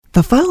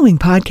The following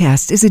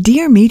podcast is a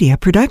Dear Media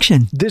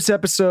production. This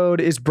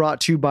episode is brought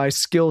to you by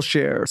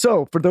Skillshare.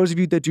 So, for those of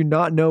you that do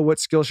not know what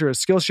Skillshare is,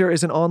 Skillshare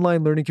is an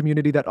online learning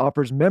community that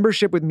offers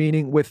membership with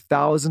meaning with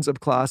thousands of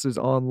classes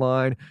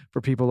online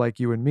for people like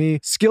you and me.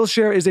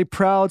 Skillshare is a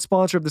proud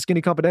sponsor of The Skinny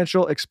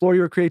Confidential. Explore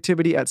your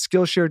creativity at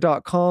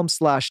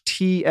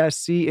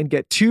Skillshare.com/TSC and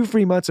get 2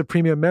 free months of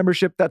premium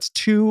membership. That's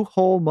 2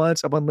 whole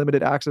months of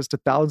unlimited access to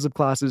thousands of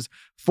classes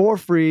for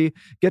free.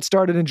 Get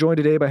started and join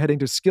today by heading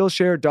to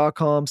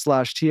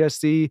Skillshare.com/TSC.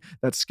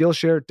 That's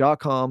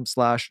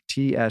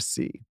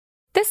Skillshare.com/TSC.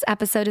 This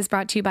episode is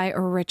brought to you by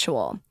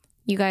Ritual.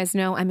 You guys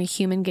know I'm a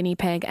human guinea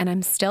pig and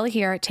I'm still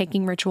here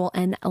taking Ritual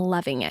and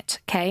loving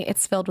it, okay?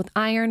 It's filled with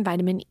iron,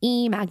 vitamin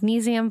E,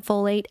 magnesium,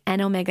 folate,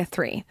 and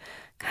omega-3.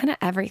 Kind of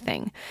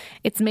everything.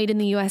 It's made in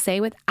the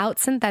USA without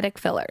synthetic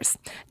fillers.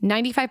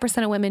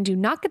 95% of women do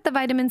not get the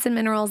vitamins and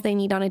minerals they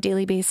need on a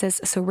daily basis,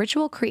 so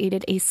Ritual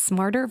created a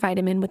smarter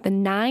vitamin with the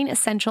 9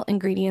 essential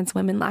ingredients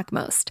women lack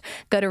most.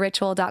 Go to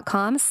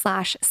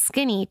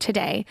ritual.com/skinny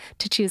today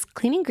to choose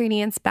clean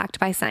ingredients backed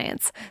by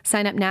science.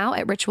 Sign up now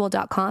at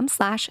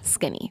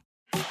ritual.com/skinny.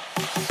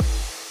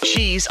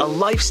 She's a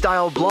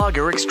lifestyle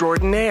blogger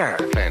extraordinaire.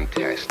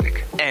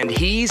 Fantastic. And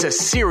he's a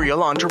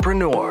serial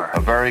entrepreneur. A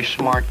very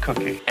smart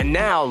cookie. And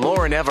now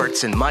Lauren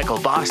Everts and Michael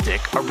Bosstick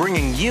are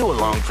bringing you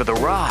along for the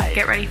ride.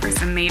 Get ready for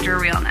some major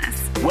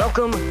realness.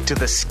 Welcome to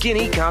The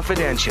Skinny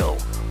Confidential.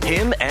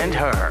 Him and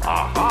her.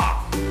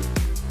 Aha!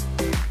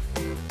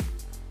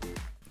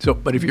 So,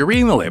 but if you're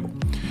reading the label,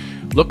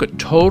 look at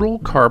total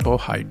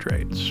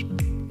carbohydrates.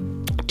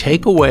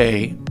 Take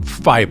away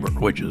fiber,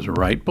 which is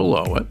right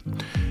below it.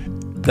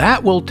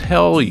 That will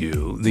tell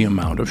you the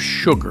amount of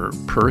sugar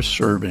per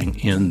serving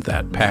in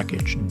that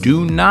package.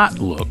 Do not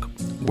look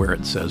where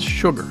it says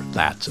sugar.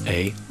 That's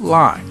a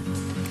lie.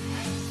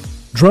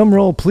 Drum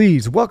roll,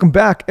 please. Welcome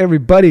back,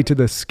 everybody, to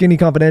the Skinny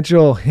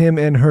Confidential, Him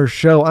and Her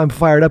show. I'm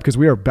fired up because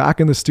we are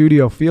back in the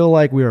studio. Feel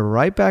like we are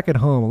right back at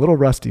home. A little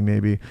rusty,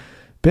 maybe.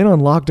 Been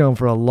on lockdown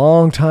for a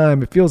long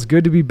time. It feels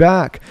good to be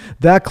back.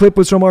 That clip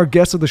was from our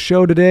guest of the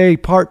show today,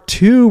 part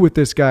 2 with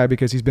this guy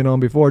because he's been on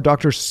before,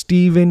 Dr.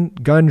 Stephen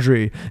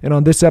Gundry. And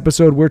on this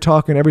episode, we're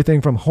talking everything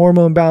from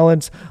hormone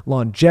balance,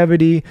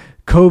 longevity,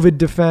 COVID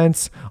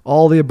defense,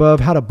 all the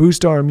above, how to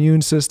boost our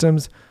immune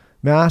systems,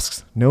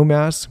 masks, no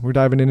masks. We're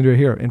diving into it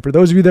here. And for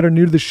those of you that are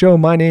new to the show,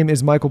 my name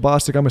is Michael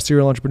Bosstick. I'm a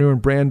serial entrepreneur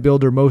and brand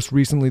builder, most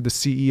recently the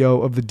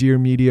CEO of the Dear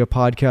Media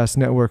Podcast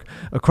Network.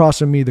 Across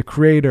from me, the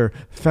creator,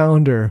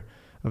 founder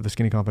of The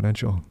Skinny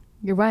Confidential.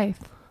 Your wife,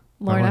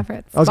 Lauren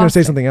Everts. I was going to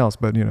say something else,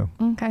 but you know.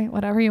 Okay,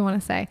 whatever you want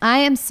to say. I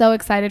am so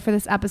excited for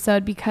this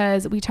episode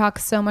because we talk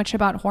so much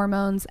about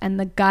hormones and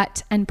the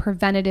gut and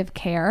preventative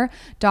care.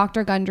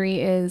 Dr. Gundry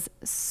is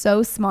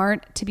so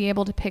smart. To be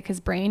able to pick his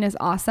brain is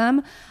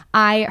awesome.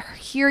 I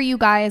hear you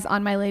guys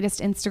on my latest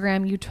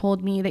Instagram. You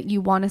told me that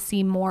you want to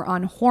see more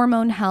on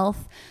hormone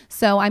health.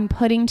 So I'm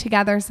putting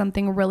together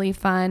something really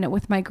fun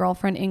with my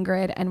girlfriend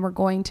Ingrid, and we're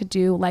going to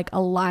do like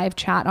a live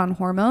chat on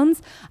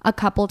hormones a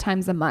couple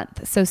times a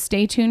month. So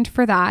stay tuned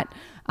for that.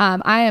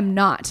 I am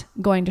not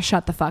going to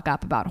shut the fuck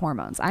up about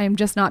hormones. I am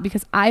just not,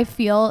 because I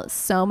feel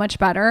so much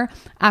better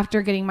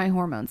after getting my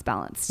hormones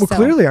balanced. Well,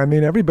 clearly, I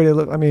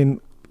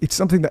mean, it's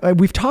something that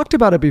we've talked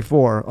about it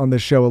before on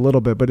this show a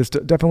little bit, but it's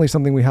definitely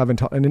something we haven't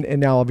talked. And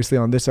now obviously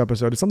on this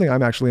episode, it's something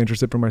I'm actually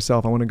interested for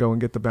myself. I want to go and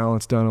get the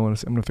balance done. I'm going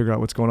to figure out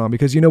what's going on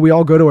because, you know, we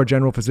all go to our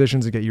general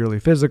physicians and get yearly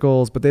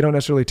physicals, but they don't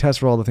necessarily test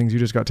for all the things you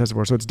just got tested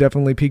for. So it's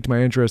definitely piqued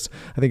my interest.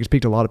 I think it's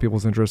piqued a lot of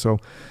people's interest. So,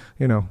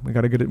 you know, we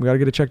got to get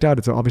it checked out.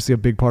 It's obviously a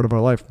big part of our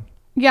life.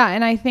 Yeah.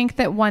 And I think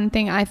that one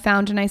thing I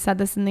found, and I said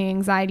this in the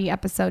anxiety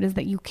episode, is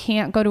that you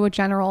can't go to a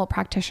general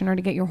practitioner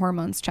to get your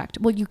hormones checked.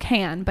 Well, you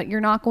can, but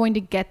you're not going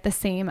to get the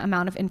same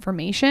amount of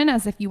information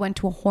as if you went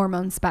to a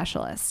hormone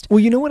specialist. Well,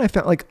 you know what I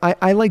found? Like,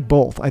 I like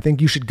both. I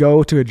think you should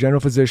go to a general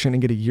physician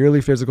and get a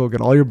yearly physical, get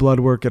all your blood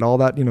work, get all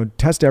that, you know,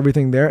 test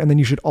everything there. And then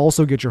you should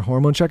also get your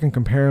hormone check and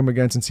compare them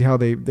against and see how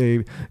they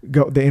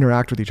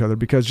interact with each other,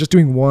 because just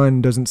doing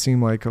one doesn't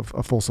seem like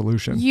a full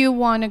solution. You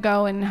want to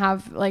go and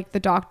have like the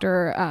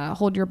doctor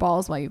hold your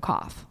balls while you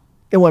cough.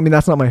 Well, I mean,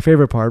 that's not my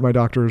favorite part. My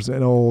doctor's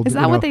an old... Is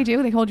that what they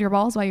do? They hold your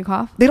balls while you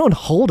cough? They don't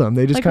hold them.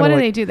 They just like, kind of what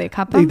do they do? They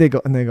cup them? They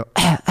go, and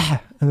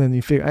then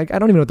you figure... I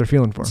don't even know what they're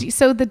feeling for.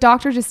 So the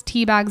doctor just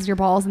teabags your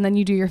balls and then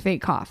you do your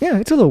fake cough? Yeah,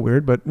 it's a little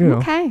weird, but you know.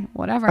 Okay,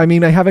 whatever. I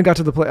mean, I haven't got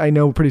to the place... I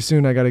know pretty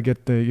soon I got to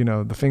get the, you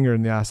know, the finger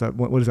in the ass.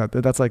 What is that?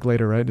 That's like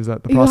later, right? Is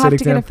that the prostate exam? You have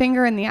to get a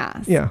finger in the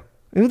ass. Yeah.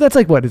 That's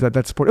like, what is that?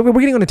 That's support. We're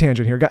getting on a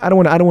tangent here. I don't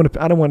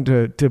want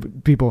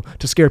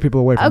to scare people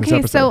away from this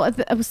episode.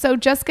 Okay, so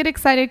just get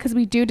excited because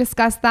we do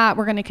discuss that.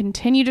 We're going to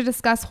continue to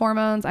discuss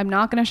hormones. I'm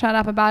not going to shut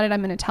up about it.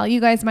 I'm going to tell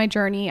you guys my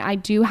journey. I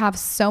do have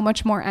so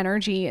much more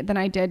energy than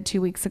I did 2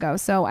 weeks ago.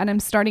 And I'm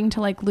starting to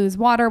like lose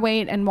water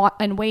weight and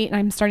weight, and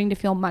I'm starting to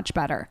feel much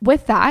better.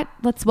 With that,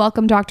 let's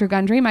welcome Dr.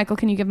 Gundry. Michael,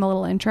 can you give him a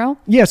little intro?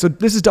 Yeah, so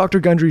this is Dr.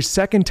 Gundry's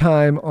second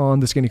time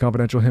on the Skinny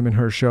Confidential, Him and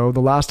Her show. The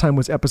last time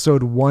was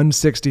episode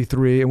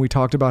 163, and we talked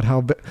talked about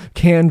how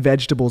can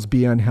vegetables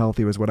be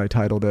unhealthy was what I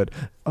titled it,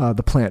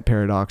 the plant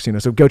paradox.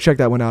 So go check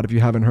that one out if you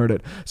haven't heard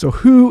it. So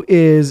who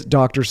is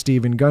Dr.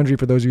 Stephen Gundry?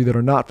 For those of you that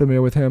are not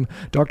familiar with him,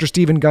 Dr.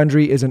 Stephen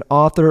Gundry is an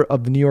author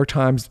of the New York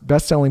Times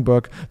best-selling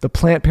book, The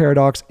Plant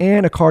Paradox,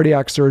 and a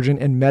cardiac surgeon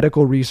and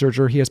medical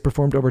researcher. He has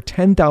performed over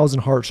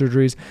 10,000 heart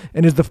surgeries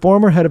and is the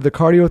former head of the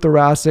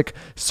cardiothoracic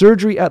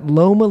surgery at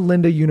Loma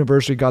Linda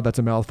University. God, that's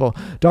a mouthful.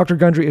 Dr.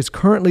 Gundry is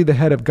currently the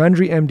head of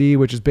Gundry MD,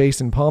 which is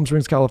based in Palm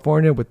Springs,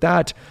 California. With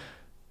that,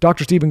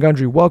 Dr. Stephen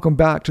Gundry, welcome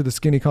back to the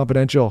Skinny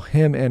Confidential,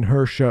 Him and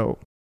Her Show.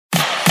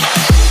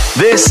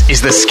 This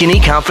is the Skinny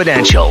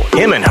Confidential,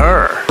 Him and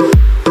Her.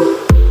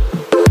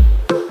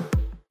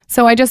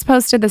 So I just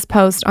posted this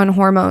post on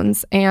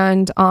hormones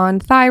and on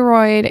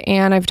thyroid,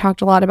 and I've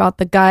talked a lot about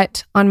the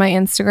gut on my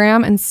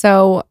Instagram. And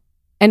so,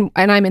 and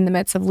I'm in the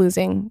midst of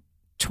losing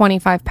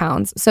 25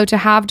 pounds. So to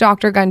have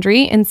Dr.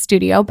 Gundry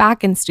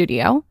back in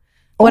studio.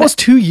 Almost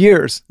 2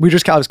 years.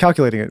 I was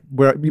calculating it.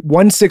 We're at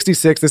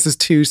 166. This is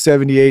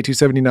 278,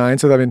 279.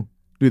 So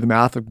do the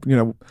math,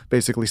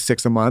 basically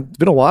 6 a month. It's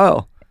been a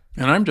while.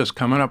 And I'm just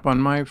coming up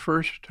on my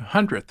first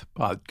 100th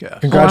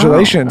podcast.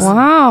 Congratulations.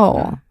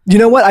 Wow. You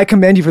know what? I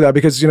commend you for that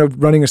because,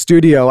 running a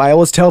studio, I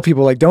always tell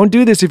people, don't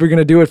do this if you're going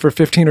to do it for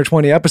 15 or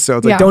 20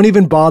 episodes. Don't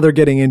even bother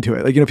getting into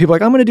it. People are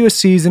like, I'm going to do a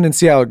season and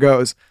see how it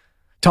goes.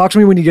 Talk to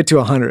me when you get to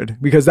 100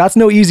 because that's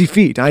no easy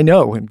feat. I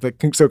know.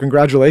 So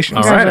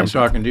congratulations. All right. I'm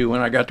talking to you when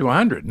I got to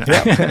 100.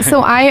 Yeah.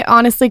 So I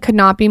honestly could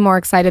not be more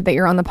excited that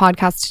you're on the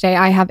podcast today.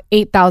 I have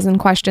 8,000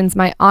 questions.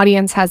 My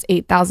audience has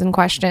 8,000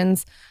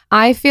 questions.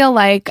 I feel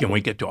like... Can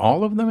we get to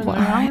all of them in an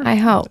hour? I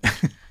hope.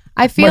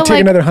 I feel Might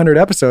take another 100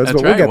 episodes,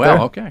 That's but we'll right. get there.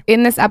 Okay.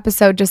 In this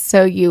episode, just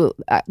so you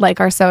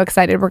are so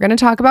excited, we're going to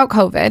talk about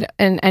COVID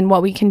and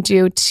what we can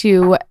do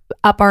to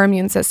up our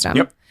immune system.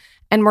 Yep.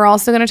 And we're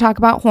also going to talk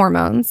about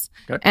hormones.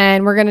 Okay.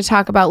 And we're going to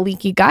talk about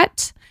leaky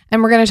gut.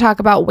 And we're going to talk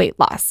about weight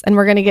loss. And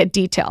we're going to get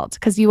detailed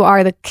because you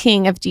are the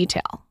king of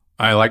detail.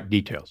 I like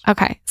details.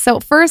 Okay. So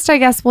first, I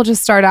guess we'll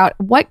just start out.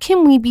 What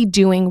can we be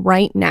doing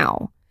right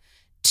now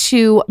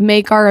to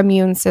make our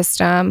immune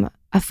system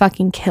a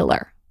fucking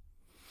killer?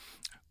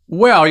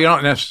 Well, you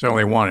don't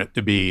necessarily want it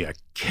to be a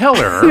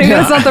killer. Maybe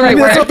that's not the right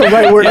word. That's not the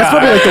right word. That's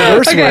probably like the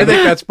worst Okay. I word.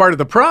 think that's part of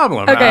the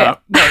problem. Okay.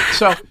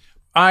 So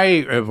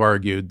I have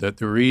argued that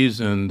the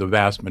reason the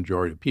vast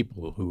majority of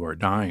people who are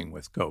dying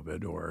with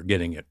COVID or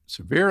getting it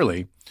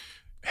severely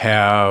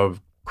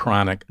have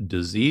chronic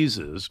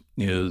diseases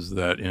is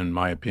that, in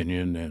my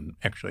opinion, and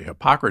actually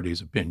Hippocrates'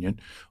 opinion,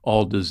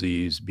 all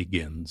disease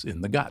begins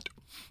in the gut.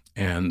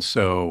 And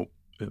so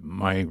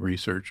my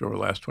research over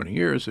the last 20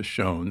 years has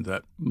shown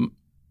that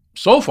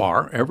so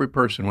far, every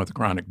person with a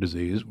chronic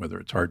disease, whether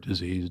it's heart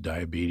disease,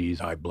 diabetes,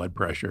 high blood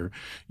pressure,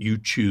 you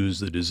choose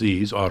the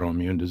disease,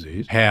 autoimmune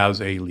disease, has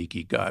a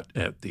leaky gut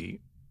at the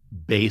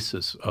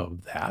basis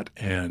of that.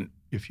 And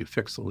if you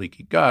fix the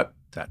leaky gut,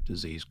 that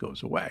disease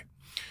goes away.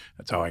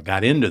 That's how I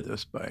got into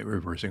this, by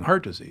reversing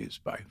heart disease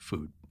by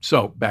food.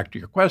 So back to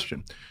your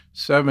question,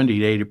 70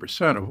 to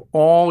 80% of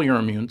all your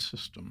immune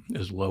system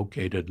is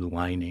located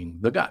lining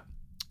the gut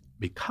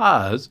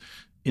because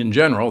in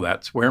general,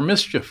 that's where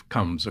mischief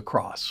comes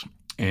across.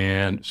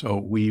 And so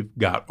we've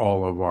got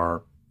all of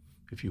our,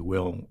 if you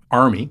will,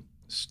 army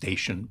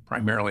stationed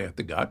primarily at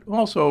the gut,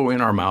 also in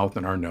our mouth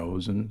and our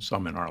nose and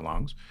some in our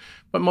lungs,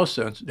 but most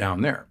of it's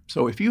down there.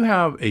 So if you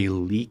have a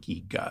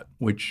leaky gut,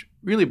 which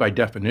really by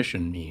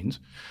definition means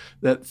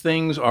that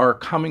things are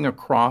coming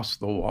across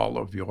the wall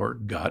of your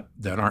gut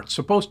that aren't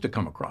supposed to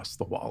come across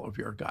the wall of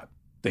your gut.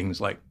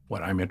 Things like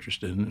what I'm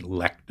interested in,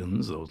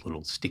 lectins, those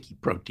little sticky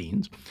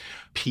proteins,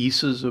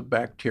 pieces of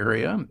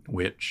bacteria,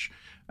 which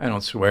I don't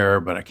swear,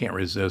 but I can't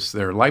resist.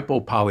 They're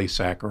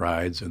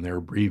lipopolysaccharides, and they're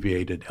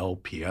abbreviated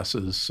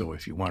LPSs. So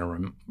if you want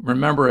to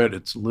remember it,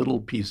 it's little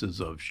pieces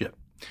of shit,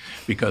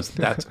 because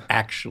that's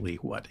actually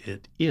what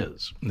it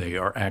is. They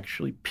are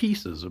actually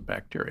pieces of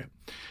bacteria.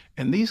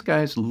 And these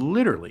guys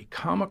literally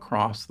come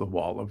across the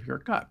wall of your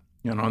gut.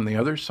 And on the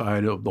other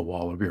side of the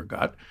wall of your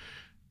gut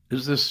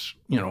is this,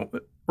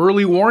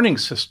 early warning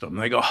system.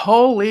 They go,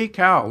 holy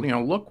cow,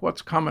 look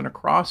what's coming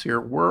across here.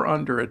 We're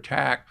under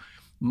attack.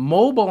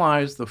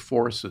 Mobilize the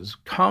forces,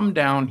 come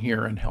down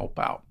here and help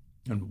out.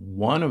 And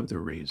one of the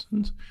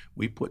reasons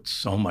we put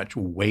so much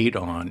weight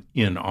on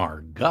in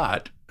our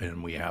gut,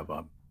 and we have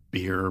a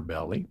beer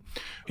belly,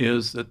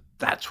 is that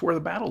that's where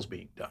the battle's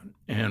being done.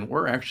 And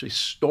we're actually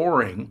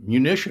storing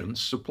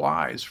munitions,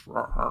 supplies for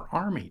our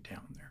army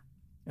down there.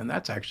 And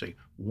that's actually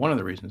one of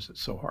the reasons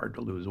it's so hard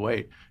to lose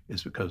weight,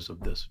 is because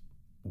of this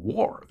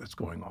war that's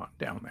going on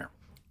down there.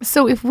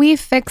 So if we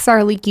fix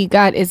our leaky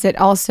gut, is it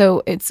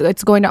also, it's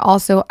going to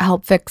also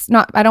help fix,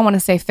 I don't want to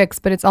say fix,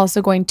 but it's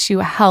also going to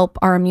help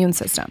our immune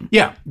system?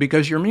 Yeah,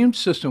 because your immune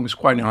system is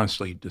quite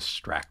honestly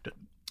distracted.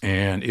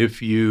 And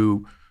if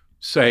you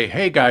say,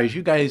 hey guys,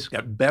 you guys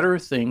got better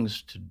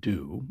things to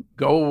do,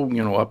 go,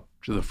 up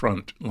to the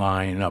front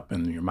line, up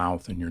in your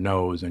mouth and your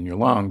nose and your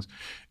lungs,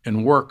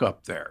 and work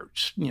up there.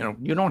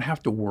 You don't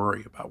have to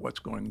worry about what's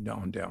going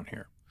on down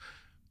here.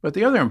 But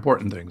the other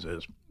important thing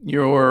is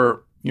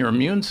your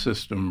immune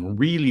system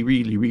really,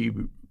 really,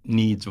 really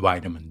needs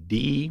vitamin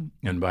D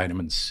and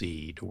vitamin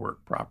C to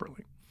work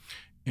properly.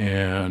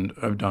 And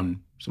I've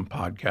done some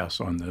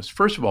podcasts on this.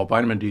 First of all,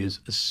 vitamin D is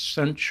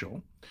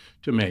essential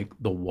to make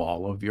the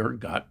wall of your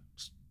gut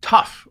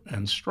tough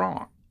and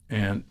strong.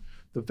 And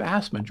the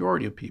vast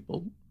majority of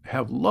people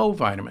have low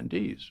vitamin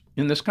Ds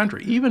in this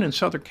country, even in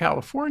Southern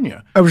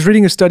California. I was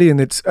reading a study,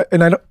 and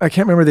I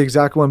can't remember the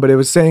exact one, but it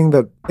was saying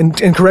that,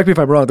 and correct me if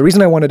I'm wrong, the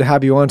reason I wanted to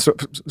have you on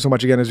so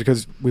much again is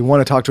because we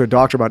want to talk to a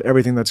doctor about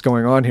everything that's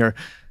going on here.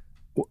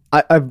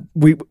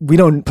 We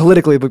don't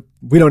politically, but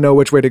we don't know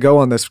which way to go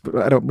on this.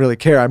 I don't really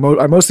care. I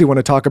mostly want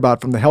to talk about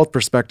from the health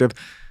perspective.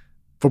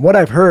 From what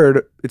I've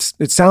heard,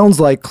 it sounds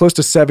like close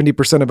to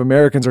 70% of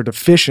Americans are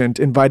deficient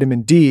in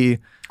vitamin D.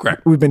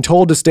 Correct. We've been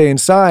told to stay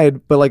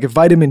inside, but like if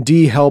vitamin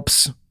D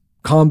helps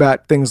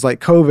combat things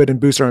like COVID and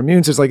boost our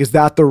immune system, like is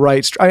that the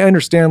right? I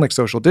understand like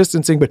social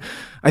distancing, but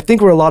I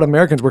think where a lot of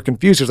Americans were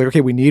confused. It's like,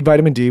 okay, we need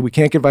vitamin D. We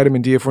can't get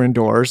vitamin D if we're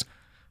indoors.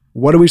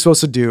 What are we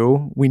supposed to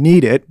do? We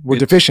need it. We're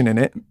deficient in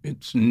it.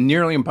 It's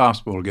nearly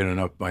impossible to get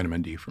enough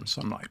vitamin D from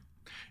sunlight.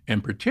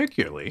 And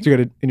particularly... So you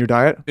got it in your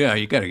diet? Yeah,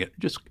 you got to you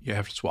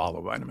have to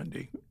swallow vitamin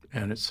D.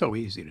 And it's so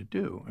easy to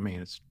do. I mean,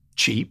 it's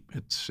cheap.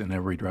 It's in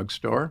every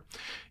drugstore.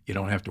 You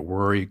don't have to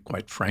worry,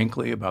 quite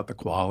frankly, about the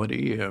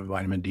quality of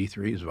vitamin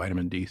D3 is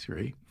vitamin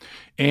D3.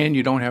 And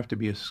you don't have to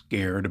be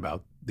scared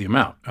about the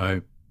amount.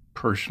 I've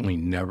personally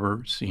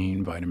never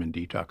seen vitamin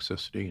D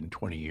toxicity in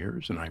 20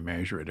 years, and I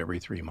measure it every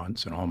 3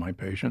 months in all my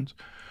patients.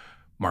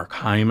 Mark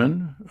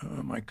Hyman,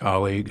 my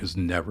colleague, has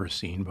never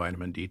seen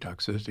vitamin D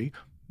toxicity.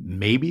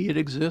 Maybe it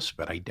exists,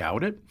 but I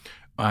doubt it.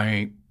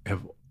 I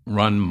have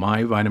run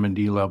my vitamin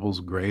D levels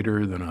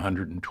greater than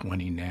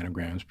 120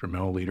 nanograms per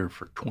milliliter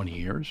for 20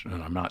 years,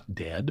 and I'm not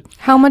dead.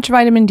 How much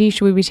vitamin D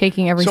should we be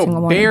taking every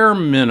single morning? So bare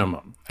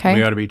minimum, okay.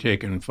 We ought to be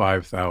taking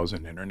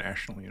 5,000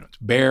 international units,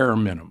 bare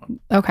minimum.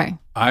 Okay.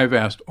 I've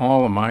asked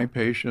all of my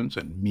patients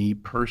and me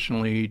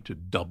personally to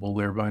double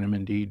their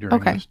vitamin D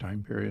during this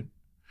time period.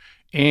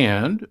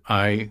 And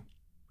I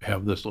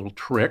have this little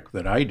trick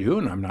that I do,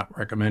 and I'm not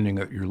recommending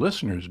that your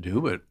listeners do,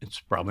 but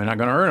it's probably not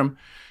going to hurt them.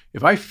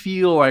 If I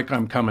feel like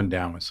I'm coming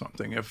down with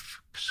something, if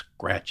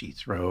scratchy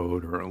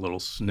throat or a little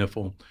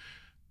sniffle,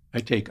 I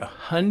take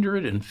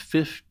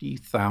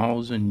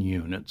 150,000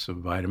 units of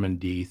vitamin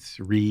D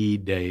 3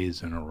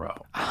 days in a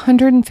row.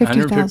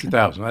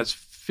 150,000. That's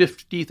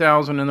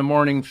 50,000 in the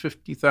morning,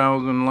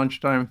 50,000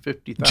 lunchtime,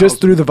 50,000. Just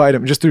through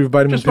vitamin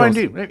pills.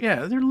 Vitamin D.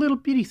 Yeah, they're little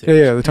bitty things.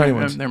 Yeah, the tiny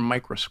ones. They're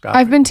microscopic.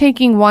 I've been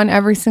taking one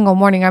every single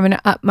morning. I'm going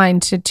to up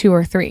mine to 2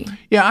 or 3.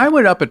 Yeah, I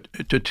would up it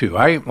to 2.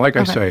 I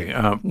say,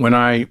 when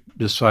I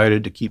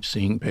decided to keep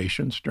seeing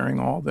patients during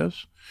all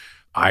this,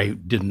 I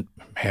didn't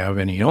have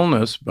any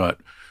illness, but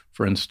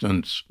for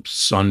instance,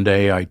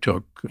 Sunday I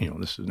took,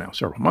 this is now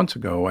several months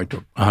ago, I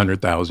took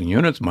 100,000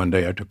 units.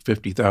 Monday I took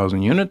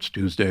 50,000 units.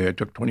 Tuesday I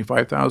took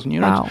 25,000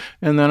 units. Wow.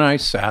 And then I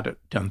sat at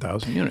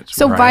 10,000 units.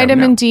 So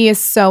vitamin D is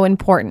so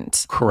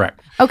important.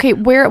 Correct. Okay,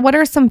 what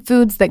are some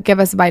foods that give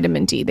us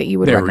vitamin D that you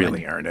would recommend? There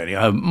really aren't any.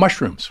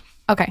 Mushrooms.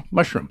 Okay.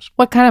 Mushrooms.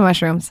 What kind of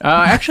mushrooms?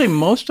 Actually,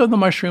 most of the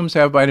mushrooms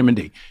have vitamin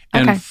D.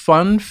 And Okay.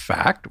 fun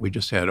fact, we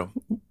just had a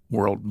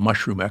world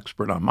mushroom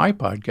expert on my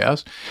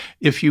podcast.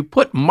 If you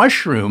put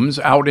mushrooms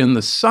out in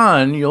the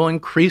sun, you'll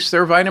increase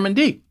their vitamin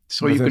D.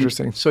 So That's you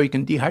interesting. So you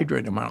can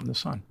dehydrate them out in the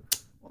sun.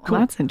 Cool.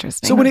 That's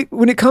interesting. So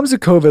when it comes to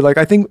COVID, like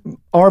I think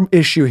our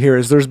issue here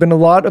is there's been a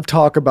lot of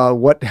talk about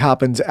what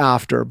happens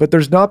after, but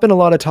there's not been a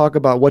lot of talk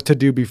about what to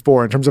do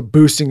before in terms of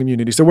boosting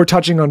immunity. So we're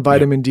touching on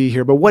vitamin D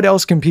here, but what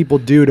else can people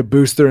do to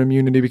boost their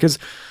immunity? Because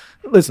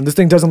listen, this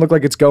thing doesn't look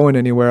like it's going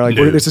anywhere. Like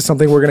this is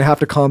something we're going to have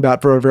to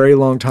combat for a very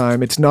long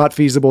time. It's not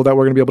feasible that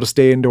we're going to be able to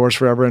stay indoors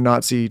forever and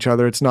not see each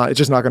other. It's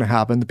just not going to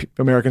happen.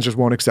 Americans just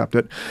won't accept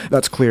it.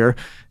 That's clear.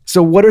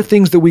 So what are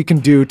things that we can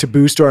do to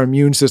boost our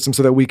immune system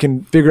so that we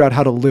can figure out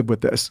how to live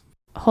with this?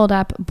 Hold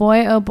up.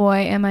 Boy, oh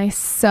boy, am I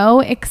so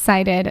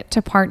excited to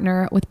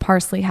partner with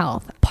Parsley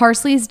Health.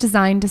 Parsley is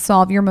designed to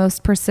solve your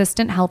most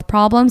persistent health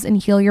problems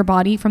and heal your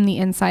body from the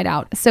inside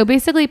out. So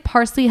basically,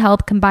 Parsley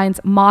Health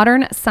combines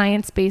modern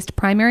science-based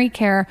primary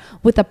care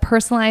with a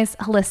personalized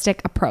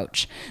holistic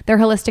approach. Their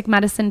holistic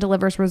medicine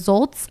delivers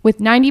results, with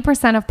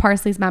 90% of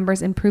Parsley's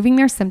members improving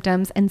their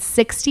symptoms and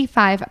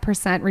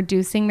 65%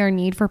 reducing their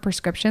need for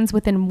prescriptions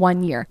within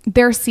 1 year.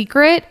 Their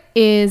secret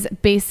is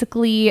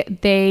basically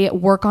they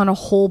work on a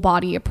whole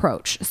body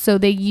approach. So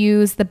they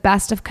use the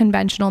best of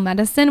conventional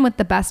medicine with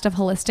the best of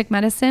holistic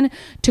medicine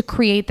to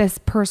create this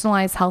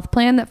personalized health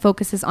plan that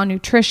focuses on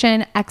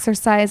nutrition,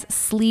 exercise,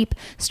 sleep,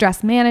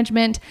 stress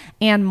management,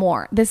 and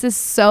more. This is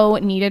so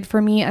needed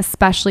for me,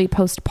 especially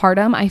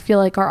postpartum. I feel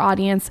like our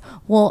audience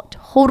will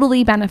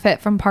totally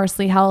benefit from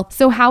Parsley Health.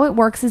 So how it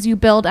works is you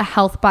build a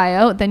health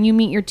bio, then you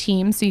meet your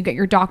team. So you get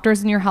your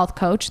doctors and your health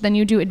coach, then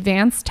you do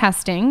advanced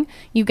testing,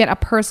 you get a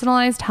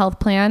personalized health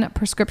plan,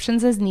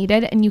 prescriptions as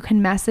needed, and you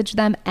can message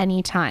them anytime.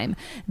 anytime.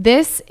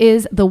 This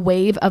is the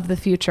wave of the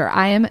future.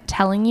 I am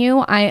telling you,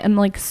 I am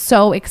like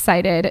so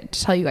excited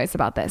to tell you guys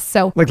about this.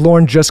 So like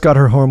Lauren just got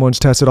her hormones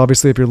tested.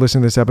 Obviously, if you're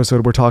listening to this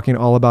episode, we're talking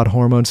all about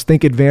hormones.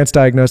 Think advanced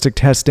diagnostic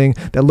testing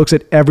that looks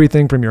at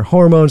everything from your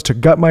hormones to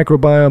gut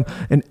microbiome,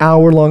 and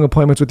hour-long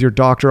appointments with your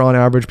doctor. On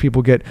average,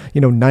 people get,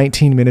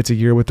 19 minutes a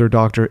year with their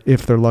doctor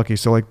if they're lucky.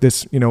 So like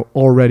this,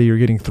 already you're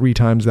getting 3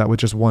 times that with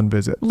just one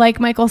visit. Like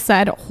Michael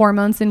said,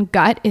 hormones and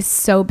gut is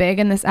so big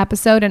in this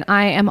episode, and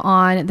I am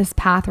on this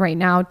path right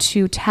now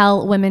to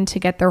tell women to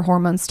get their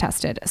hormones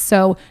tested.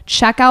 So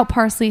check out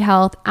Parsley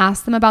Health,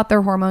 ask them about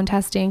their hormone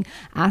testing,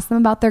 ask them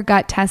about their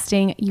gut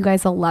testing. You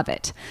guys will love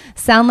it.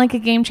 Sound like a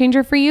game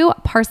changer for you?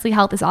 Parsley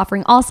Health is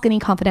offering all Skinny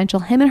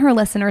Confidential, him and her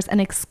listeners, an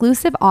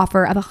exclusive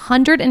offer of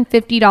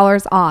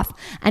 $150 off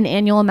an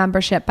annual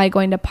membership by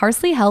going to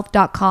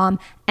parsleyhealth.com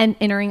and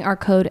entering our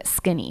code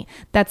SKINNY.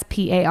 That's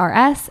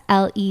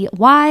PARSLEY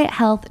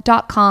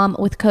health.com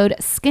with code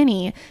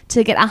SKINNY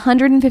to get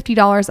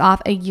 $150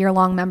 off a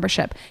year-long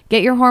membership.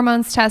 Get your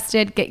hormones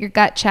tested, get your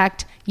gut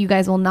checked. You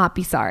guys will not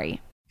be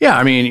sorry. Yeah,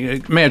 I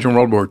mean, imagine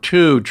World War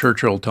II,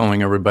 Churchill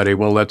telling everybody,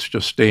 well, let's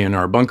just stay in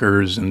our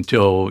bunkers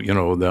until,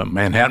 the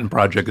Manhattan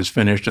Project is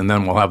finished and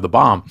then we'll have the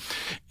bomb.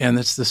 And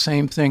it's the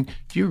same thing.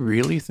 Do you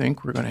really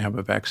think we're going to have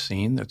a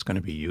vaccine that's going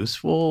to be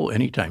useful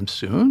anytime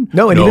soon?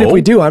 No, and even if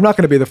we do, I'm not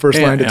going to be the first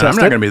line to test it. I'm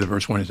not going to be the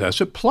first one to test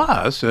it.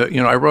 Plus,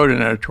 I wrote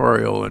an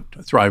editorial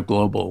at Thrive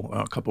Global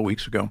a couple of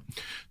weeks ago.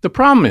 The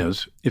problem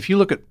is, if you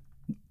look at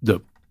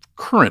the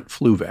current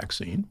flu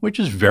vaccine, which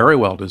is very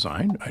well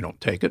designed. I don't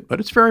take it,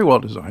 but it's very well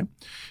designed.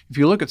 If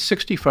you look at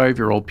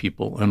 65-year-old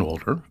people and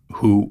older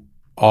who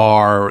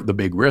are the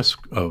big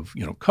risk of,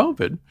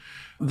 COVID,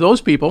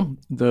 those people,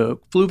 the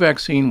flu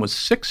vaccine was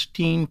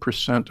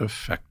 16%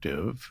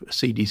 effective,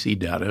 CDC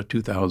data,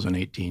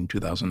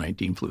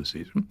 2018-2019 flu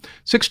season,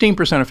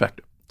 16%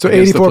 effective. So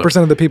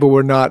 84% of the people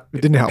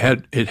didn't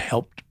help. It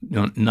helped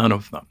none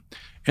of them.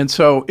 And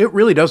so it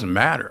really doesn't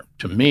matter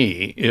to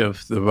me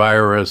if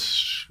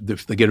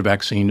they get a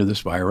vaccine to this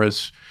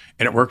virus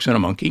and it works in a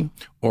monkey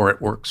or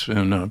it works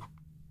in a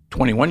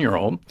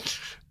 21-year-old.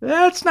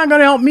 That's not going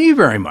to help me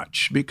very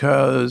much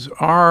because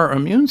our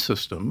immune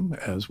system,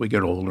 as we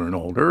get older and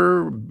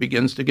older,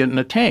 begins to get in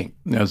a tank.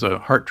 As a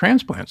heart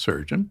transplant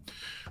surgeon,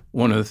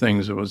 one of the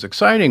things that was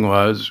exciting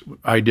was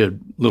I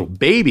did little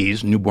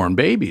babies, newborn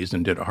babies,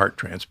 and did a heart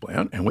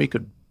transplant, and we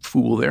could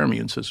fool their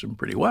immune system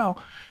pretty well.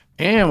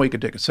 And we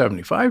could take a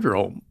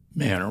 75-year-old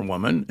man or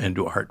woman and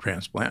do a heart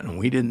transplant, and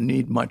we didn't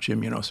need much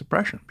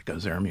immunosuppression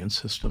because their immune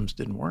systems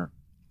didn't work.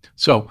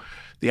 So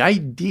the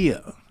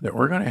idea that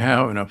we're going to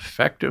have an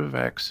effective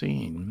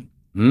vaccine,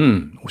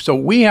 so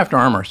we have to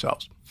arm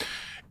ourselves.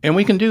 And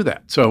we can do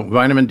that. So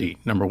vitamin D,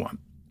 number 1.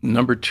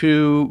 Number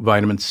 2,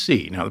 vitamin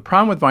C. Now, the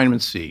problem with vitamin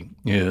C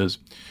is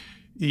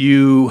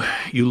you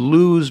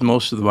lose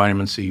most of the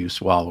vitamin C you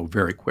swallow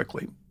very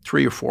quickly.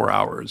 3 or 4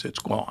 hours, it's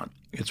gone.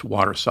 It's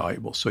water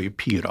soluble, so you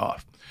pee it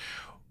off.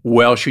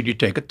 Well, should you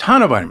take a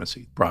ton of vitamin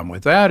C? The problem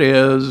with that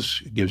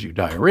is it gives you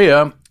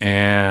diarrhea,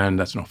 and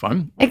that's no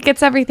fun. It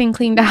gets everything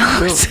cleaned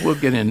out. We'll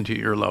get into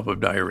your love of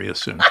diarrhea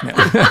soon.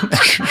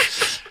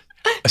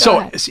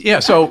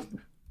 So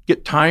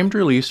get timed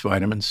release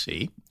vitamin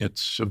C.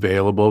 It's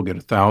available. Get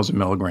 1,000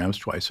 milligrams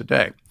twice a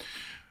day.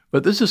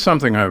 But this is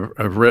something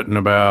I've written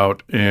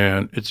about,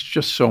 and it's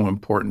just so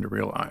important to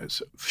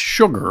realize.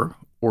 Sugar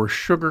or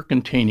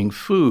sugar-containing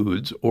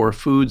foods or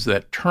foods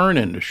that turn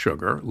into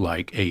sugar,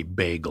 like a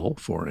bagel,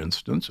 for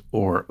instance,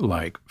 or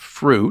like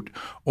fruit,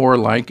 or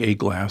like a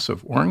glass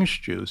of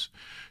orange juice,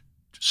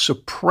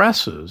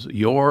 suppresses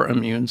your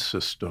immune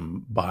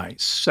system by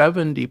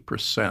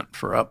 70%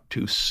 for up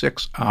to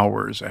 6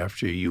 hours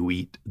after you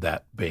eat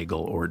that bagel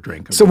or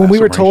drink a glass of orange juice. So when we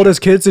were told as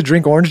kids to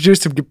drink orange juice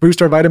to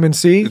boost our vitamin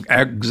C?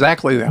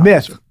 Exactly the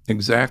opposite. Myth.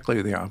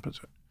 Exactly the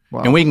opposite.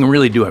 Wow. And we can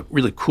really do a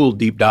really cool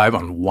deep dive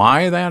on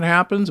why that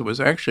happens. It was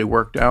actually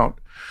worked out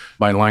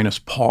by Linus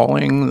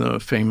Pauling, the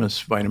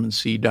famous vitamin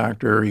C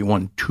doctor. He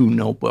won 2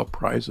 Nobel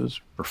Prizes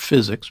for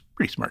physics.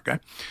 Pretty smart guy.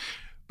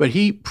 But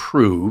he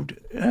proved,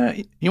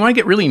 you want to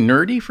get really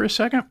nerdy for a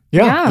second?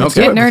 Yeah, let's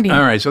get nerdy.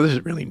 All right, so this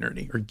is really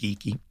nerdy or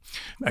geeky.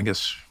 I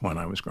guess when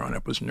I was growing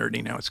up it was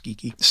nerdy, now it's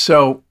geeky.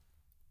 So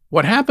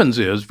what happens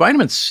is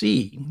vitamin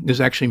C is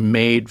actually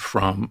made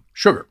from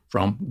sugar,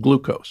 from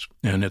glucose,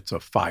 and it's a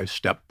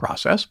 5-step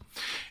process.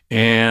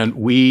 And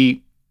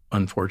we,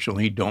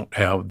 unfortunately, don't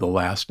have the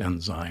last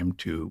enzyme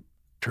to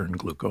turn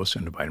glucose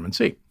into vitamin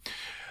C.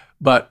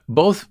 But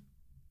both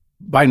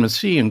vitamin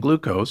C and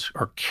glucose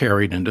are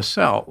carried into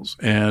cells.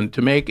 And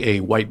to make a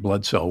white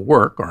blood cell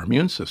work, our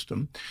immune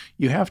system,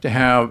 you have to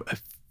have a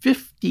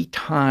 50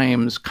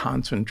 times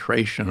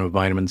concentration of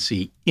vitamin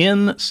C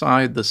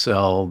inside the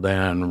cell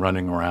than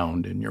running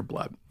around in your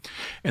blood.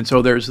 And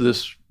so there's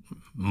this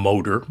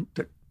motor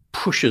that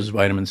pushes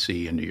vitamin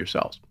C into your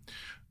cells.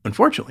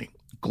 Unfortunately,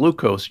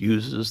 glucose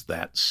uses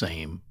that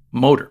same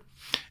motor.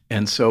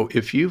 And so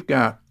if you've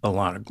got a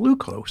lot of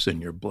glucose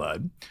in your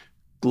blood,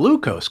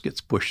 glucose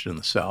gets pushed in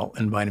the cell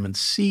and vitamin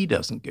C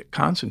doesn't get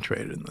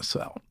concentrated in the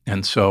cell.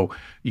 And so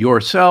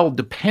your cell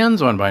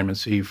depends on vitamin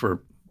C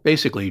for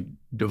basically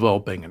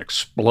developing an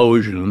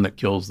explosion that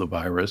kills the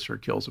virus or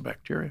kills the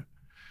bacteria.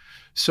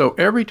 So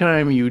every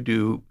time you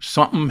do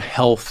something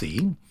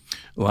healthy,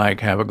 like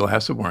have a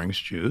glass of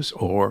orange juice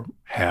or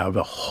have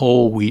a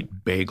whole wheat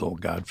bagel,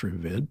 God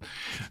forbid,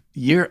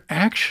 you're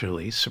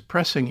actually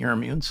suppressing your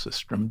immune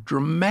system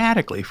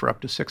dramatically for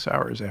up to 6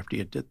 hours after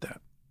you did that.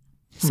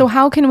 So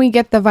how can we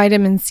get the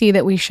vitamin C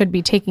that we should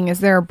be taking? Is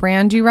there a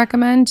brand you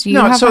recommend? Do you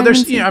No, have so vitamin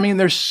there's, C?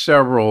 there's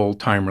several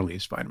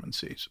time-release vitamin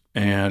Cs.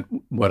 And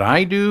what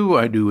I do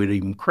it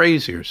even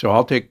crazier. So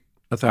I'll take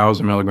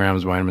 1,000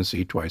 milligrams of vitamin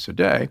C twice a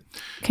day.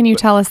 Can you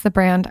tell us the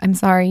brand? I'm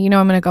sorry. I'm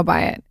going to go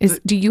buy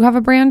it. Do you have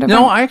a brand?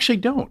 No, I actually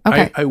don't.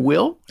 Okay. I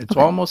will. It's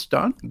almost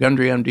done.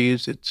 Gundry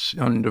MD's, it's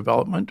in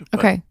development,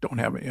 but don't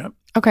have it yet.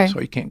 Okay. So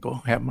you can't go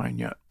have mine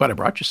yet. But I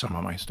brought you some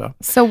of my stuff.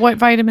 So what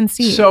vitamin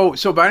C? So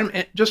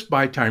vitamin, just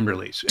by time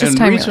release. Just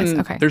time release,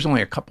 okay. There's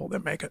only a couple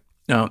that make it.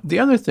 Now, the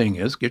other thing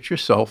is get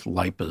yourself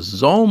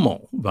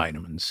liposomal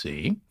vitamin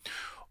C,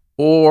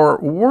 or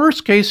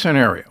worst case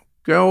scenario,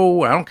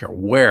 go, I don't care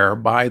where,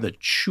 buy the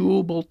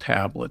chewable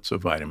tablets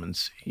of vitamin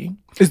C.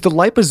 Is the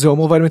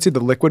liposomal vitamin C the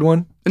liquid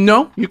one?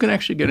 No, you can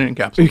actually get it in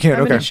capsules. You can,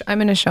 okay. I'm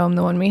going to show him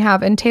the one we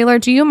have. And Taylor,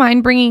 do you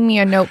mind bringing me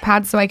a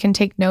notepad so I can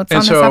take notes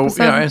on this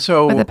episode? Yeah, and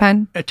so with a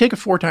pen? Take it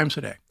 4 times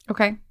a day.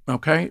 Okay.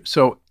 Okay,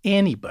 so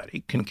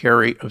anybody can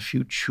carry a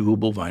few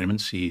chewable vitamin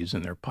C's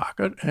in their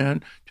pocket,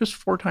 and just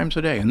 4 times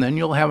a day, and then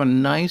you'll have a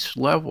nice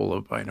level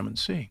of vitamin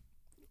C.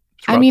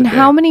 I mean,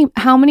 how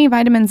many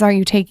vitamins are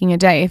you taking a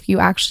day if you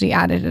actually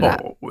added it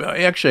up? Well,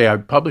 actually, I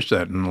published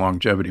that in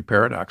Longevity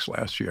Paradox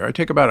last year. I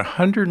take about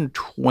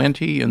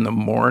 120 in the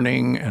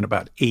morning and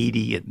about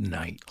 80 at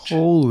night.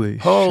 Holy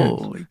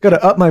shit. Got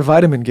to up my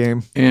vitamin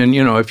game. And,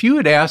 if you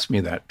had asked me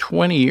that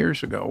 20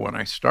 years ago when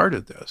I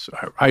started this,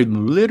 I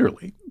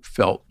literally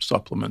felt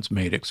supplements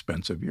made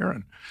expensive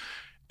urine.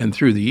 And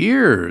through the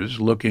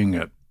years, looking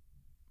at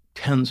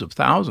tens of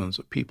thousands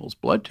of people's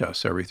blood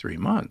tests every 3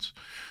 months,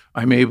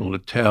 I'm able to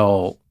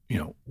tell,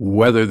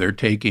 whether they're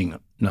taking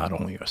not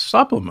only a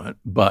supplement,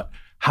 but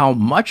how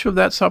much of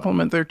that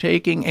supplement they're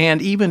taking,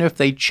 and even if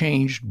they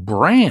changed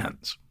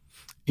brands.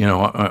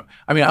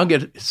 I'll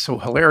get, it's so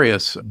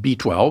hilarious,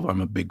 B12,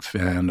 I'm a big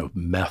fan of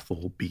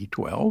methyl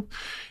B12,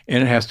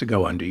 and it has to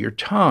go under your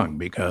tongue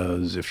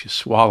because if you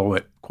swallow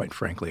it, quite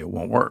frankly, it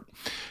won't work.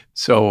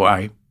 So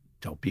I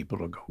tell people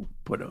to go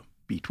put a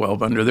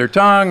B12 under their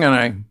tongue, and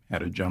I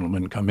had a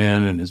gentleman come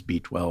in and his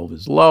B12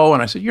 is low,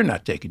 and I said, "You're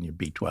not taking your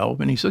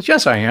B12," and he says,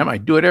 "Yes, I am. I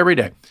do it every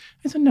day."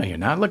 I said, "No, you're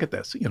not. Look at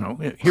this.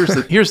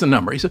 Here's the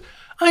number." He said,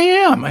 "I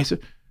am." I said,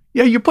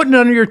 "Yeah, you're putting it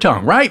under your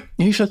tongue, right?"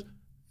 And he says,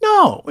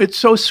 "No, it's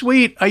so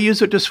sweet. I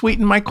use it to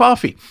sweeten my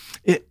coffee."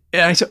 And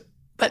I said,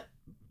 "But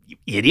you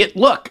idiot,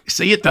 look,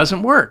 see, it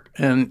doesn't work."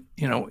 And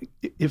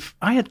if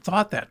I had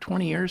thought that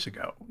 20 years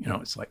ago,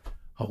 it's like,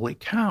 holy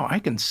cow, I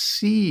can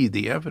see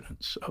the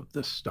evidence of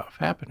this stuff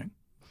happening.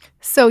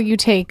 So you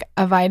take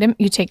vitamin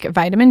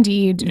D,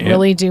 you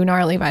really do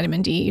gnarly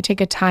vitamin D. You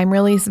take a time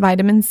release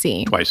vitamin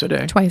C. Twice a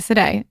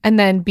day. And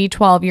then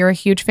B12, you're a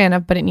huge fan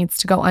of, but it needs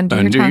to go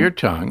under your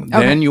tongue.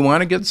 Okay. Then you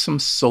want to get some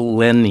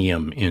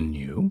selenium in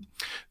you.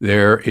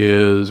 There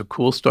is a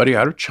cool study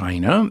out of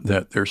China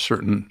that there's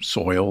certain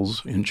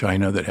soils in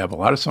China that have a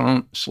lot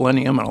of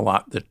selenium and a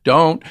lot that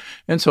don't.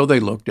 And so they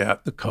looked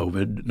at the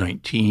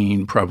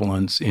COVID-19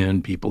 prevalence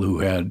in people who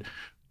had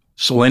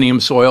selenium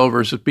soil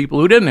versus people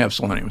who didn't have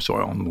selenium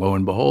soil. And lo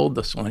and behold,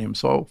 the selenium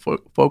soil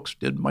folks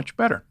did much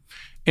better.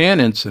 And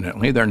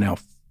incidentally, there are now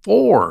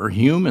 4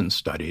 human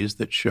studies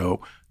that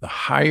show the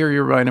higher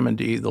your vitamin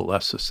D, the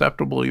less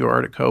susceptible you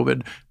are to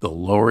COVID. The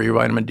lower your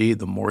vitamin D,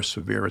 the more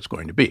severe it's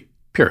going to be,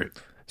 period.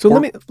 So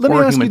let me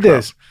ask you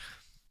this.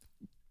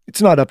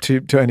 It's not up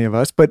to any of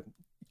us, but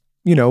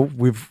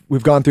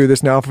we've gone through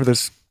this now for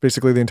this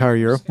basically the entire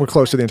year. We're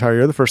close to the entire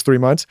year, the first 3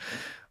 months.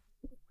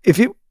 If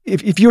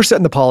you're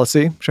setting the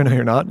policy, which I know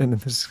you're not, and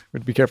this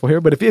would be careful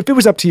here, but if it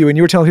was up to you and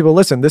you were telling people,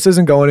 listen, this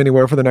isn't going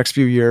anywhere for the next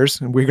few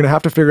years, and we're going to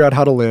have to figure out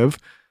how to live,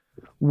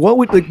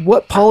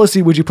 what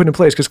policy would you put in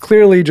place? Because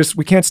clearly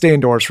we can't stay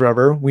indoors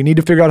forever. We need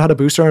to figure out how to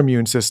boost our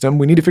immune system.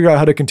 We need to figure out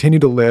how to continue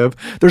to live.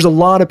 There's a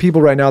lot of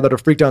people right now that are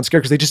freaked out and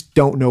scared because they just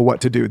don't know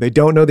what to do. They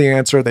don't know the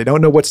answer. They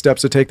don't know what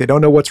steps to take. They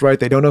don't know what's right.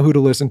 They don't know who to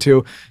listen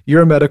to.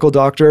 You're a medical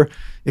doctor.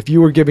 If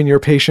you were giving your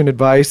patient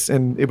advice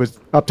and it was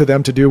up to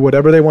them to do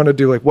whatever they want to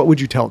do, what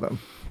would you tell them?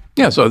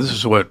 Yeah, so this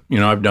is what,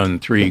 I've done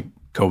 3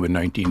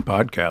 COVID-19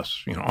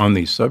 podcasts, on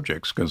these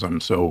subjects because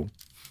I'm so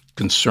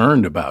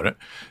concerned about it.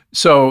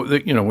 So,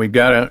 you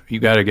got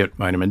to get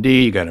vitamin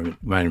D, you got to get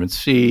vitamin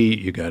C,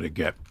 you got to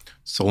get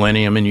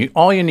selenium, and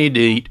all you need to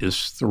eat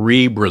is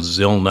 3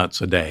 Brazil nuts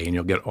a day, and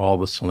you'll get all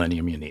the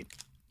selenium you need.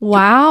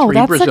 Wow,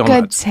 that's a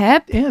good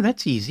tip. Yeah,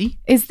 that's easy.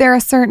 Is there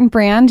a certain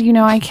brand?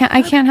 I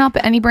can't help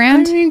it. Any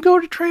brand? Go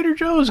to Trader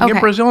Joe's and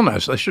get Brazil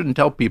nuts. I shouldn't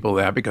tell people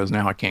that because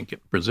now I can't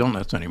get Brazil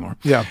nuts anymore.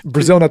 Yeah,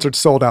 Brazil nuts are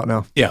sold out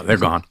now. Yeah, they're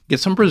gone. Get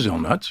some Brazil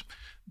nuts.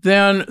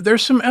 Then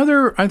there's some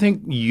other, I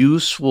think,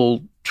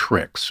 useful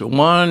tricks.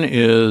 One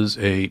is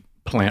a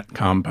plant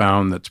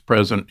compound that's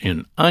present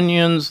in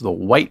onions, the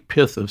white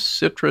pith of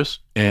citrus,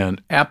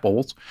 and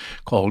apples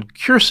called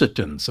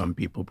quercetin. Some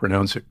people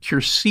pronounce it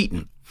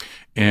quercetin.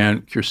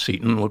 And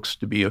quercetin looks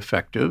to be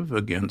effective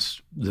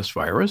against this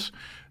virus.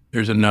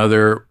 There's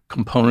another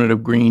component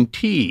of green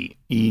tea,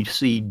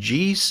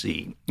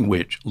 ECGC,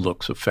 which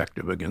looks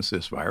effective against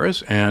this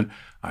virus. And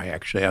I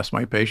actually ask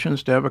my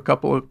patients to have a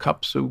couple of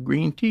cups of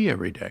green tea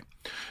every day.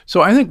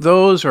 So I think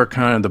those are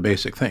kind of the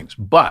basic things.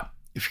 But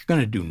if you're going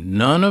to do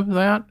none of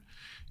that,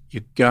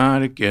 you got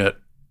to get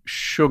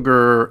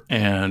sugar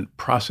and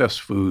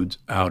processed foods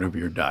out of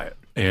your diet.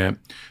 And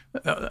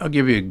I'll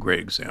give you a great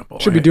example.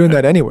 Should be doing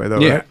that anyway, though,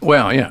 yeah, right?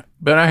 Well, yeah.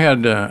 But I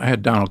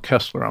had Donald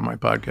Kessler on my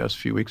podcast a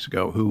few weeks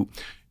ago, who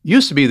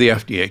used to be the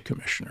FDA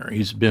commissioner.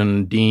 He's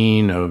been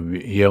dean of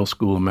Yale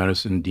School of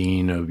Medicine,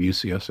 dean of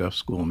UCSF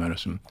School of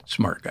Medicine.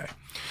 Smart guy.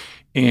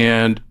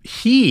 And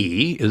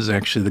he is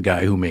actually the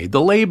guy who made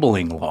the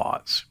labeling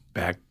laws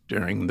back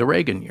during the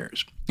Reagan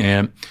years.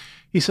 And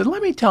he said,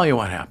 let me tell you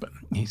what happened.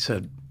 He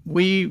said,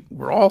 we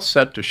were all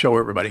set to show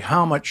everybody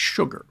how much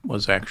sugar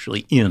was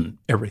actually in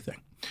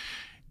everything.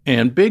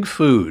 And Big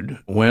Food,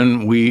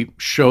 when we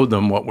showed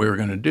them what we were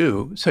going to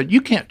do, said, you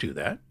can't do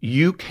that.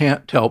 You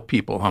can't tell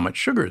people how much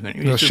sugar is in it.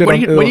 He said, what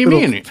do you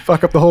mean?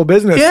 Fuck up the whole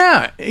business.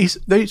 Yeah.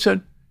 They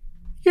said,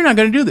 you're not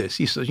going to do this.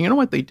 He says, you know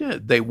what they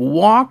did? They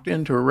walked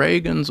into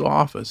Reagan's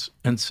office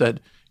and said,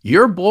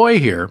 your boy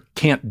here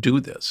can't do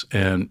this.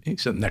 And he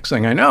said, next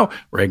thing I know,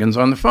 Reagan's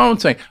on the phone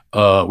saying,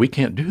 we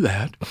can't do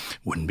that.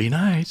 Wouldn't be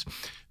nice.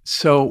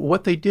 So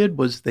what they did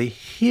was they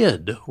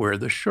hid where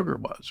the sugar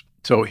was.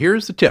 So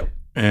here's the tip.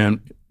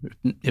 And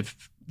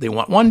if they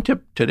want one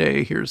tip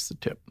today, here's the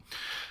tip.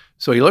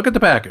 So you look at the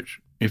package.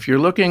 If you're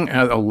looking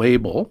at a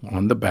label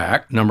on the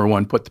back, number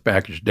one, put the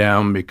package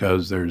down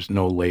because there's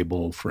no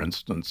label, for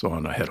instance,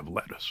 on a head of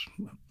lettuce.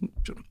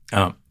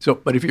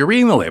 But if you're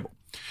reading the label,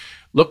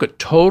 look at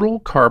total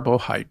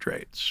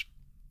carbohydrates.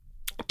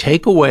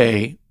 Take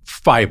away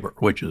fiber,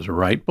 which is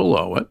right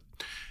below it.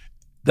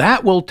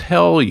 That will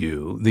tell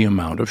you the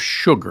amount of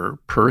sugar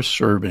per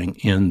serving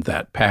in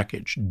that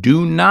package.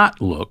 Do not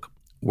look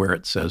where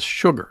it says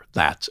sugar.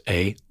 That's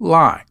a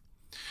lie.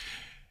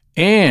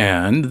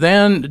 And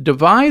then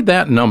divide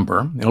that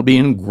number, it'll be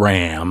in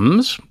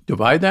grams,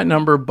 divide that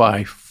number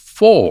by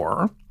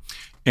 4,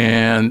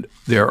 and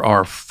there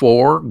are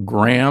 4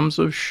 grams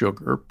of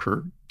sugar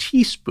per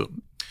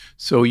teaspoon.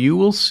 So you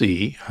will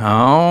see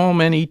how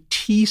many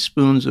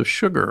teaspoons of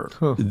sugar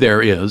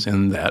there is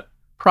in that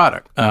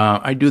product.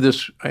 I do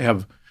this, I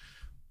have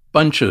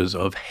bunches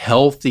of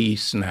healthy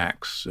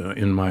snacks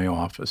in my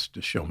office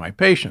to show my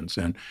patients.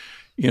 And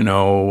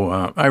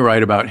I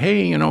write about,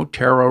 hey,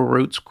 taro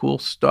roots, cool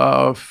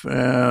stuff,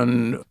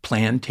 and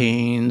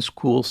plantains,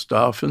 cool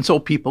stuff. And so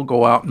people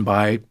go out and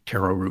buy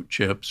taro root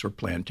chips or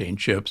plantain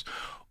chips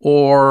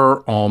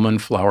or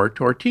almond flour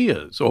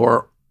tortillas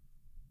or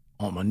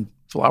almond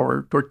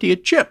flour tortilla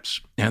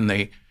chips. And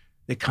they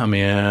come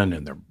in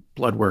and their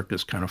blood work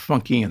is kind of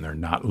funky and they're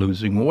not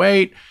losing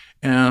weight.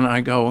 And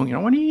I go,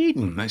 what are you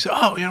eating? And they say,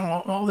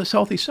 all this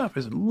healthy stuff.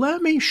 I said,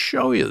 let me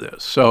show you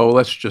this. So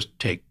let's just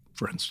take,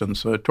 for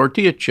instance, a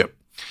tortilla chip.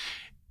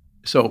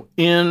 So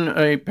in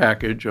a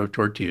package of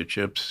tortilla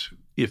chips,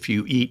 if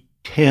you eat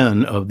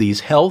 10 of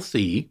these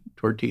healthy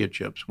tortilla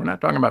chips, we're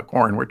not talking about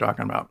corn, we're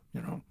talking about,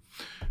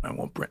 I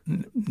won't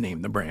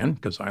name the brand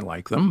because I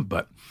like them,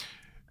 but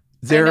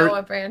they're, I know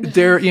what brand.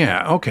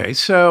 Okay.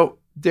 So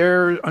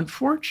they're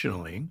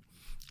unfortunately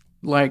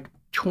like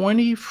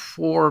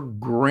 24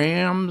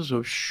 grams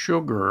of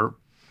sugar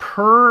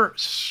per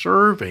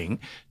serving.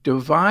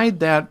 Divide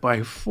that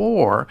by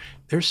 4.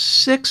 There's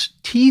 6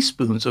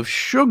 teaspoons of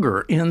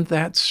sugar in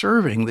that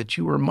serving that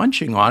you were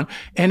munching on,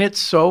 and it's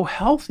so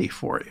healthy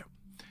for you.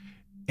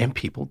 And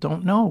people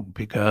don't know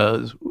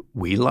because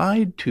we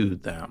lied to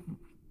them.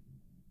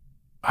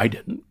 I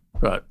didn't,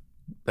 but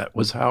that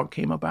was how it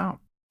came about.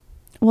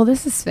 Well,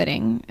 this is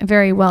fitting,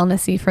 very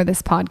wellnessy for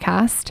this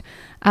podcast.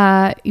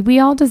 We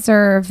all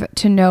deserve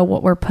to know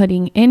what we're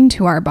putting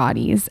into our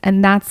bodies,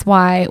 and that's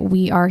why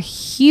we are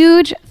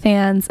huge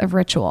fans of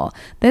Ritual.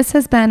 This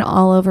has been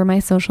all over my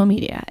social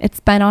media.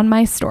 It's been on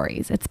my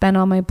stories. It's been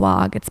on my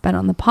blog. It's been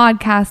on the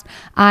podcast.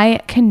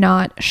 I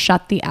cannot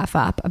shut the F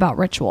up about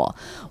Ritual.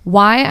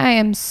 Why I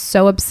am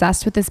so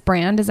obsessed with this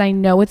brand is I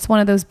know it's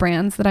one of those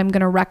brands that I'm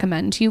going to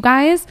recommend to you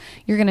guys.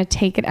 You're going to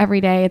take it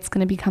every day. It's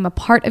going to become a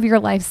part of your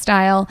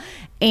lifestyle,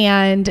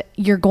 and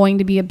you're going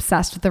to be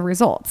obsessed with the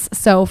results.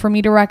 So for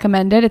me to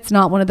recommend it, it's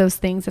not one of those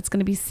things that's going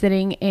to be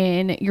sitting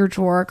in your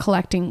drawer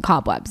collecting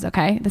cobwebs,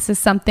 okay? This is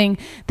something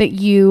that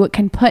you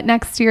can put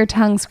next to your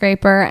tongue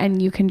scraper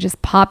and you can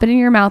just pop it in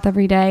your mouth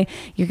every day.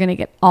 You're going to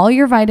get all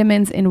your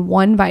vitamins in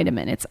one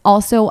vitamin. It's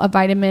also a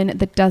vitamin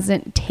that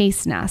doesn't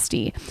taste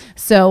nasty.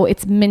 So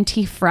it's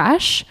minty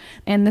fresh.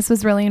 And this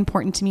was really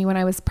important to me when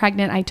I was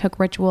pregnant. I took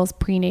Ritual's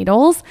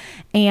prenatals,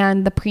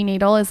 and the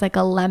prenatal is like a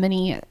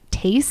lemony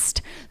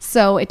taste,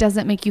 so it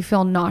doesn't make you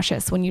feel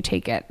nauseous when you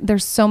take it.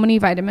 There's so many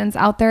vitamins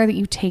out there that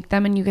you take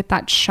them and you get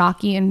that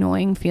shocky,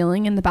 annoying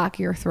feeling in the back of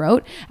your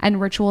throat, and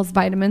Ritual's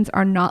vitamins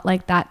are not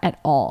like that at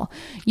all.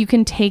 You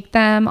can take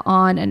them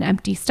on an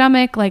empty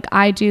stomach like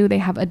I do. They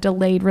have a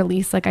delayed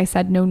release, like I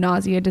said, no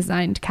nausea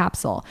designed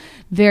capsule.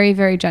 Very,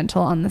 very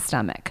gentle on the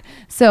stomach.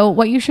 So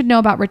what you should know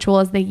about Ritual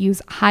is they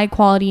use high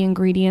quality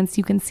ingredients.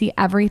 You can see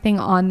everything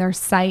on their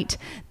site.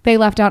 They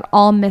left out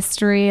all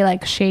mystery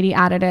like shady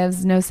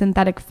additives, no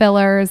synthetic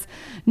fillers,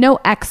 no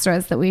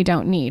extras that we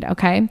don't need,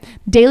 okay?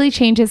 Daily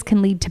changes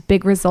can lead to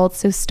big results,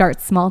 so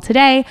start small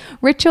today.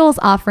 Ritual's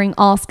offering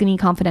all Skinny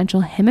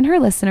Confidential Him and Her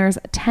listeners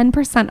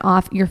 10%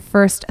 off your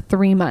first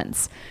 3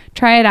 months.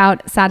 Try it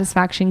out,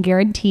 satisfaction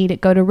guaranteed.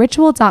 Go to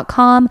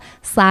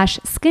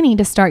ritual.com/skinny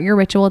to start your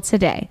Ritual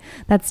today.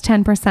 That's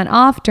 10%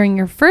 off during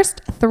your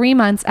first 3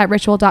 months at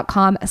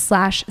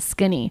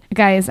ritual.com/skinny.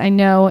 Guys, I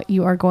know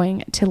you are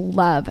going to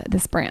love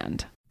this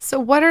brand. So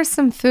what are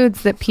some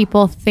foods that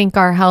people think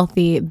are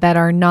healthy that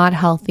are not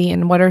healthy,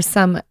 and what are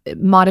some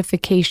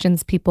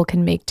modifications people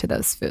can make to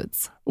those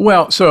foods?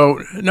 Well,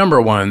 so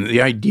number one,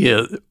 the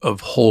idea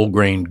of whole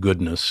grain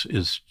goodness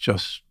is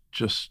just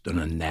an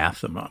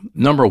anathema.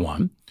 Number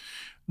one,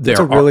 it's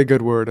a really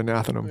good word,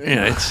 anathema.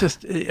 Yeah, it's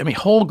just,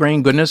 whole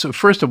grain goodness.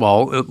 First of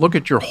all, look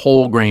at your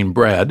whole grain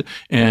bread,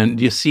 and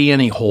do you see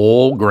any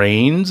whole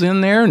grains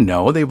in there?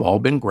 No, they've all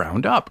been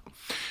ground up.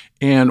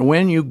 And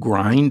when you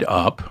grind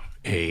up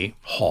a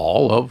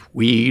hull of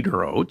wheat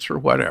or oats or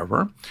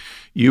whatever,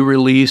 you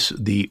release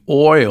the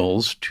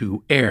oils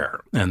to air,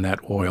 and that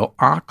oil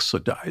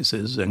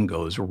oxidizes and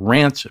goes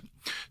rancid.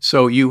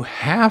 So you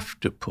have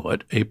to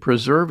put a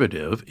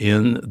preservative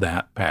in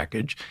that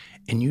package,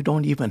 and you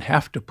don't even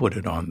have to put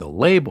it on the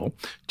label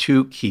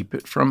to keep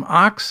it from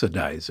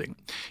oxidizing.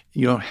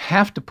 You don't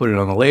have to put it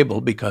on the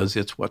label because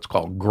it's what's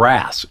called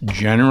GRAS,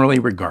 generally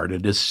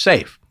regarded as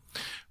safe.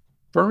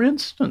 For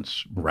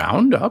instance,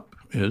 Roundup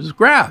is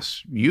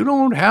grass. You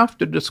don't have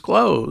to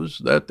disclose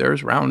that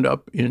there's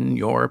Roundup in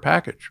your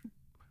package.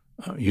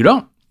 You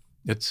don't.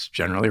 It's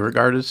generally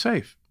regarded as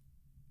safe,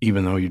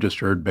 even though you just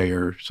heard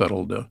Bayer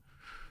settled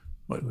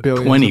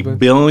 $20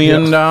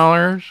 billion.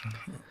 Yes.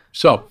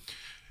 So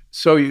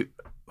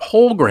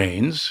whole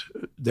grains,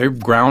 they've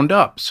ground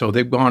up, so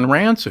they've gone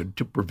rancid.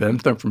 To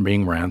prevent them from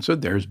being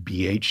rancid, there's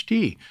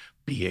BHT.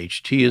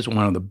 BHT is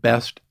one of the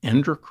best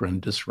endocrine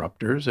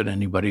disruptors that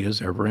anybody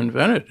has ever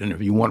invented. And if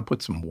you want to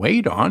put some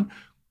weight on,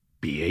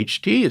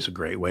 BHT is a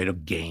great way to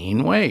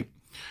gain weight.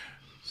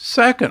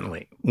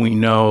 Secondly, we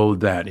know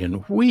that in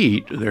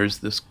wheat, there's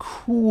this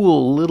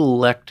cool little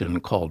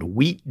lectin called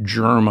wheat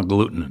germ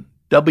agglutinin,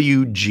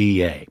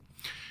 WGA.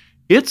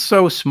 It's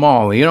so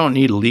small, you don't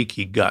need a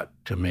leaky gut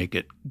to make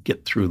it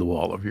get through the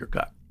wall of your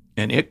gut.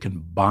 And it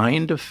can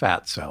bind to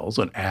fat cells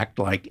and act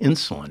like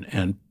insulin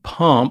and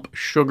pump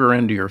sugar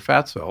into your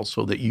fat cells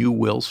so that you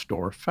will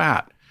store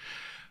fat.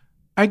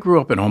 I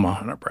grew up in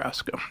Omaha,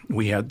 Nebraska.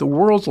 We had the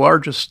world's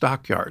largest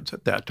stockyards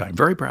at that time.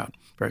 Very proud,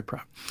 very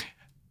proud.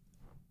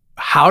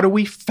 How do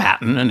we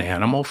fatten an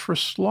animal for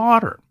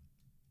slaughter?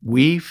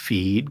 We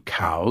feed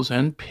cows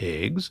and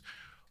pigs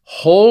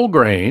whole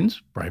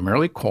grains,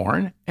 primarily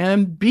corn,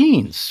 and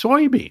beans,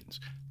 soybeans.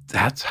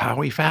 That's how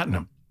we fatten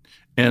them.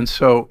 And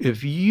so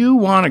if you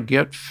want to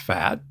get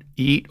fat,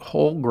 eat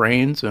whole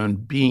grains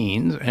and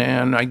beans,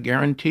 and I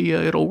guarantee you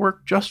it'll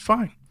work just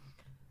fine.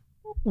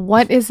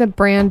 What is a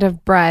brand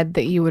of bread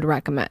that you would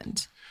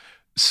recommend?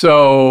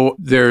 So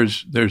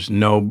there's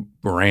no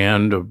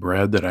brand of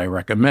bread that I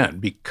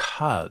recommend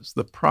because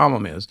the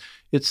problem is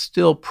it's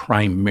still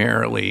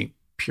primarily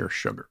pure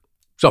sugar.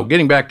 So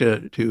getting back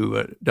to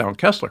Donald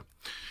Kessler,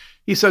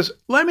 he says,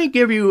 let me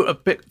give you a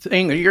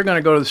thing that you're going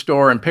to go to the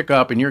store and pick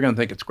up and you're going to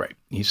think it's great.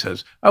 He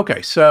says,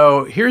 okay,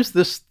 so here's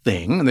this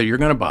thing that you're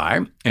going to buy,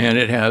 and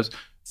it has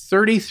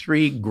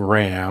 33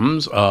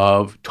 grams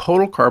of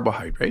total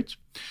carbohydrates.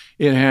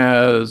 It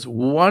has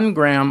 1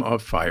 gram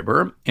of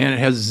fiber, and it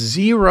has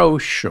 0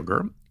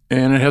 sugar,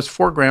 and it has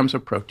 4 grams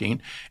of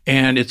protein,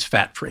 and it's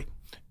fat-free.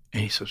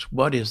 And he says,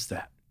 what is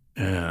that?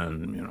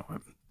 And,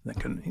 I'm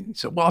thinking, he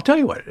said, well, I'll tell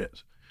you what it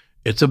is.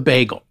 It's a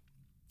bagel.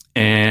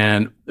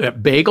 And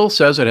that bagel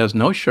says it has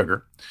no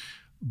sugar,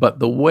 but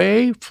the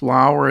way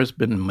flour has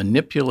been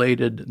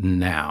manipulated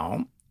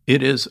now,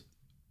 it is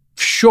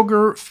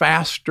sugar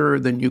faster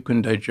than you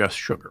can digest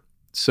sugar.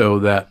 So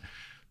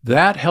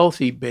that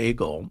healthy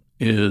bagel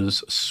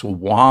is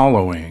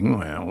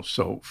swallowing,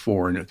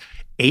 for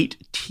 8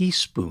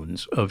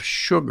 teaspoons of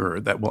sugar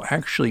that will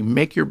actually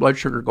make your blood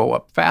sugar go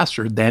up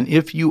faster than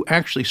if you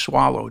actually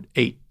swallowed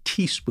 8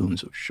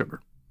 teaspoons of sugar.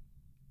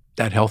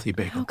 That healthy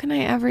bagel. How can I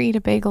ever eat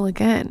a bagel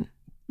again?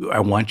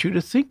 I want you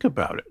to think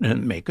about it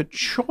and make a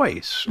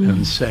choice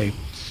and say,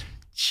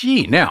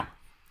 gee, now,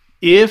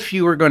 if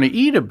you were going to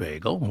eat a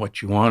bagel,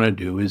 what you want to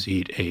do is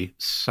eat a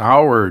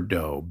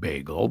sourdough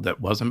bagel that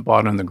wasn't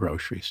bought in the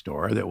grocery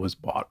store, that was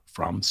bought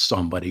from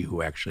somebody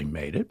who actually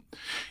made it.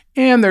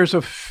 And there's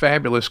a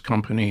fabulous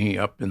company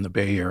up in the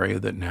Bay Area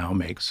that now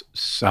makes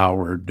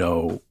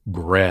sourdough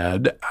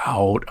bread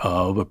out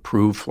of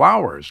approved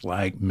flours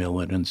like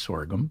millet and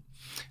sorghum.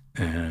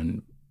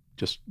 and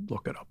just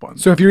look it up on.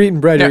 So if you're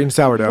eating bread, you're eating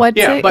sourdough. But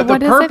the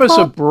purpose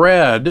of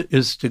bread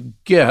is to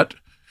get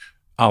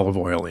olive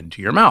oil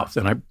into your mouth,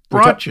 and I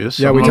brought you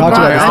some we of talked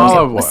my about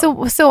olive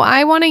oil. So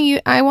I want to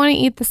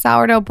eat the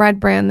sourdough bread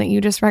brand that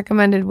you just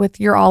recommended with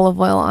your olive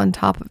oil on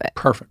top of it.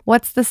 Perfect.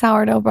 What's the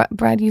sourdough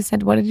bread you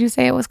said? What did you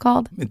say it was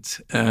called?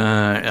 It's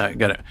I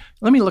got it.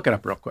 Let me look it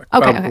up real quick.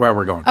 Okay. While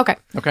we're going. Okay.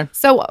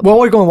 So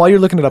While you're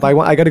looking it up,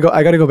 I got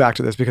to go back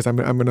to this because I'm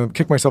going to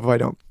kick myself if I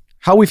don't.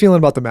 How are we feeling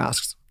about the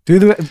masks? Do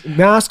the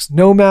masks,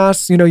 no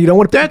masks? You don't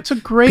want to. That's a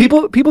great.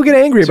 People get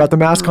angry about the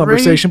mask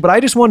conversation, but I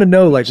just want to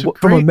know, like,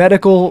 from a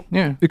medical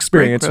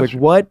experience, like,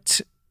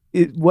 what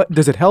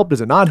does it help? Does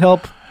it not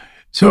help?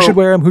 Who should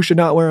wear them? Who should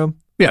not wear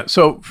them? Yeah.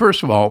 So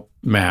first of all,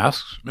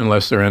 masks,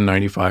 unless they're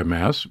N95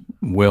 masks,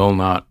 will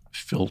not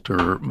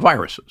filter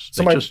viruses.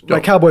 So my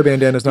cowboy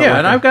bandana is not. Yeah, working.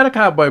 and I've got a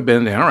cowboy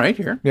bandana right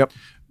here. Yep.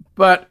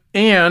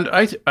 And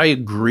I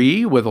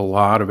agree with a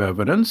lot of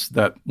evidence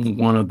that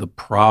one of the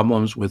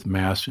problems with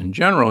masks in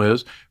general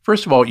is,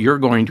 first of all, you're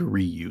going to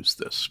reuse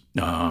this,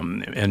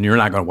 and you're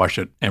not going to wash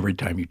it every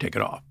time you take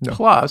it off. No.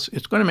 Plus,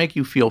 it's going to make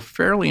you feel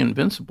fairly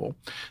invincible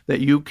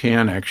that you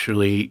can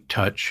actually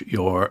touch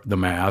the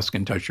mask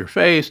and touch your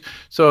face,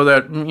 so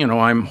that,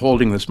 I'm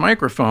holding this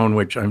microphone,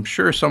 which I'm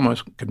sure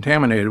someone's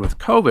contaminated with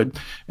COVID,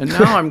 and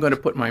now I'm going to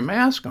put my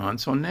mask on,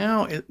 so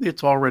now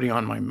it's already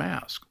on my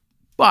mask.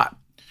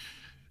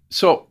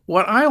 So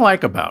what I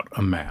like about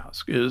a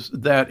mask is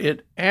that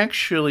it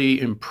actually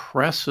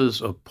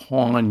impresses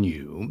upon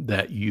you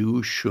that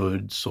you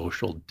should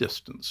social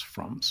distance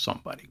from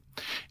somebody.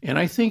 And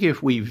I think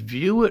if we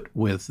view it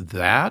with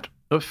that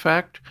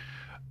effect,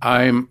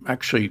 I'm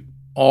actually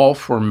all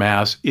for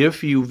masks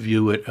if you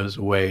view it as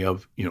a way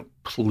of,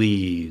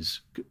 please,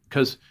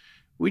 because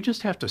we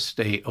just have to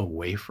stay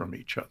away from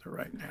each other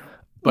right now.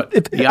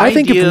 But I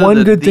think if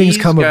one good thing's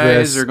come of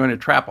this, these guys are going to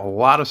trap a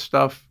lot of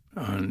stuff.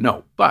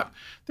 No, but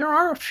there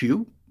are a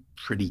few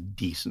pretty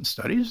decent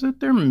studies that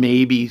there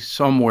may be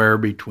somewhere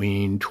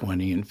between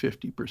 20 and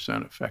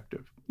 50%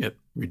 effective at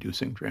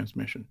reducing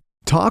transmission.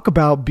 Talk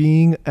about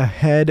being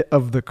ahead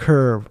of the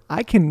curve.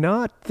 I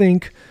cannot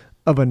think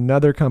of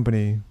another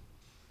company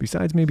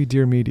besides maybe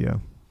Dear Media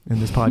in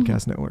this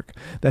podcast network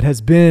that has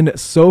been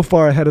so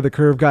far ahead of the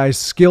curve, guys.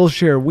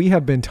 Skillshare, we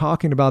have been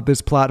talking about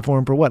this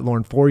platform for what,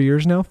 Lauren, 4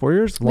 years now? 4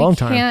 years? Long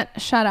time. We can't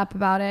shut up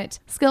about it.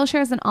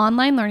 Skillshare is an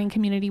online learning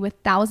community with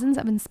thousands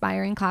of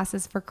inspiring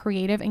classes for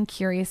creative and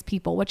curious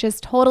people, which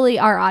is totally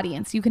our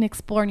audience. You can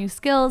explore new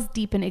skills,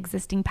 deepen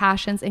existing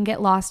passions, and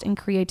get lost in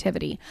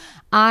creativity.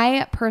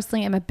 I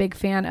personally am a big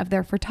fan of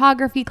their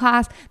photography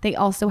class. They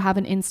also have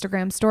an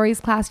Instagram stories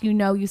class.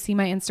 You see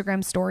my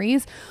Instagram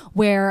stories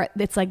where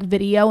it's like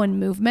video and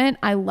movement.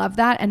 I love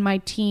that. And my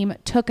team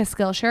took a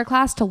Skillshare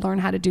class to learn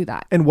how to do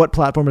that. And what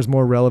platform is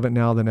more relevant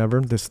now than ever?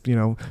 This,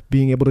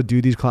 being able to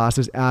do these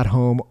classes at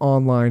home,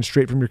 online,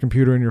 straight from your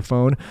computer and your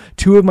phone.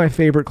 Two of my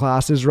favorite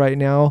classes right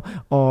now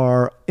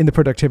are in the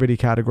productivity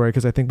category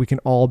because I think we can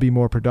all be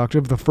more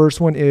productive. The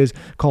first one is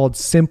called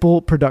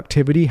Simple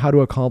Productivity, How to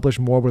Accomplish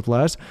More with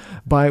Less,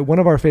 by one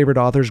of our favorite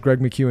authors,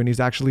 Greg McEwen. He's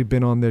actually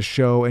been on this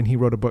show and he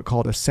wrote a book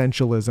called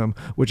Essentialism,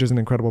 which is an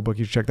incredible book.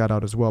 You should check that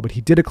out as well. But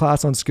he did a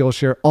class on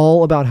Skillshare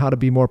all about how to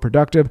be more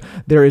productive.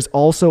 There is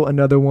also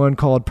another one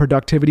called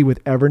Productivity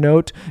with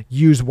Evernote.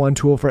 Use one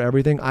tool for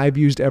everything. I've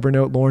used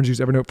Evernote. Lauren's used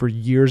Evernote for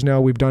years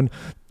now. We've done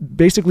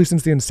basically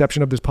since the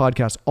inception of this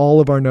podcast, all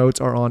of our notes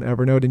are on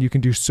Evernote and you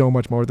can do so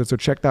much more with it. So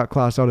check that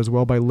class out as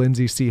well by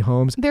Lindsay C.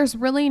 Holmes. There's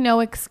really no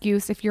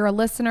excuse. If you're a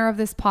listener of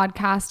this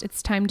podcast,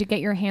 it's time to get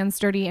your hands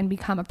dirty and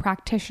become a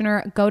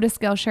practitioner. Go to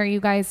Skillshare, you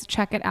guys.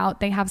 Check it out.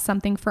 They have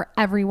something for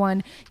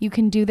everyone. You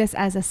can do this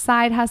as a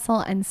side hustle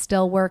and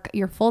still work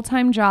your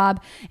full-time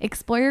job.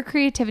 Explore your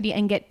creativity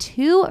and get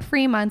 2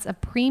 free months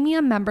of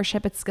premium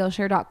membership at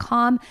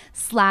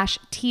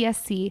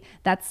Skillshare.com/TSC.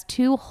 That's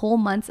 2 whole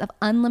months of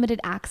unlimited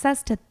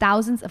access to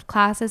thousands of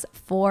classes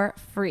for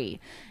free.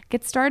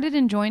 Get started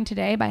and join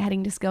today by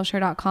heading to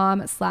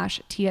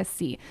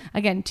Skillshare.com/TSC.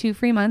 Again, 2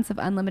 free months of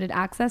unlimited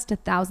access to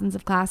thousands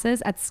of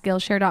classes at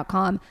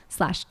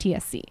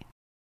Skillshare.com/TSC.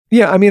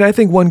 Yeah, I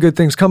think one good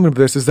thing's coming of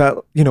this is that,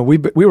 we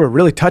were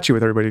really touchy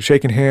with everybody,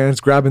 shaking hands,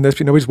 grabbing this,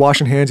 nobody's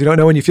washing hands. You don't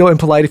know when you feel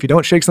impolite if you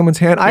don't shake someone's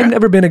hand. Yeah. I've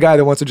never been a guy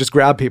that wants to just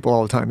grab people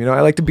all the time. I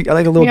like a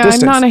little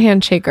distance. I'm not a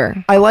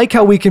handshaker. I like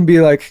how we can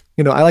be like,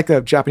 I like the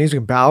Japanese, we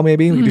can bow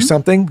maybe, we can do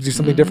something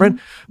different.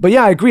 But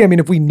yeah, I agree.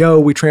 If we know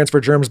we transfer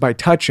germs by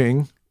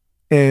touching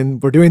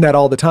and we're doing that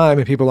all the time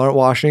and people aren't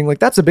washing, like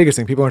that's the biggest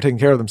thing. People aren't taking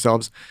care of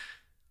themselves.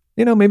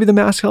 Maybe the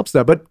mask helps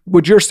that. But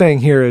what you're saying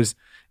here is,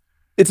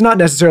 it's not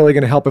necessarily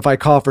going to help if I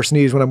cough or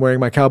sneeze when I'm wearing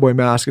my cowboy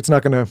mask. It's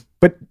not going to,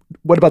 but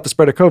what about the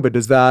spread of COVID?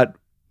 Does that?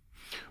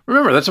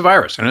 Remember, that's a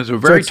virus and it's a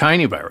very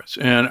tiny virus.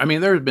 And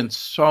there have been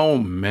so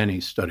many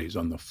studies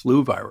on the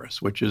flu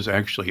virus, which is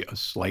actually a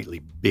slightly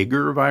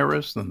bigger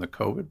virus than the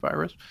COVID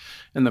virus.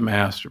 And the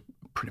masks are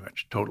pretty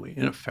much totally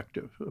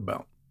ineffective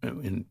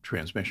in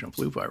transmission of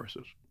flu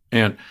viruses.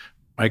 And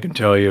I can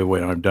tell you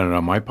when I've done it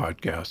on my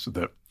podcast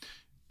that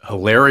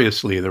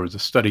hilariously, there was a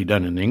study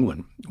done in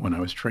England when I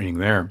was training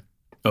there.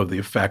 of the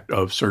effect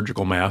of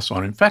surgical masks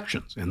on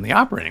infections in the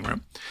operating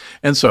room.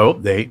 And so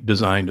they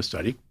designed a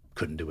study,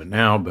 couldn't do it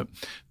now, but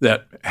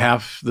that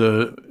half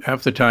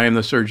the time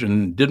the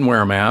surgeon didn't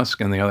wear a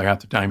mask and the other half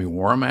the time he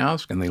wore a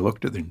mask, and they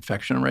looked at the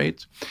infection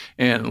rates.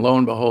 And lo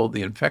and behold,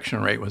 the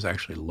infection rate was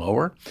actually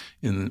lower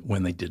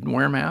when they didn't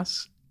wear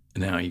masks.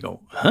 And now you go,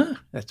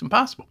 that's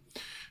impossible.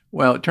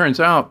 Well, it turns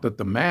out that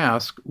the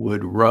mask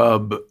would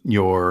rub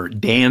your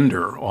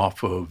dander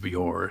off of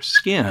your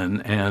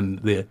skin, and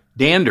the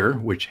dander,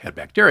 which had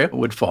bacteria,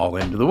 would fall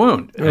into the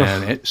wound. Ugh.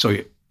 And so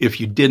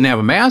if you didn't have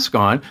a mask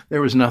on,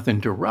 there was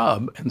nothing to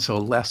rub, and so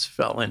less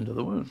fell into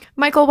the wound.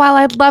 Michael, while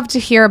I'd love to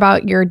hear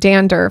about your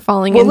dander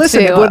falling into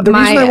listen, the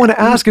reason I want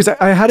to ask is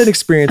I had an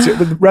experience.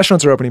 The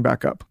restaurants are opening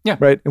back up,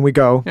 right? And we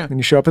go, and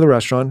you show up at the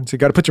restaurant, so you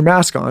got to put your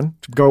mask on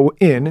to go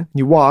in.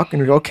 You walk,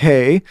 and you go,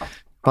 okay,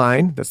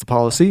 fine, that's the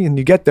policy. And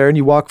you get there, and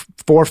you walk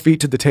 4 feet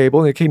to the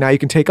table, and okay, now you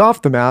can take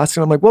off the mask.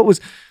 And I'm like, what was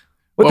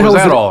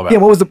that all about? Yeah,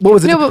 what was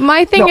it? No, but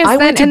my thing is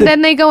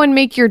then they go and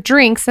make your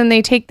drinks, and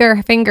they take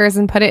their fingers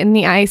and put it in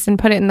the ice and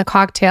put it in the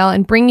cocktail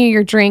and bring you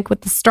your drink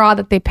with the straw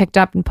that they picked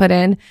up and put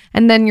in,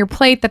 and then your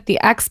plate that the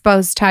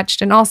expo's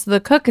touched and also the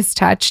cook has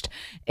touched.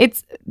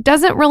 It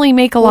doesn't really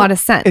make a lot of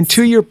sense. And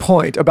to your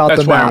point about the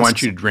masks. That's why I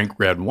want you to drink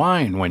red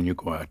wine when you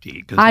go out to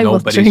eat, because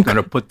nobody's going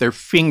to put their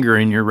finger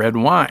in your red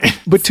wine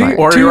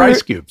or your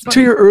ice cubes.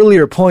 To your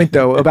earlier point,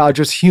 though, about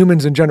just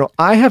humans in general,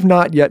 I have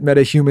not yet met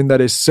a human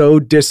that is so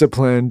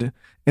disciplined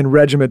and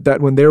regiment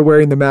that when they're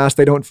wearing the mask,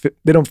 they don't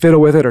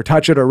fiddle with it or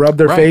touch it or rub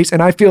their face.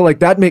 And I feel like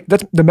that's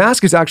the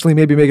mask is actually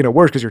maybe making it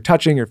worse because you're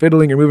touching, you're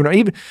fiddling, you're moving.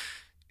 Even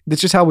that's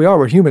just how we are.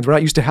 We're humans. We're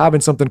not used to having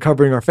something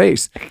covering our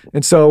face.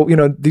 And so,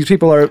 these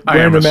people are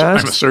wearing the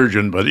masks. I'm a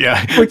surgeon, but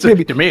yeah, to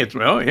me, it's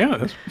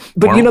That's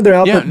but normal. They're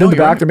out in the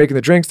back. They're making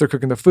the drinks. They're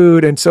cooking the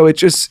food, and so it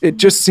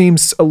just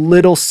seems a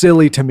little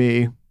silly to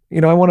me.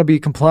 I want to be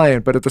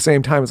compliant, but at the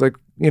same time, it's like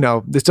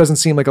this doesn't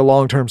seem like a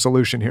long-term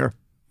solution here.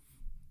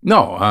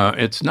 No,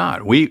 it's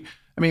not. We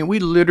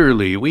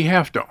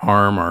have to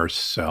arm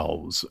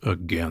ourselves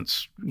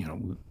against,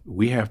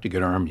 we have to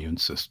get our immune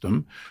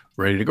system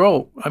ready to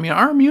go.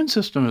 Our immune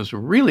system is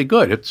really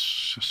good.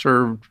 It's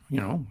served,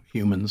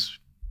 humans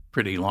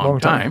pretty long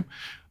time,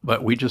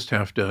 but we just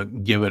have to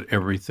give it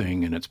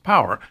everything in its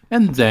power.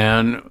 And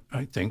then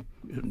I think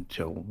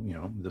until,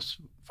 this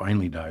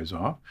finally dies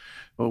off,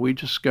 we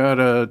just got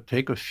to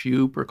take a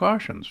few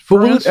precautions. But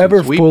will it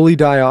ever fully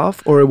die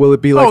off, or will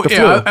it be like the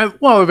flu?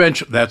 Well,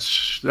 eventually,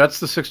 that's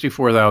the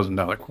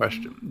 $64,000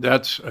 question.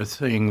 That's a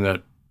thing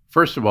that,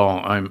 first of all,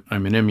 I'm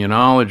an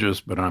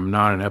immunologist, but I'm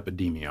not an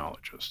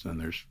epidemiologist, and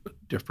there's a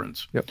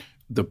difference. Yep.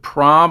 The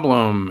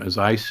problem, as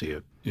I see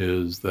it,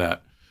 is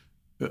that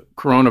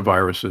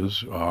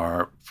coronaviruses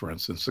are, for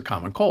instance, the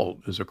common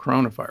cold is a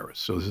coronavirus.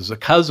 So this is a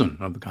cousin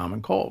of the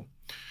common cold.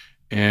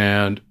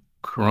 And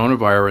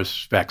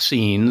coronavirus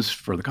vaccines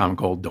for the common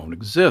cold don't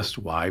exist.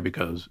 Why?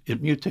 Because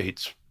it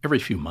mutates every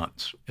few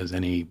months. As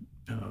any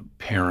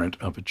parent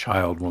of a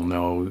child will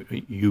know,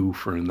 you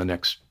for the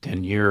next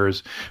 10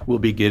 years will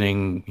be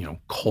getting,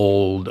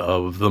 cold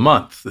of the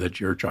month that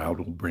your child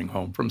will bring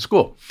home from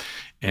school.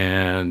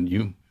 And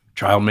your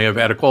child may have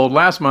had a cold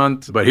last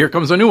month, but here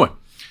comes a new one.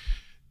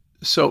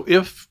 So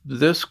if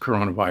this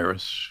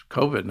coronavirus,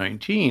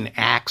 COVID-19,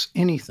 acts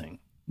anything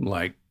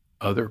like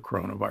other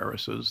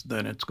coronaviruses,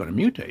 then it's going to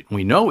mutate.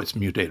 We know it's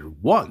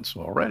mutated once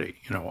already.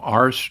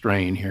 Our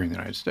strain here in the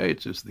United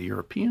States is the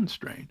European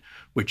strain,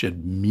 which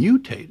had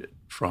mutated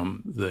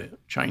from the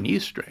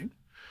Chinese strain.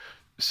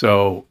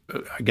 So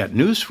I got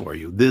news for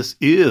you. This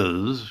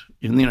is,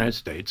 in the United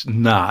States,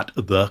 not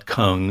the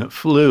Kung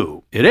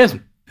flu. It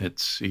isn't.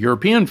 It's a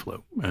European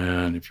flu.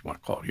 And if you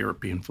want to call it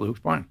European flu,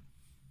 fine.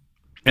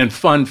 And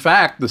fun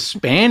fact, the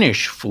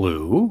Spanish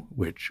flu,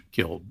 which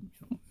killed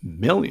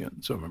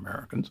millions of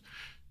Americans,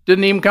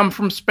 didn't even come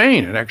from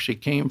Spain. It actually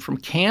came from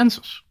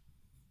Kansas.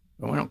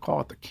 But we don't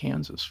call it the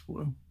Kansas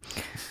flu.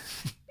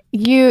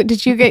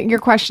 Did you get your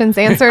questions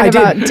answered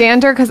about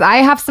dander? Because I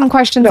have some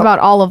questions about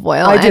olive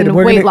oil and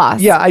weight loss.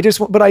 Yeah, I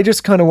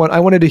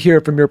wanted to hear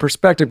it from your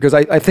perspective, because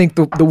I think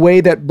the way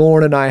that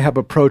Lauren and I have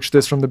approached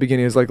this from the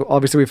beginning is like,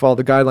 obviously we follow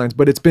the guidelines,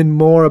 but it's been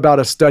more about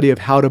a study of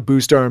how to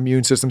boost our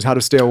immune systems, how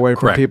to stay away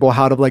from people,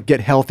 how to get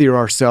healthier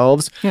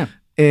ourselves. Yeah.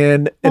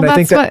 And I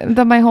think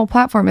that my whole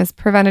platform is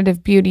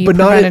preventative beauty,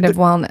 preventative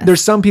wellness.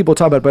 There's some people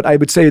talk about it, but I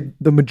would say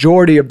the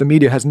majority of the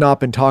media has not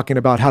been talking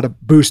about how to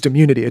boost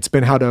immunity. It's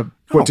been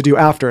what to do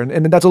after.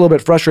 And that's a little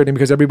bit frustrating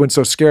because everyone's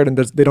so scared and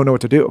they don't know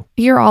what to do.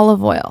 Your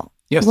olive oil.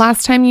 Yes.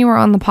 Last time you were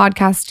on the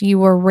podcast, you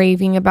were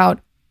raving about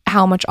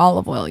how much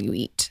olive oil you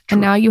eat. True.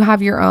 And now you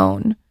have your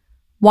own.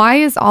 Why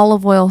is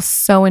olive oil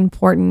so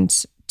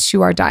important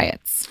to our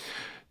diets?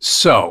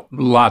 So,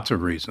 lots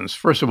of reasons.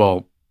 First of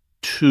all,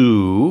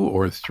 2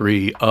 or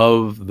 3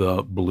 of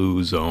the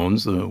blue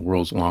zones, the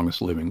world's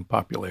longest living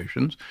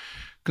populations,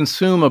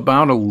 consume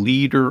about a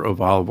liter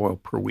of olive oil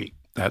per week.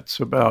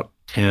 That's about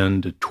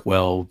 10 to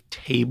 12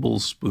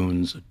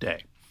 tablespoons a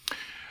day.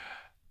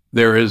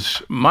 There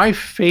is my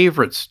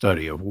favorite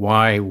study of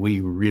why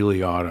we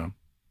really ought to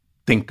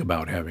think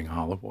about having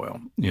olive oil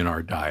in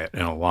our diet,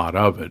 and a lot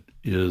of it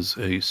is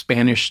a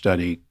Spanish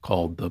study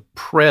called the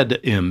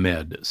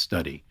PREDIMED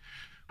study,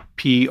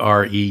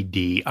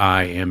 PREDIMED.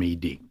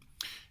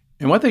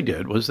 And what they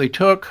did was they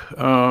took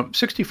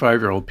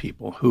 65-year-old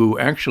people who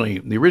actually,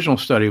 the original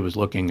study was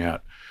looking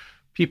at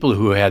people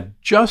who had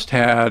just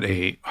had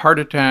a heart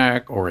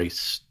attack or a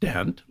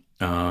stent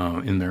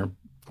in their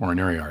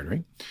coronary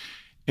artery,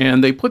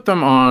 and they put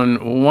them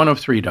on one of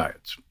three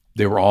diets.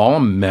 They were all a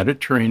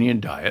Mediterranean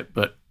diet,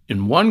 but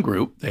in one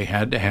group, they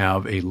had to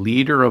have a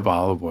liter of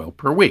olive oil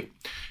per week.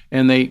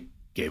 And they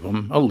gave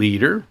them a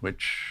liter,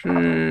 which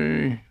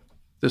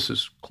this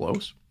is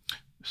close.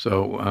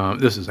 So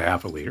this is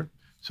half a liter.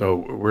 So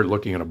we're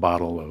looking at a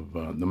bottle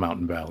of the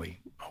Mountain Valley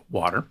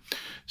water.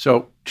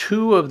 So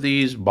 2 of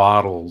these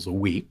bottles a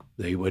week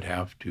they would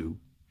have to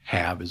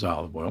have as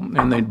olive oil,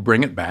 and they'd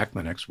bring it back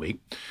the next week.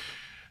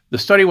 The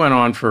study went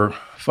on for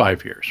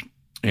 5 years.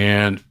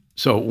 And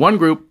so one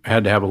group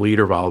had to have a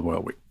liter of olive oil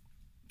a week.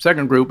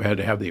 Second group had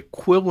to have the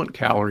equivalent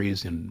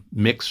calories in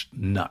mixed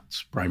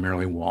nuts,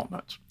 primarily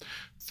walnuts.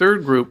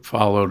 Third group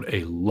followed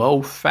a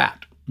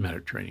low-fat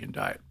Mediterranean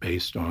diet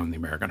based on the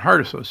American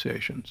Heart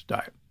Association's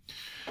diet.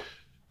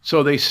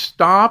 So they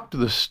stopped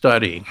the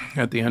study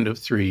at the end of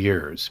 3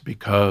 years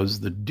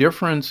because the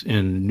difference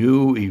in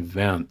new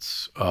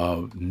events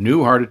of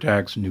new heart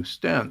attacks, new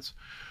stents,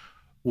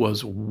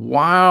 was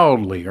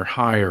wildly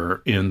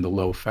higher in the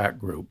low-fat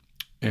group.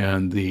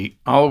 And the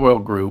olive oil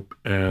group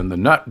and the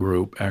nut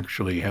group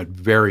actually had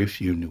very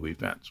few new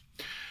events.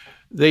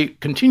 They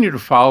continued to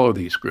follow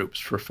these groups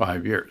for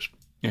 5 years.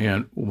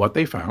 And what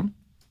they found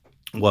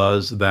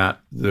was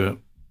that the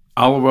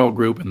olive oil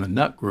group and the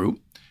nut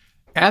group,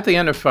 at the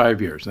end of 5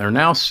 years, they're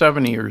now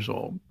 70 years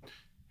old,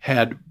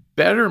 had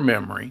better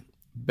memory,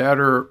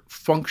 better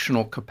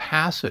functional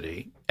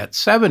capacity at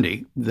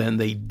 70 than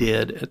they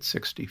did at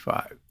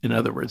 65. In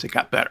other words, it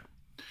got better.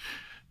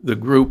 The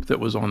group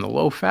that was on the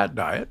low-fat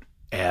diet,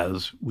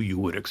 as you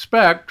would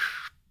expect,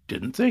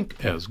 didn't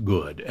think as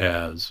good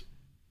as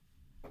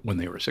when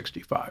they were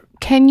 65.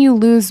 Can you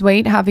lose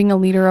weight having a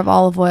liter of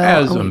olive oil?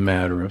 As a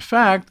matter of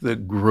fact, the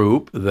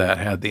group that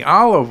had the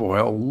olive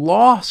oil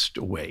lost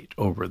weight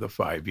over the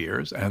 5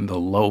 years, and the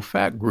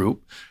low-fat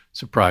group,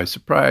 surprise,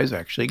 surprise,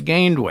 actually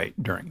gained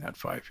weight during that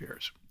 5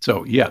 years.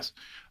 So yes,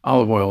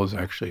 olive oil is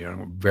actually a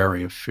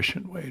very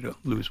efficient way to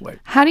lose weight.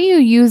 How do you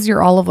use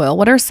your olive oil?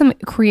 What are some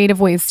creative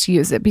ways to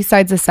use it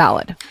besides a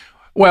salad?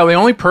 Well, the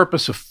only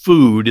purpose of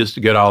food is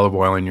to get olive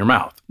oil in your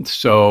mouth.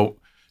 So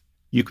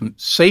you can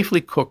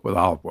safely cook with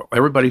olive oil.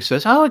 Everybody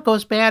says, oh, it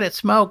goes bad, it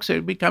smokes,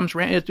 it becomes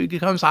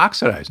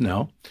oxidized.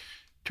 No.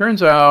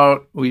 Turns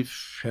out we've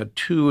had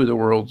 2 of the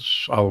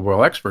world's olive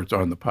oil experts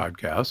on the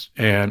podcast,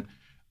 and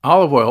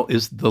olive oil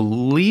is the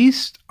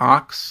least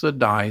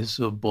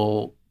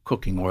oxidizable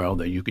cooking oil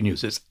that you can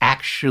use. It's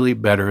actually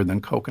better than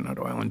coconut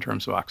oil in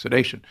terms of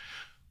oxidation.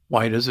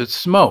 Why does it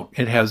smoke?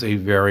 It has a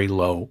very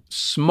low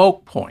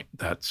smoke point.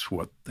 That's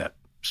what that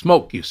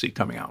smoke you see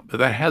coming out. But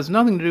that has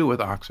nothing to do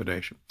with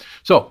oxidation.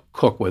 So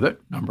cook with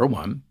it, number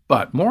one.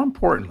 But more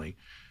importantly,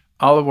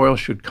 olive oil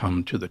should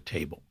come to the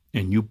table,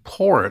 and you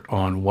pour it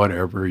on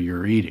whatever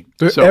you're eating.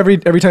 So every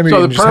time you're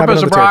eating, the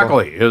purpose of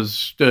broccoli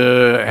is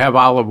to have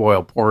olive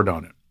oil poured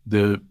on it.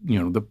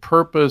 The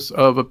purpose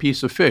of a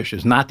piece of fish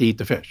is not to eat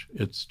the fish.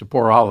 It's to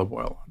pour olive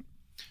oil on it.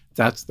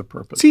 That's the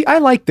purpose. See, I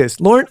like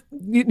this. Lauren,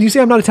 you say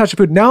I'm not attached to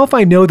food. Now if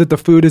I know that the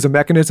food is a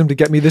mechanism to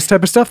get me this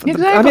type of stuff,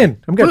 exactly. I'm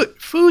in. I'm good.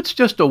 Food's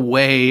just a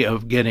way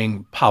of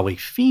getting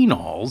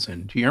polyphenols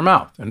into your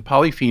mouth. And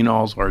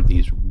polyphenols are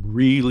these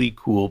really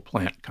cool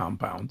plant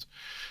compounds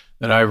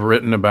that I've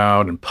written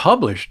about and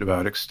published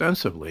about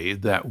extensively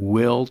that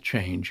will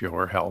change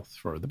your health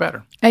for the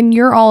better. And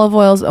your olive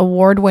oil's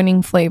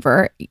award-winning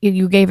flavor,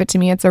 you gave it to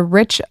me. It's a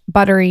rich,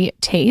 buttery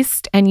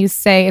taste. And you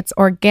say it's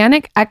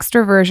organic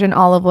extra virgin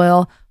olive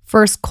oil,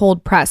 first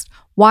cold pressed.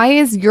 Why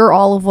is your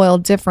olive oil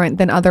different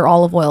than other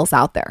olive oils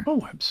out there?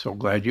 Oh, I'm so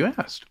glad you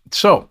asked.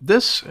 So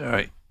this,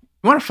 you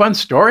want a fun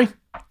story?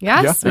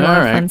 Yes, we want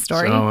a fun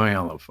story. So I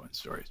love fun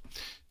stories.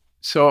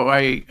 So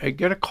I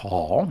get a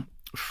call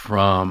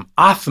from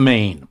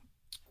Othmane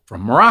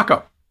from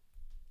Morocco.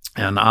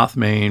 And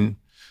Othmane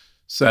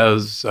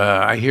says,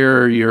 I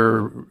hear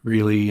you're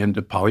really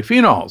into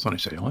polyphenols. And I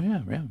say, oh,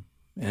 yeah.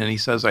 And he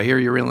says, I hear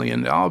you're really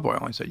into olive oil.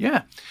 I said,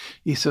 yeah.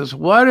 He says,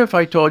 what if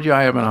I told you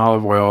I have an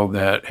olive oil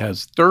that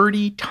has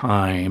 30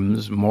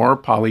 times more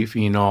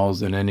polyphenols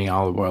than any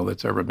olive oil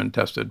that's ever been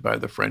tested by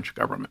the French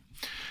government?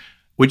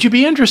 Would you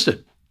be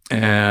interested?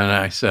 And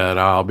I said,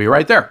 I'll be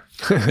right there.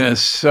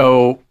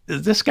 So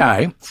this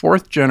guy,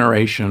 4th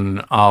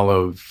generation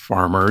olive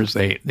farmers,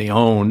 they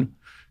own,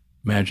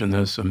 imagine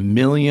this, 1.5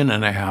 million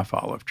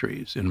olive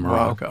trees in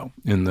Morocco,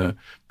 in the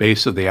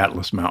base of the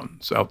Atlas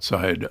Mountains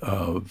outside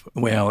of,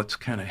 well, it's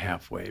kind of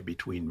halfway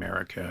between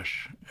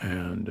Marrakesh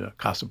and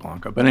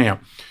Casablanca. But anyhow,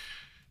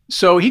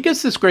 so he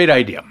gets this great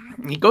idea.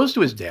 He goes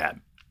to his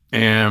dad,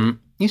 and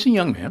he's a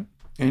young man,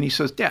 and he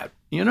says, Dad,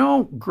 you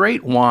know,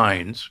 great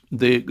wines,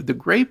 the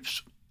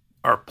grapes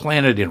are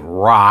planted in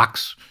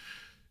rocks.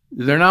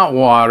 They're not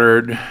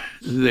watered.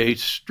 They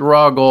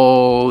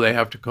struggle. They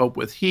have to cope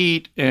with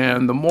heat.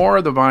 And the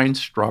more the vine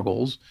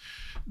struggles,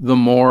 the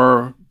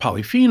more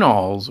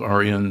polyphenols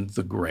are in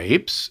the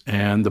grapes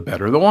and the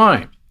better the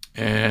wine.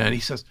 And he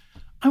says,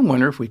 I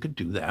wonder if we could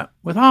do that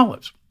with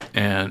olives.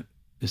 And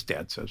his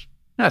dad says,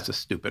 that's a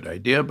stupid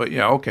idea, but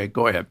yeah, okay,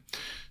 go ahead.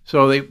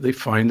 So they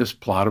find this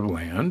plot of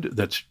land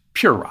that's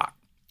pure rock.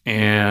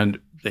 And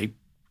they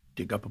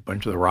dig up a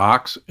bunch of the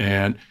rocks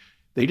and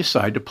they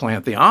decide to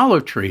plant the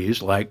olive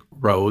trees like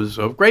rows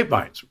of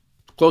grapevines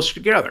close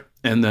together.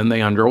 And then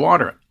they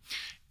underwater it.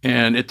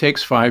 And it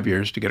takes 5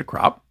 years to get a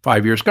crop.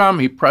 5 years come,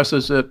 he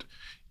presses it,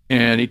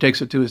 and he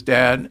takes it to his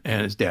dad,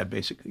 and his dad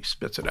basically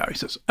spits it out. He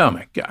says, oh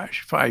my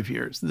gosh, 5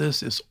 years,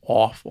 this is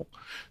awful.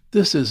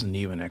 This isn't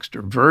even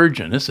extra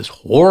virgin. This is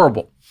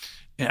horrible.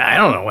 And I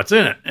don't know what's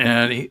in it.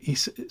 And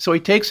so he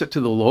takes it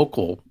to the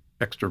local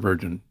extra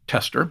virgin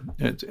tester.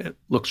 It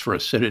looks for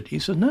acidity. He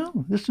says, no,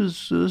 this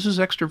is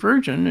extra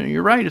virgin.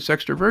 You're right, it's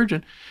extra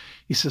virgin.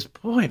 He says,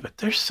 boy, but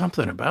there's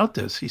something about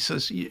this. He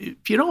says,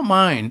 if you don't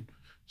mind,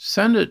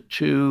 send it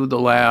to the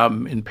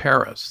lab in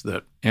Paris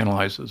that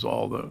analyzes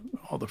all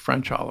the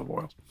French olive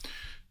oils.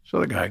 So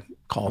the guy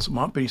calls him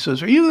up and he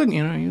says, are you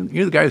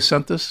the guy who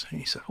sent this? And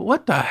he said,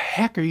 what the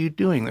heck are you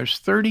doing? There's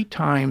 30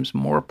 times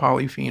more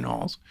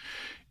polyphenols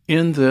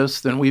in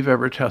this than we've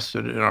ever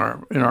tested in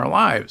our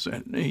lives.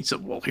 And he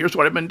said, well, here's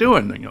what I've been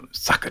doing.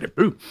 Suck it,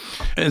 boo.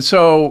 And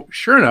so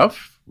sure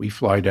enough, we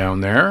fly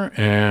down there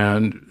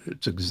and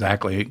it's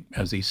exactly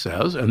as he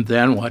says. And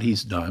then what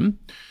he's done,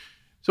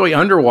 so he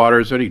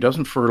underwaters it. He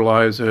doesn't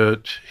fertilize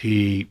it.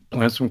 He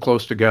plants them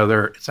close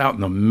together. It's out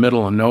in the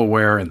middle of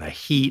nowhere in the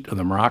heat of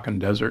the Moroccan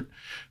desert.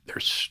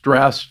 They're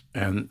stressed,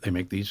 and they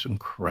make these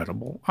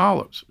incredible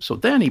olives. So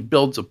then he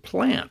builds a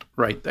plant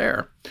right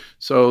there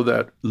so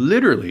that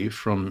literally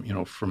from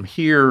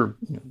here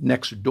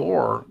next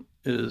door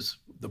is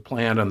the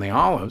plant and the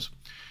olives.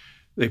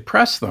 They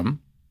press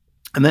them,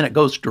 and then it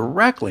goes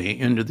directly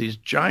into these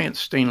giant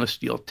stainless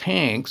steel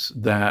tanks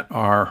that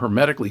are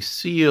hermetically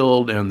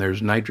sealed, and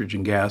there's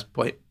nitrogen gas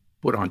put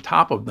on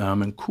top of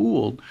them and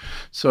cooled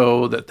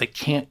so that they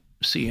can't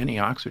see any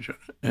oxygen.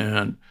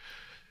 And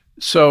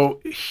so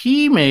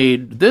he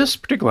made this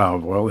particular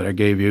olive oil that I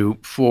gave you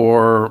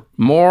for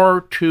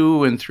more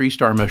 2- and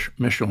 3-star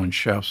Michelin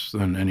chefs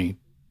than any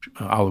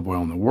olive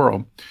oil in the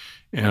world.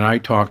 And I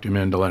talked him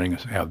into letting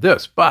us have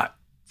this. But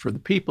for the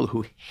people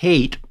who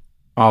hate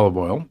olive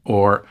oil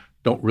or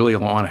don't really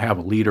want to have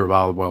a liter of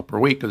olive oil per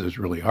week because it's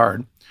really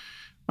hard,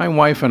 my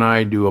wife and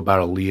I do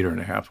about 1.5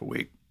 liters a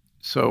week.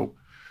 So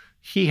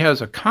he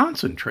has a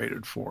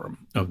concentrated form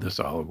of this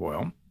olive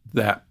oil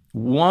that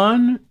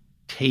 1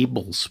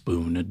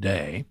 tablespoon a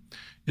day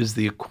is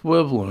the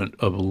equivalent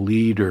of 1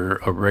 liter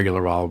of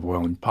regular olive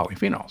oil in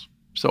polyphenols.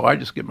 So I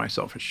just give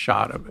myself a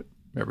shot of it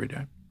every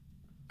day.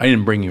 I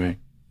didn't bring you any.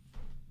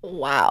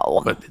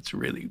 Wow. But it's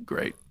really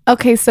great.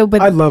 Okay,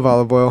 I love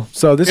olive oil.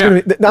 So this is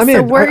going to be,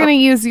 So we're going to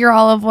use your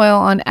olive oil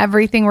on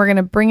everything. We're going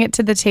to bring it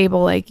to the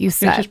table, like you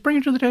said. Yeah, just bring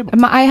it to the table.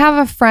 I have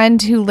a friend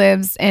who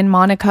lives in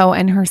Monaco,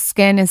 and her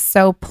skin is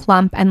so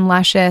plump and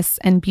luscious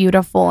and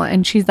beautiful.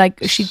 And she's like,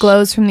 she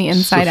glows from the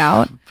inside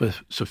out.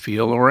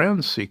 Sophia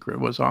Loren's secret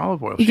was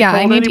olive oil. She yeah,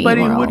 told I need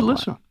anybody to eat more who would olive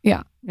listen. Oil.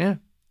 Yeah. Yeah.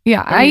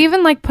 Yeah, I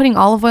even like putting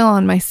olive oil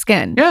on my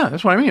skin. Yeah,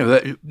 that's what I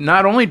mean.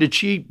 Not only did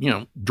she,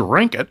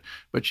 drink it,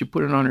 but she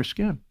put it on her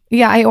skin.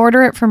 Yeah, I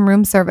order it from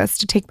room service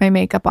to take my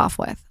makeup off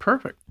with.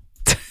 Perfect.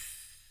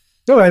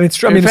 No, and it's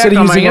true. In fact,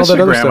 on my all that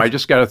other Instagram, stuff. I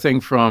just got a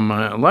thing from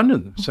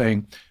London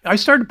saying, I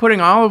started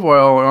putting olive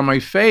oil on my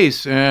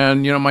face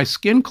and, my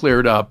skin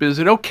cleared up. Is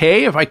it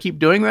okay if I keep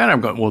doing that? I'm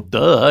going, well,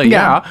 duh,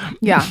 yeah.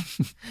 Yeah.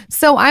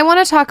 So I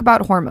want to talk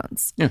about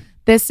hormones. Yeah.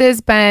 This has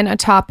been a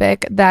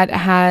topic that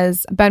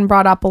has been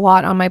brought up a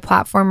lot on my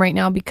platform right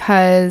now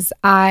because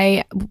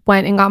I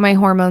went and got my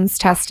hormones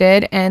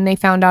tested and they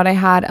found out I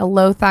had a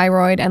low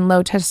thyroid and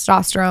low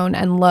testosterone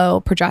and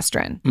low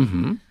progesterone.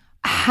 Mm-hmm.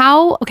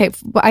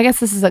 I guess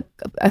this is a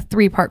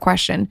 3-part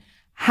question.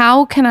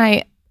 How can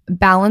I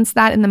balance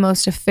that in the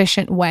most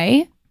efficient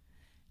way?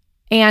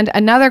 And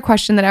another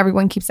question that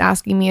everyone keeps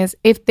asking me is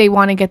if they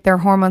want to get their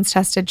hormones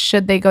tested,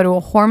 should they go to a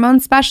hormone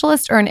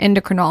specialist or an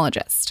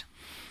endocrinologist?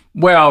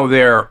 Well,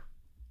 they're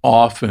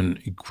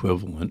often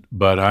equivalent,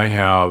 but I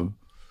have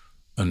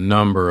a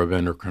number of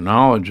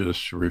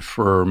endocrinologists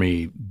refer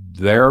me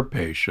their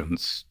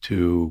patients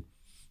to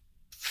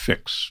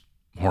fix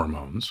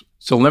hormones.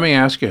 So let me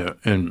ask you,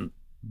 and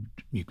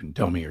you can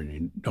tell me or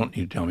you don't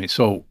need to tell me.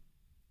 So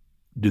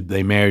did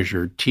they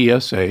measure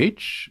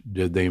TSH?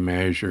 Did they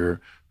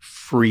measure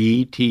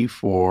free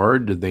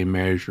T4? Did they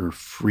measure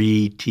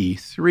free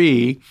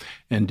T3?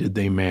 And did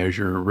they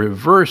measure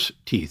reverse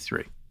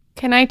T3?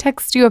 Can I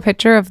text you a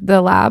picture of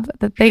the lab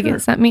that they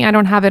sent me? I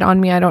don't have it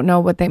on me. I don't know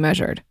what they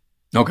measured.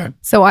 Okay.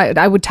 So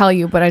I would tell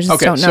you, but I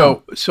just don't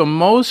know. So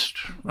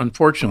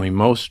unfortunately,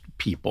 most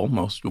people,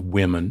 most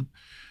women,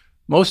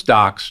 most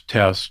docs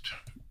test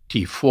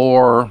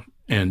T4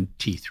 and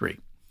T3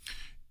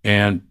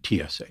 and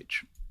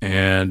TSH.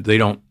 And they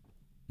don't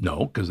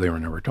know, because they were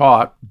never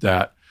taught,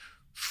 that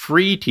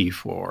free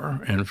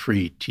T4 and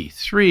free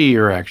T3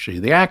 are actually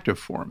the active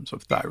forms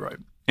of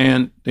thyroid.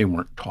 And they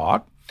weren't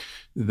taught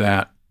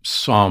that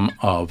some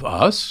of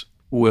us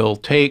will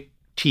take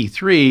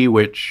T3,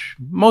 which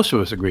most of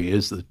us agree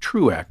is the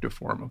true active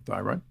form of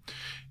thyroid,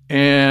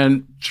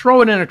 and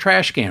throw it in a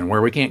trash can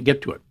where we can't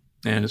get to it.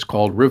 And it's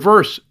called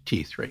reverse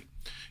T3.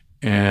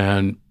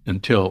 And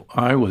until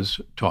I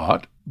was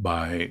taught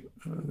by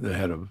the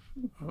head of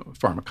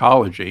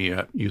pharmacology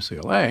at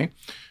UCLA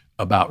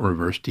about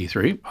reverse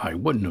T3, I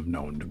wouldn't have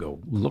known to go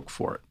look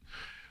for it.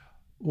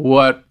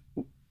 What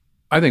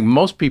I think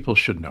most people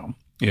should know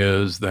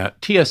is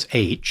that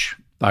TSH,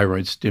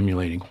 thyroid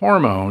stimulating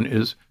hormone,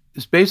 is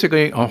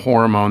basically a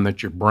hormone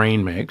that your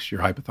brain makes,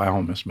 your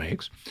hypothalamus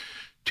makes,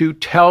 to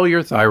tell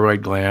your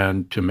thyroid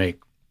gland to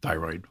make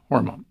thyroid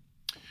hormone.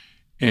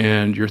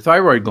 And your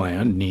thyroid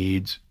gland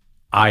needs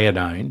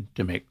iodine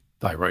to make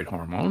thyroid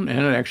hormone,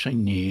 and it actually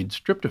needs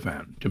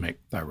tryptophan to make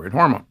thyroid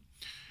hormone.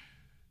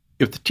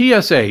 If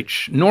the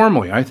TSH,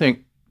 normally I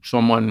think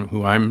someone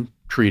who I'm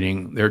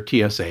treating, their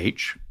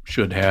TSH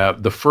should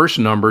have, the first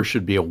number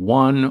should be a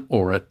 1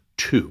 or a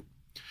 2.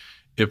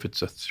 If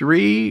it's a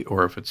 3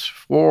 or if it's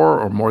 4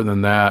 or more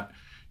than that,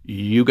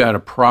 you got a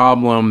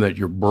problem that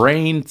your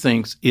brain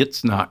thinks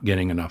it's not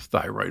getting enough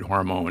thyroid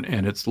hormone,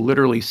 and it's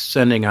literally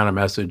sending out a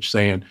message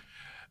saying,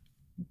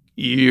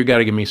 you got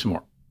to give me some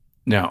more.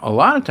 Now, a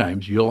lot of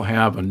times you'll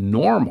have a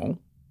normal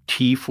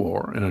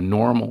T4 and a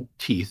normal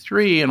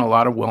T3, and a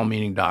lot of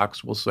well-meaning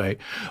docs will say,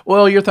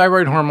 well, your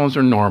thyroid hormones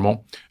are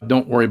normal.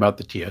 Don't worry about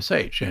the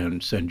TSH,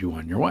 and send you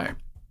on your way.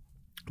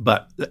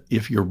 But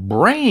if your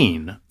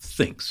brain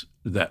thinks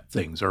that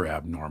things are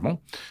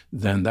abnormal,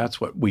 then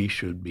that's what we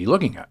should be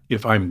looking at.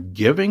 If I'm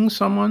giving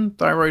someone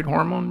thyroid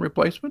hormone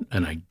replacement,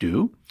 and I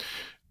do,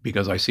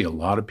 because I see a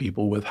lot of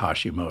people with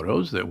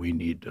Hashimoto's that we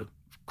need to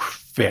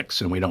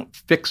fix, and we don't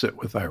fix it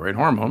with thyroid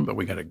hormone, but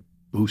we got to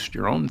boost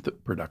your own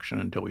production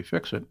until we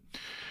fix it,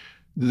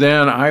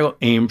 then I'll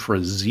aim for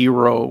a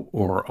 0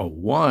 or a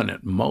 1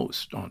 at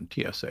most on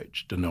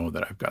TSH to know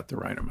that I've got the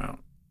right amount.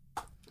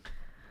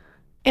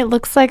 It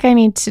looks like I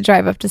need to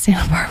drive up to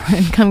Santa Barbara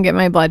and come get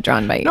my blood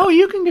drawn by you. No,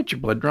 you can get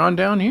your blood drawn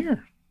down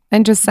here.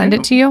 And just send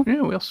it to you?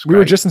 Yeah, we'll Skype. We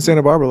were just in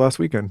Santa Barbara last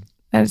weekend.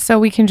 And so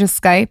we can just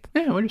Skype?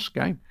 Yeah, we'll just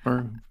Skype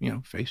or,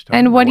 FaceTime.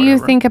 And what do you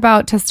whatever. think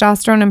about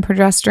testosterone and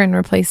progesterone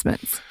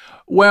replacements?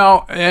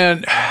 Well,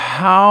 and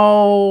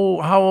how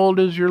old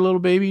is your little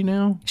baby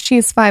now?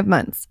 She's 5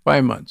 months.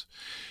 5 months.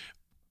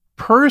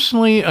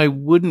 Personally, I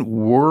wouldn't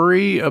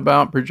worry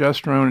about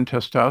progesterone and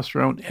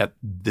testosterone at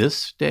this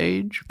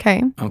stage.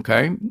 Okay.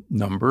 Okay.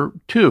 Number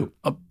 2,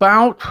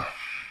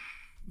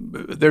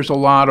 there's a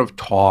lot of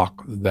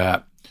talk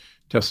that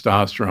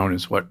testosterone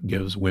is what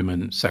gives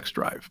women sex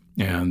drive,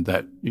 and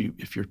that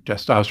if your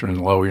testosterone is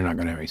low, you're not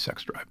going to have any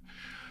sex drive.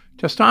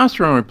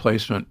 Testosterone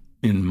replacement,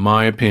 in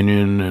my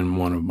opinion, and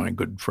one of my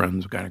good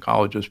friends,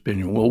 gynecologist's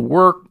opinion, will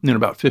work in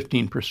about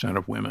 15%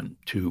 of women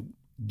to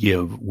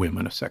give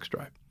women a sex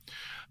drive.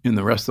 In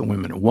the rest of the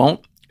women, it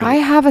won't. I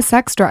have a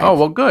sex drive. Oh,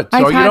 well, good.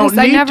 So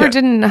I never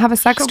didn't have a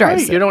sex drive.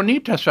 Great. You don't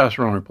need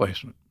testosterone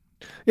replacement.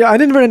 Yeah, I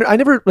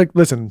never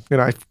listen,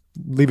 I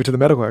leave it to the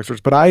medical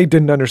experts, but I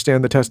didn't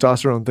understand the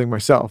testosterone thing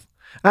myself.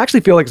 I actually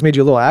feel like it's made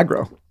you a little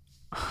aggro.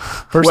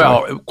 Personally.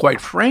 Well,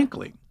 quite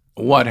frankly,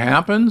 what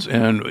happens,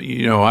 and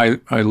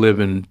I live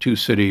in 2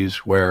 cities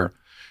where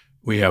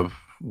we have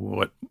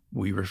what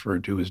we refer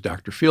to as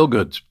Dr.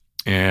 Feelgoods,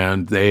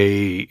 and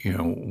they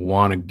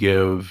want to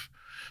give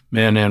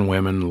men and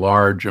women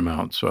large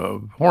amounts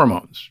of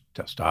hormones,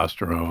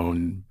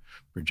 testosterone,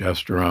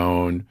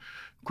 progesterone,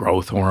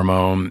 growth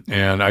hormone.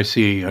 And I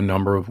see a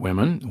number of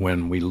women,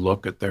 when we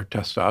look at their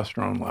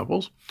testosterone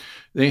levels,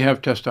 they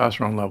have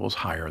testosterone levels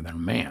higher than a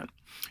man.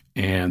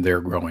 And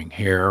they're growing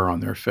hair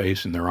on their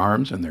face and their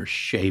arms, and they're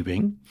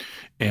shaving,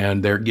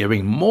 and they're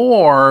giving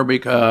more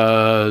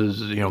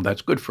because,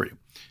 that's good for you.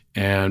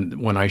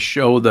 And when I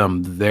show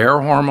them their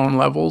hormone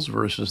levels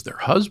versus their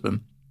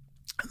husband,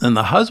 then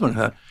the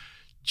husband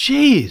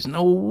geez,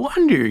 no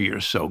wonder you're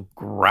so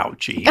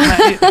grouchy.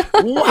 Wow.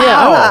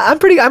 Yeah, I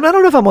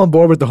don't know if I'm on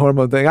board with the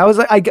hormone thing. I was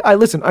like,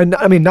 listen,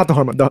 I mean, not the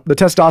hormone, the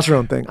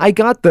testosterone thing. I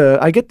get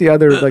the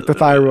other, like the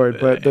thyroid,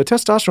 but the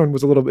testosterone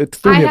was it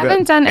threw me a bit. I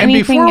haven't done and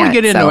anything before yet, we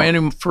get into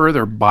any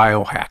further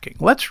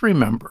biohacking, let's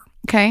remember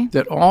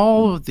that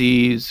all of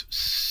these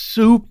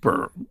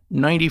super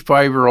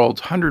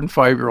 95-year-olds,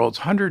 105-year-olds,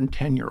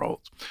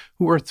 110-year-olds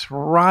who are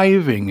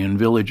thriving in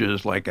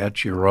villages like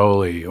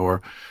Acciaroli,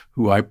 or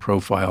who I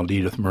profiled,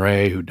 Edith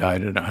Murray, who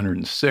died at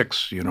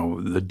 106,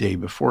 the day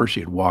before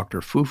she had walked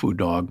her foo-foo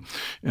dog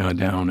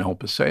down El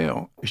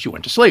Paseo. She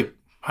went to sleep,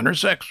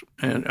 106,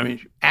 and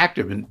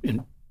active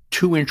in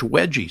 2-inch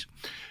wedgies.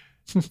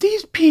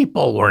 These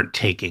people weren't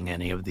taking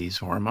any of these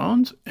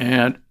hormones,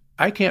 and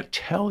I can't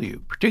tell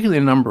you, particularly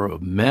a number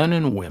of men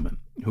and women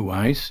who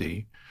I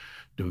see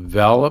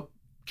develop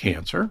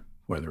cancer,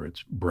 whether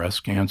it's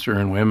breast cancer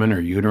in women or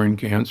uterine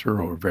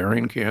cancer or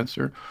ovarian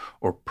cancer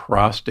or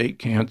prostate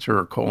cancer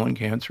or colon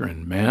cancer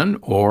in men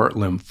or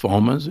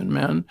lymphomas in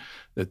men,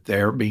 that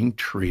they're being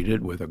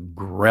treated with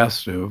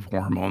aggressive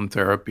hormone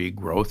therapy,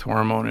 growth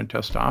hormone and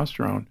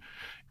testosterone.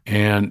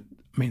 And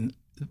I mean,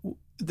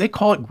 they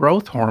call it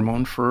growth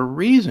hormone for a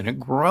reason. It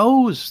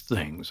grows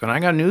things. And I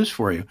got news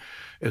for you.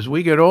 As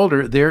we get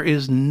older, there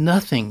is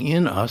nothing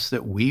in us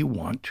that we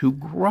want to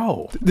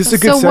grow. This is a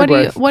good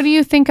segue. What do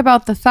you think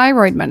about the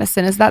thyroid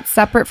medicine? Is that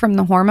separate from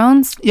the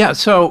hormones? Yeah,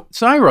 so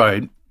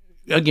thyroid,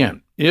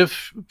 again,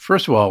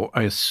 first of all,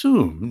 I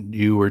assume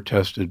you were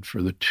tested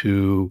for the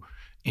 2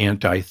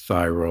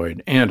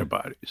 anti-thyroid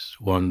antibodies.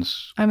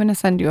 One's... I'm going to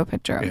send you a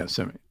picture. Yeah,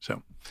 send me.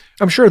 So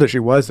I'm sure that she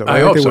was, though.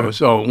 I hope so.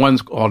 So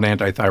one's called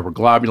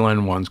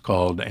antithyroglobulin, one's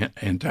called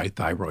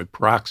antithyroid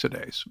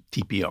peroxidase,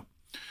 TPO.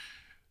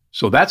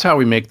 So that's how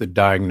we make the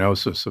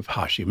diagnosis of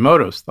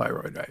Hashimoto's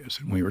thyroiditis.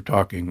 And we were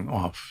talking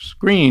off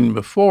screen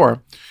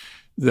before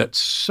that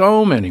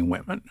so many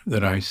women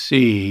that I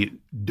see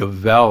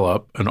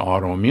develop an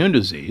autoimmune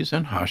disease,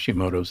 and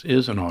Hashimoto's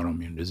is an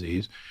autoimmune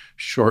disease,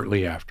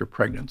 shortly after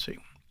pregnancy.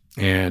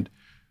 And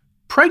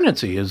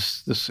pregnancy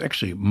is this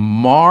actually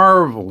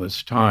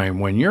marvelous time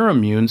when your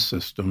immune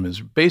system is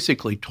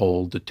basically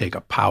told to take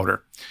a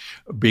powder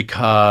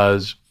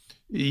because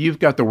you've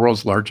got the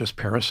world's largest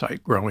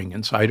parasite growing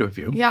inside of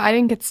you. Yeah, I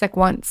didn't get sick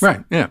once.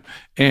 Right, yeah.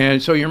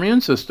 And so your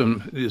immune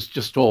system is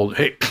just told,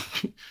 hey,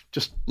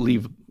 just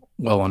leave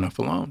well enough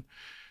alone.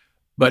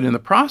 But in the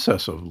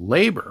process of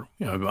labor,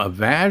 a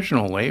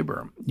vaginal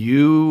labor,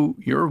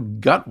 your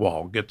gut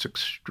wall gets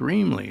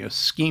extremely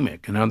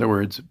ischemic. In other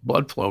words,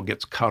 blood flow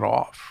gets cut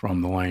off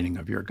from the lining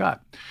of your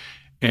gut.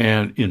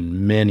 And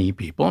in many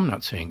people, I'm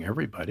not saying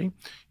everybody,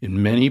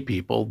 in many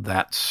people,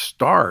 that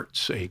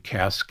starts a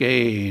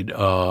cascade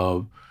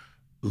of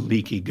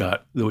leaky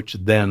gut, which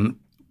then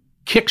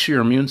kicks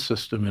your immune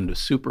system into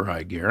super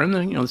high gear. And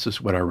then, this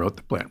is what I wrote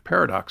the Plant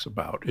Paradox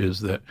about, is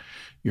that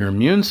your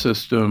immune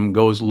system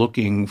goes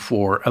looking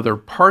for other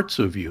parts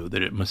of you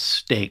that it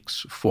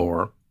mistakes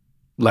for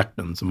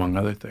lectins, among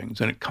other things.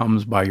 And it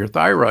comes by your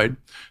thyroid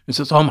and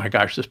says, oh my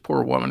gosh, this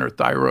poor woman, her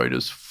thyroid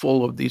is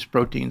full of these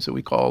proteins that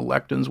we call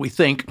lectins, we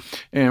think,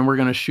 and we're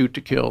going to shoot to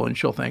kill, and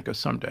she'll thank us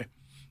someday.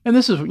 And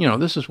this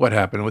is what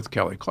happened with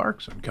Kelly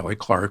Clarkson. Kelly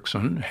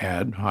Clarkson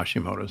had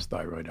Hashimoto's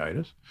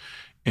thyroiditis,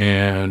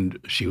 and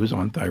she was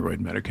on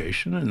thyroid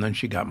medication. And then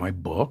she got my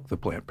book, The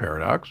Plant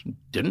Paradox,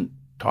 didn't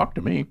talk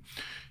to me.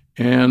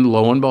 And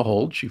lo and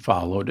behold, she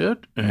followed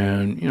it,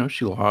 and,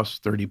 she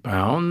lost 30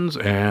 pounds,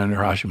 and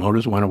her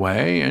Hashimoto's went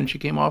away, and she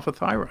came off of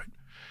thyroid.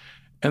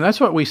 And that's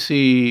what we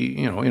see,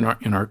 in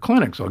our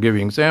clinics. I'll give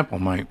you an example.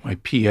 My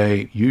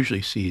PA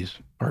usually sees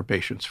our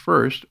patients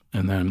first,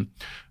 and then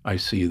I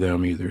see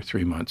them either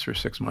 3 months or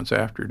 6 months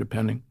after,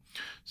 depending.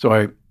 So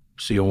I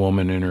see a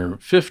woman in her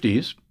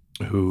 50s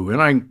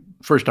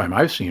first time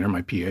I've seen her,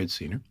 my PA had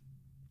seen her.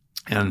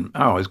 And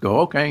I always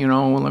go, okay,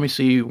 let me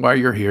see why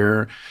you're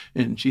here.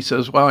 And she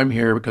says, well, I'm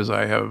here because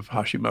I have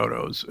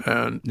Hashimoto's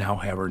and now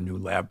have her new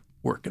lab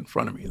work in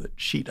front of me that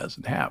she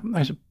doesn't have. And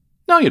I said,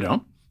 no, you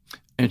don't.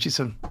 And she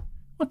said,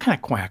 what kind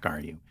of quack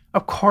are you?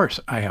 Of course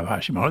I have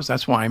Hashimoto's.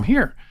 That's why I'm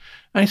here.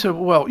 And I said,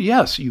 well,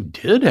 yes, you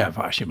did have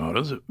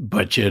Hashimoto's,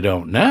 but you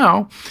don't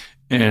now.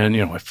 And,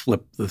 I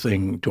flipped the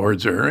thing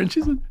towards her and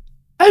she said,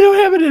 I don't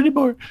have it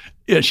anymore.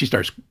 And she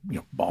starts,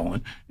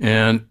 bawling.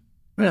 And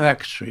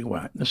actually,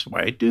 this is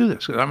why I do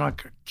this, because I'm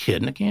like a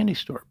kid in a candy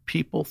store.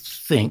 People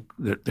think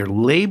that they're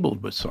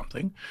labeled with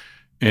something,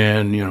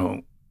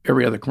 and,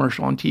 every other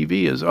commercial on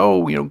TV is,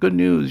 good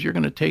news, you're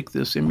going to take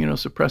this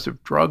immunosuppressive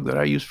drug that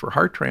I use for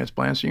heart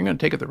transplants, and you're going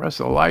to take it the rest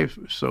of the life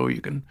so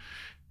you can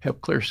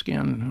have clear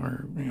skin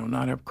or,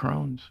 not have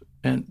Crohn's.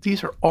 And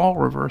these are all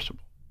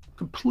reversible,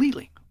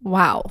 completely.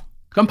 Wow.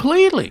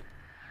 Completely.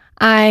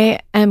 I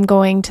am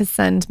going to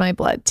send my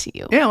blood to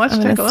you. Yeah, let's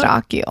take a look.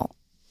 Stalk you.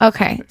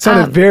 Okay. It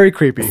sounded very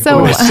creepy.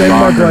 So send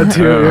my blood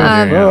to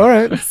you. All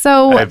right.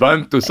 So I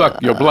want to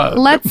suck your blood.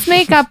 Let's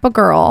make up a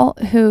girl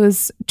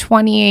who's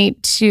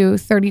 28 to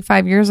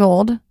 35 years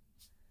old,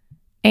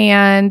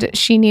 and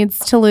she needs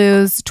to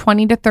lose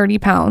 20 to 30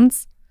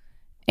 pounds,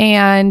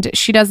 and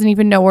she doesn't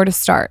even know where to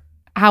start.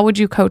 How would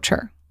you coach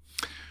her?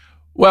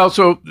 Well,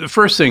 so the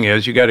first thing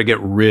is you got to get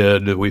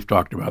rid, we've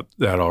talked about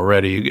that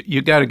already,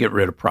 you got to get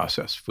rid of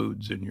processed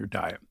foods in your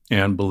diet.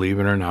 And believe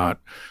it or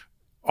not,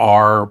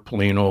 our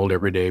plain old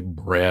everyday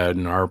bread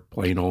and our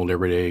plain old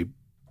everyday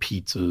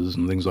pizzas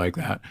and things like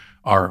that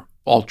are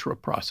ultra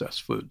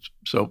processed foods.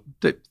 So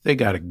they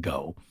got to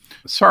go.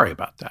 Sorry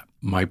about that.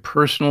 My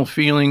personal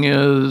feeling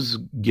is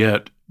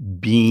get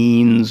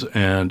beans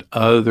and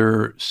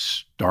other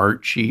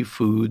starchy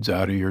foods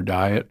out of your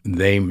diet.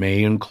 They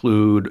may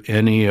include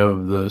any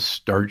of the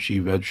starchy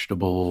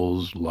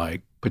vegetables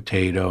like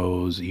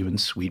potatoes, even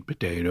sweet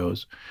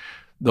potatoes.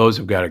 Those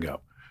have got to go.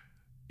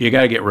 You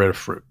got to get rid of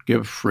fruit.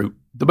 Give fruit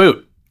the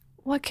boot.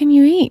 What can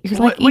you eat? You're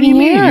what do you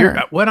mean?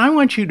 What I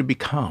want you to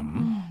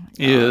become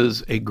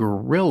is a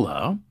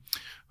gorilla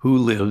who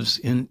lives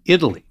in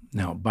Italy.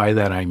 Now, by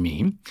that I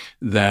mean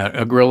that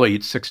a gorilla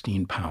eats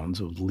 16 pounds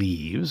of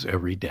leaves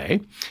every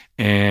day,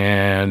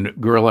 and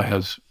gorilla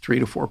has 3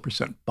 to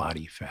 4%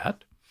 body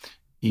fat.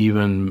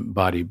 Even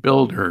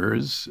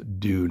bodybuilders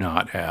do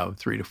not have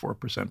 3 to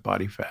 4%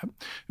 body fat.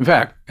 In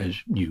fact, as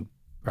you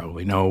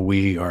probably know,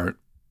 we are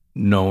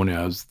known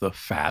as the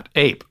fat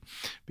ape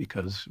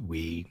because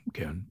we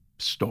can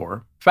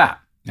store fat.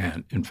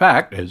 And in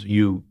fact, as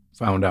you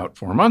found out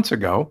 4 months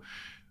ago,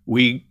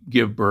 we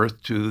give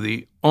birth to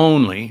the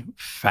only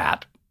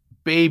fat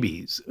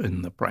babies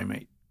in the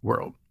primate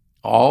world.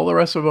 All the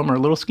rest of them are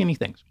little skinny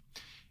things.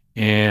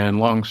 And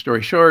long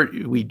story short,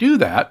 we do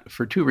that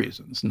for 2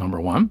 reasons. Number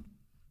one,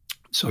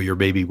 so your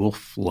baby will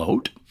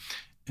float.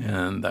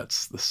 And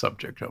that's the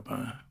subject of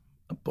a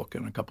book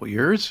in a couple of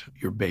years.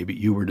 Your baby,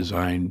 you were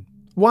designed.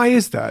 Why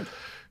is that?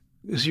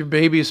 Because your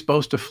baby is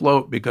supposed to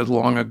float because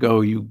long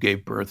ago you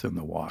gave birth in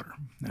the water.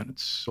 And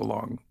it's a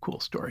long, cool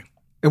story.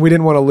 And we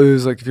didn't want to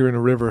lose, like if you're in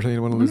a river, you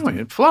didn't want to lose. No,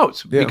 it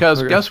floats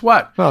because guess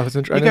what? Oh, that's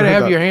interesting. You got to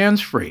have your hands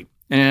free.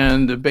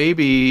 And the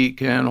baby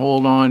can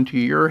hold on to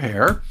your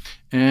hair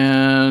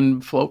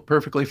and float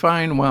perfectly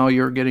fine while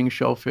you're getting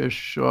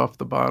shellfish off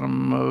the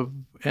bottom of,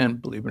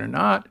 and believe it or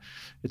not,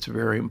 it's a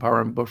very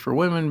empowering book for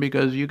women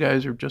because you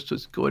guys are just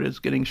as good as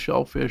getting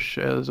shellfish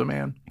as a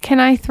man. Can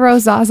I throw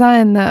Zaza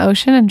in the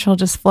ocean and she'll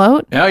just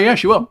float? Yeah,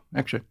 she will,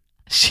 actually.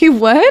 She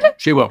would?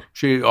 She will.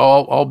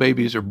 All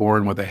babies are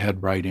born with a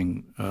head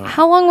righting.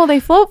 How long will they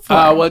float for?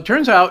 Well, it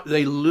turns out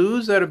they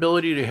lose that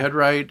ability to head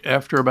right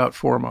after about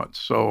 4 months.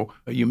 So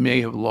you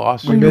may have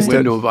lost your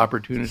window of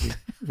opportunity.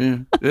 Yeah.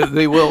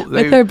 They will.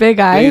 With their big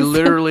eyes? They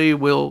literally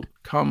will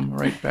come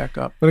right back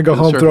up. I'm going to go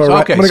home, throw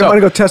it. Okay, I'm going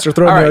to go test her,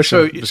 throw it in the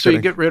ocean. So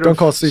you get rid of. Don't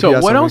call CPS. So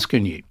what else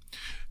can you eat?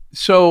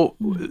 So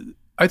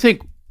I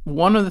think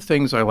one of the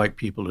things I like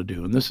people to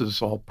do, and this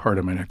is all part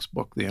of my next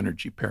book, The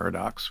Energy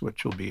Paradox,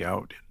 which will be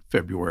out in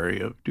February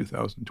of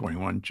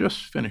 2021,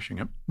 just finishing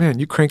it. Man,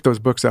 you crank those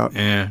books out.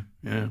 Yeah.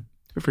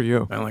 Good for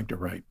you. I like to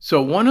write.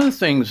 So one of the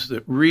things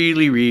that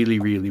really, really,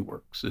 really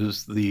works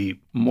is the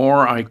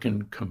more I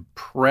can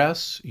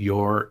compress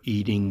your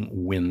eating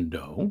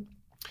window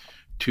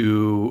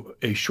to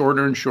a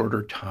shorter and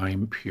shorter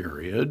time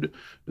period,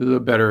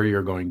 the better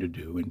you're going to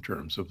do in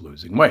terms of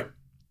losing weight.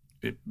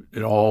 It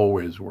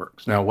always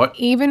works. Now what?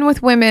 Even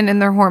with women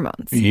and their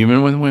hormones.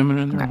 Even with women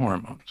and their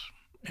hormones.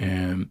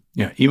 And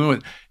even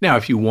with, now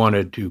if you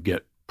wanted to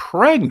get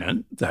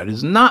pregnant, that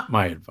is not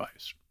my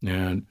advice.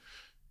 And,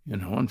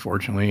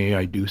 unfortunately,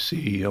 I do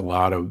see a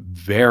lot of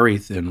very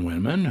thin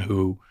women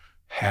who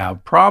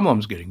have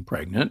problems getting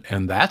pregnant.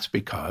 And that's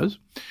because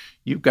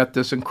you've got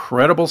this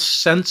incredible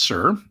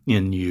sensor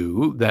in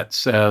you that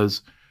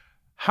says,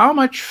 how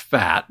much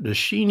fat does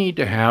she need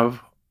to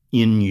have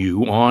in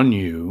you, on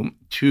you,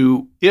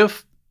 to,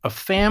 if a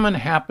famine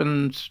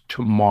happens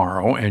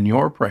tomorrow and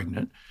you're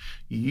pregnant,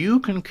 you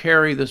can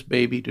carry this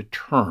baby to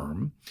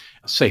term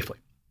safely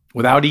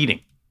without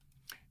eating.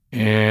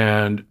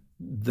 And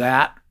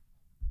that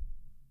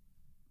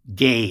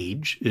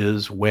gauge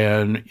is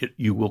when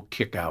you will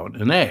kick out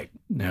an egg.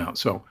 Now,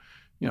 so,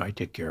 I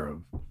take care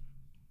of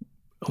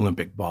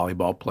Olympic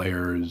volleyball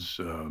players,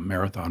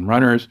 marathon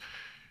runners.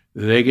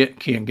 They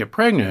can't get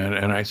pregnant.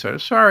 And I said,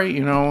 sorry,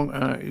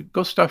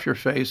 go stuff your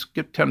face,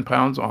 get 10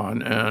 pounds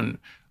on, and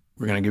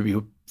we're going to give you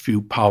a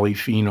few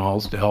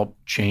polyphenols to help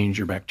change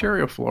your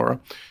bacterial flora.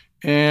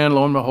 And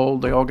lo and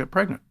behold, they all get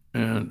pregnant.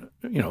 And,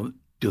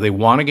 do they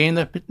want to gain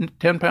that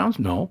 10 pounds?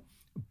 No,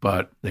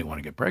 but they want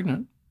to get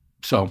pregnant.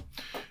 So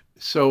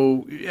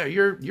yeah,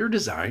 you're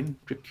designed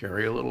to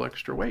carry a little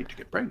extra weight to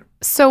get pregnant.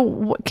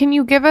 So can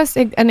you give us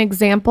an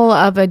example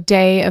of a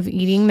day of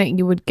eating that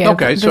you would give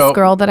this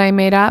girl that I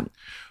made up?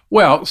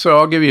 Well, so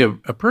I'll give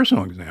you a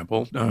personal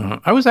example.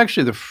 I was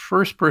actually the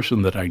first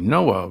person that I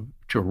know of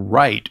to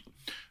write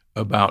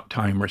about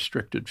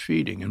time-restricted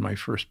feeding in my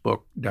first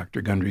book,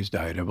 Dr. Gundry's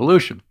Diet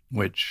Evolution,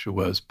 which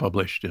was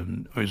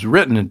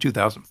written in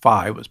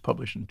 2005, was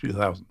published in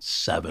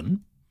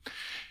 2007.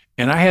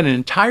 And I had an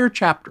entire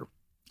chapter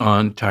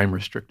on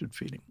time-restricted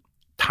feeding,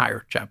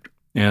 entire chapter.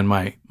 And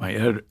my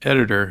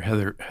editor,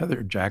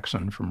 Heather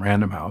Jackson from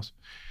Random House,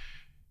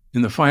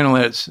 in the final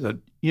edit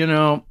said,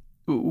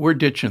 we're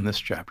ditching this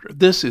chapter.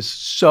 This is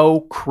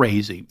so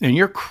crazy. And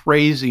you're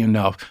crazy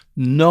enough.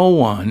 No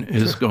one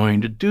is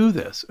going to do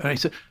this. And I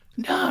said,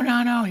 no.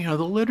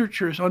 The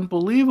literature is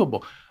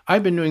unbelievable.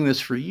 I've been doing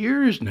this for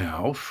years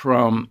now,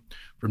 from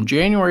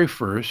January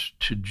 1st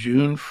to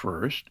June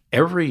 1st,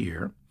 every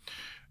year.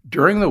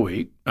 During the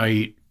week, I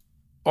eat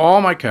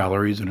all my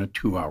calories in a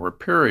 2-hour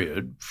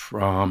period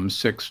from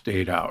 6 to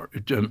 8 hours,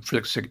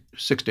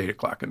 6 to 8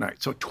 o'clock at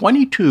night. So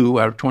 22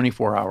 out of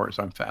 24 hours,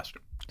 I'm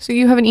fasting. So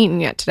you haven't eaten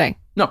yet today?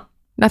 No.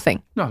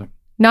 Nothing? Nothing.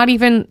 Not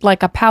even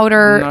like a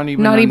powder? Not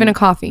even a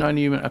coffee? Not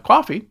even a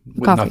coffee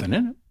with nothing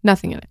in it.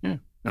 Nothing in it. Yeah.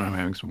 And I'm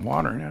having some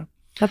water now.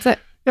 That's it?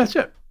 That's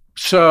it.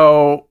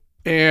 So,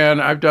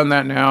 and I've done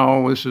that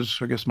now. This is,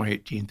 I guess, my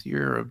 18th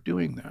year of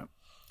doing that.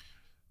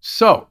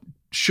 So,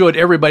 should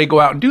everybody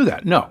go out and do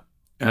that? No.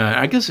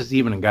 I guess it's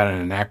even got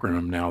an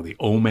acronym now, the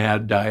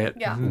OMAD diet,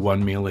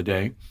 1 meal a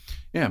day.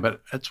 Yeah,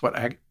 but that's what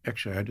I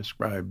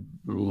described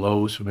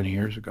low so many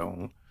years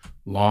ago,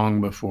 long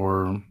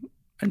before,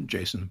 and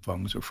Jason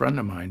Fung's a friend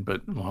of mine,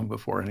 but long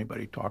before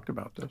anybody talked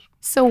about this.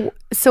 So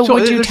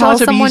would you tell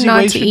someone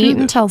not to eat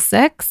until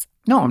 6?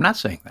 No, I'm not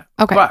saying that.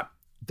 Okay. But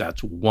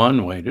that's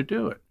one way to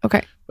do it.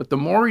 Okay. But the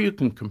more you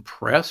can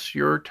compress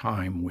your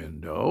time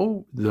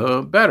window,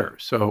 the better.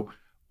 So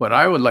what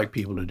I would like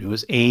people to do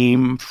is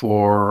aim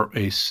for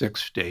a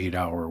 6 to 8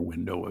 hour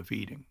window of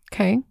eating.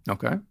 Okay.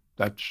 Okay.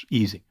 That's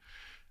easy.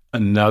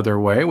 Another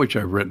way, which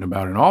I've written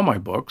about in all my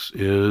books,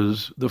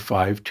 is the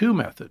 5-2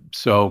 method.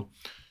 So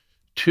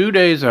 2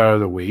 days out of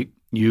the week,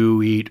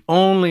 you eat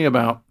only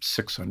about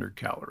 600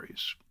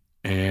 calories.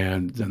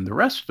 And then the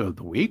rest of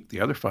the week,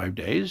 the other 5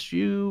 days,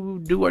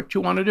 you do what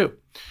you want to do.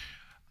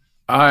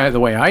 The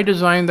way I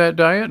designed that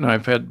diet, and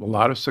I've had a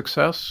lot of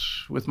success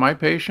with my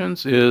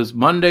patients, is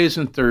Mondays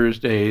and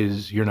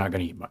Thursdays, you're not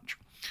going to eat much.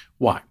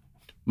 Why?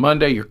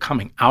 Monday, you're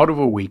coming out of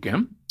a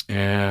weekend,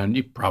 and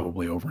you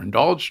probably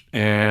overindulged,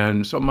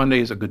 and so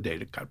Monday is a good day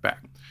to cut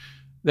back.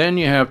 Then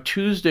you have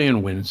Tuesday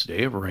and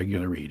Wednesday of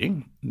regular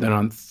eating. Then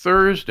on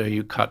Thursday,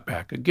 you cut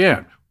back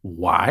again.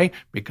 Why?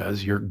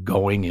 Because you're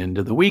going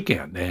into the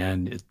weekend,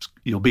 and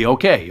you'll be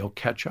okay. You'll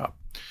catch up.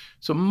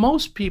 So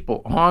most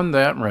people on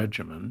that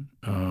regimen,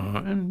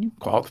 and you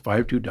call it the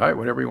 5-2 diet,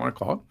 whatever you want to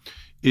call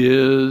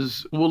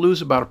it, will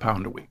lose about 1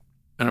 pound a week.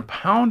 And 1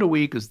 pound a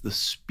week is the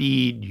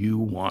speed you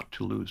want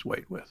to lose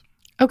weight with.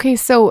 Okay,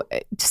 so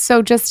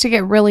just to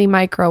get really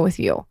micro with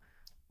you,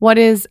 what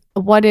is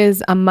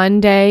a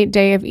Monday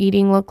day of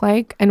eating look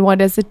like, and what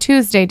does a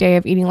Tuesday day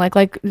of eating like?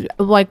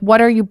 Like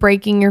what are you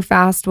breaking your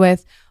fast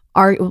with?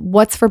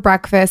 What's for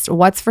breakfast?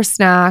 What's for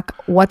snack?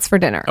 What's for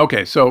dinner?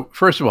 Okay, so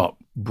first of all,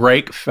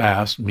 break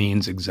fast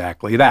means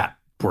exactly that,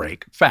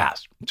 break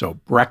fast. So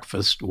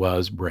breakfast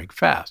was break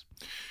fast.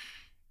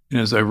 And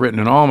as I've written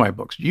in all my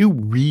books, do you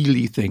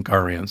really think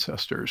our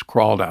ancestors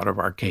crawled out of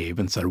our cave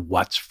and said,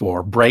 what's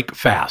for break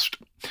fast?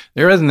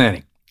 There isn't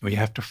any. We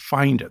have to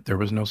find it. There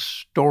was no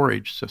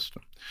storage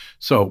system.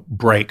 So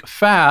break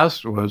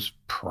fast was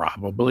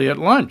probably at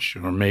lunch,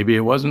 or maybe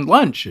it wasn't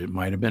lunch. It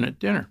might have been at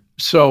dinner.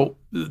 So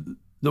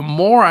the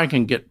more I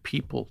can get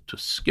people to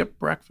skip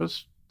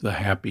breakfast, the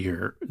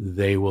happier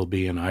they will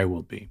be and I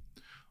will be.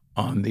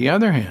 On the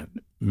other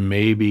hand,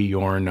 maybe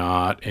you're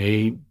not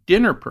a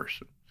dinner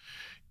person.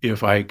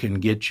 If I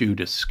can get you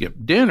to skip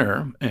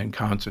dinner and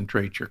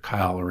concentrate your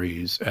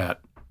calories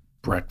at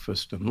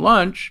breakfast and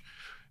lunch,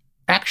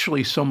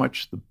 actually so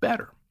much the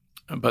better.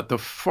 But the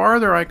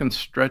farther I can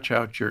stretch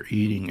out your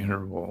eating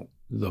interval,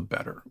 the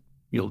better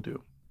you'll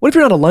do. What if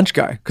you're not a lunch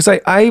guy? Because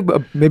I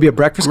maybe a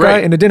breakfast guy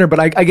and a dinner, but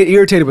I get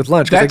irritated with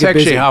lunch. That's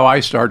actually busy. how I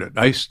started.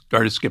 I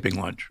started skipping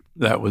lunch.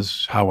 That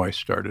was how I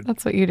started.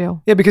 That's what you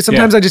do. Yeah, because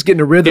sometimes I just get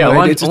in a rhythm. Yeah,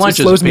 lunch slows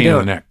is a pain in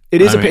the neck.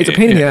 It's a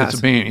pain in the ass. It's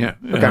a pain, yeah.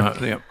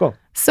 Okay, yeah. Cool.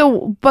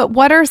 So, but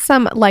what are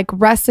some like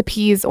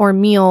recipes or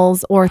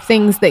meals or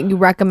things that you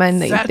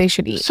recommend that they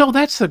should eat? So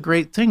that's the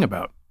great thing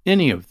about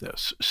any of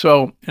this.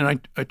 So, and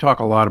I talk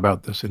a lot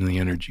about this in the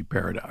energy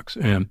paradox.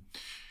 And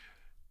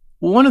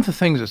one of the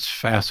things that's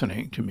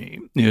fascinating to me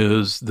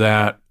is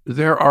that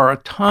there are a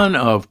ton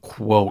of,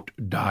 quote,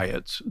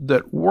 diets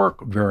that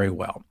work very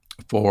well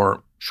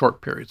for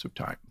short periods of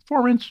time.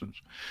 For instance,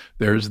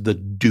 there's the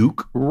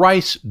Duke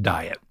rice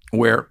diet,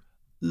 where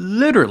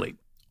literally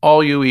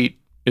all you eat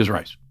is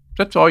rice.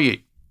 That's all you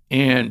eat.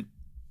 And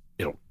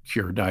it'll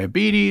cure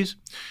diabetes.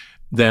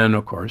 Then,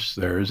 of course,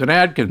 there's an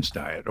Atkins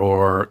diet,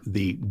 or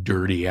the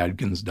dirty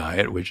Atkins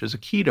diet, which is a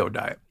keto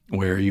diet,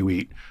 where you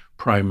eat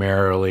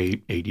primarily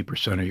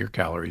 80% of your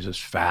calories as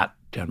fat,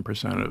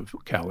 10% of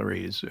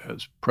calories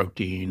as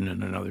protein,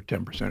 and another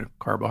 10% of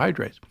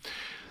carbohydrates.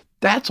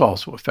 That's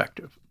also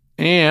effective.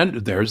 And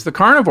there's the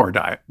carnivore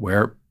diet,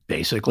 where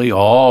basically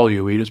all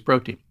you eat is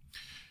protein.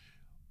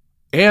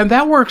 And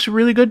that works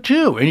really good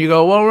too. And you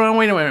go, well,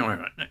 wait a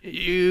minute.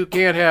 You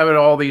can't have it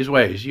all these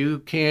ways. You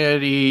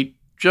can't eat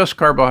just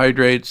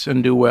carbohydrates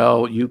and do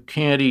well. You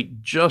can't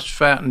eat just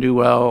fat and do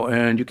well.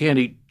 And you can't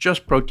eat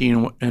just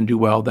protein and do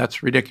well.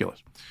 That's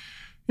ridiculous.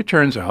 It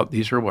turns out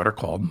these are what are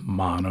called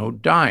mono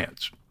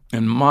diets.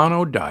 And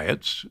mono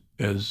diets,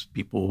 as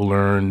people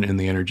learn in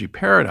the energy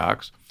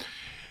paradox,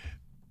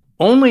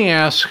 only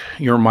ask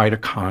your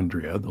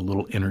mitochondria, the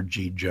little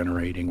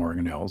energy-generating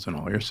organelles in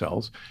all your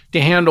cells,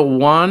 to handle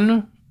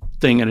one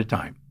thing at a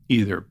time,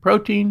 either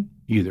protein,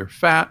 either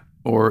fat,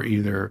 or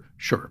either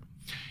sugar.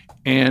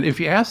 And if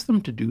you ask them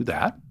to do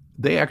that,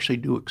 they actually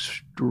do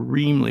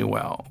extremely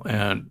well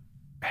and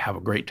have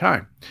a great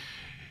time.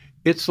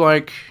 It's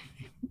like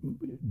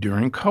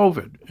during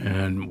COVID,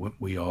 and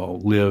we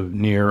all live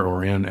near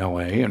or in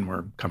LA, and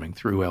we're coming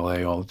through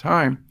LA all the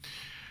time.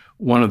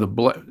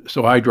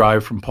 So I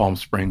drive from Palm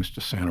Springs to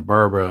Santa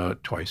Barbara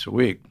twice a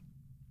week.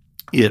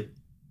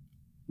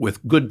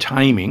 With good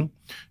timing,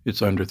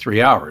 it's under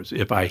 3 hours.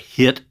 If I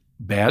hit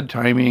bad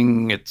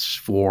timing, it's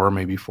 4,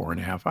 maybe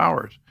 4.5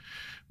 hours.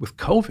 With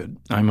COVID,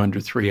 I'm under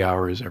 3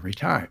 hours every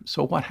time.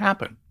 So what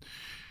happened?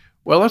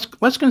 Well,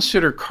 let's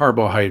consider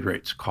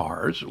carbohydrates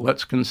cars.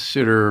 Let's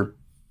consider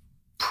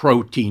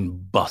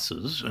protein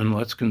buses, and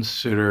let's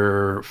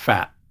consider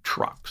fat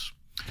trucks.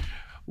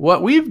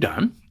 What we've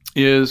done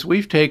is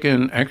we've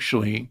taken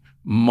actually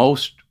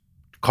most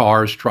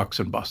cars, trucks,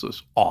 and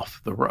buses off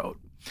the road.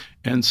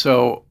 And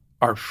so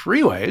our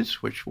freeways,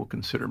 which we'll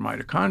consider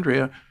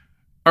mitochondria,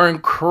 are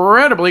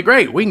incredibly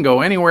great. We can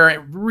go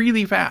anywhere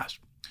really fast.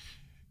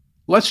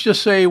 Let's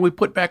just say we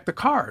put back the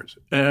cars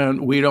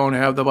and we don't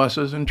have the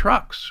buses and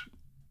trucks.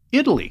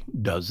 Italy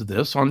does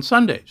this on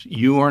Sundays.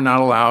 You are not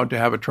allowed to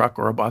have a truck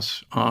or a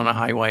bus on a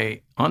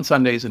highway on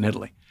Sundays in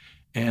Italy.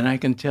 And I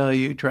can tell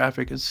you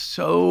traffic is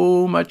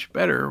so much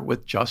better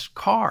with just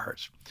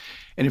cars.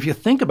 And if you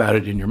think about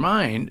it in your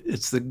mind,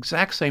 it's the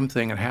exact same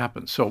thing that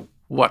happens. So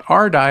what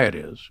our diet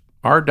is,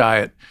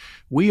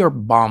 we are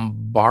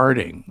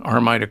bombarding our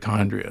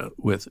mitochondria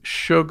with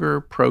sugar,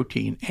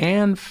 protein,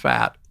 and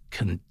fat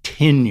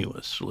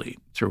continuously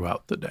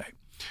throughout the day.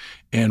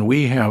 And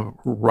we have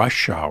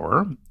rush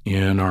hour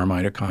in our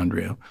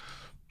mitochondria,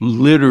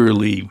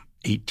 literally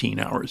 18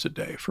 hours a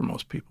day for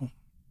most people.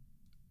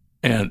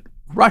 And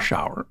rush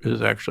hour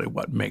is actually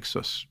what makes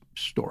us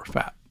store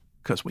fat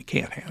because we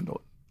can't handle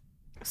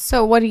it.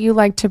 So what do you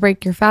like to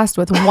break your fast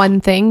with?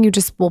 One thing? You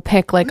just will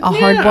pick like a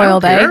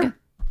hard-boiled egg?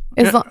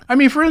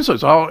 For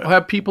instance, I'll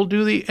have people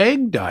do the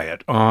egg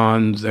diet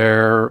on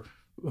their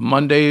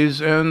Mondays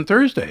and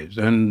Thursdays.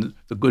 And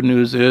the good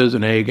news is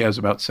an egg has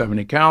about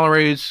 70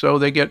 calories, so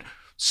they get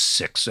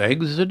 6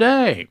 eggs a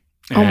day.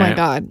 Oh my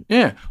God.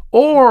 Yeah.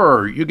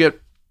 Or you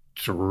get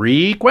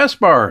 3 Quest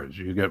bars.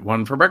 You get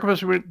one for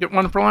breakfast, you get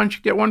one for lunch,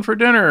 you get one for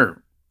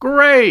dinner.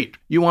 Great.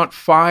 You want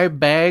 5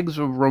 bags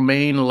of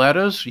romaine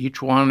lettuce.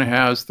 Each one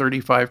has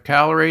 35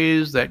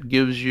 calories. That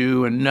gives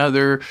you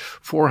another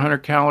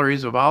 400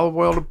 calories of olive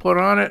oil to put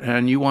on it.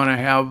 And you want to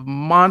have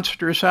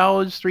monster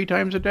salads 3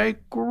 times a day.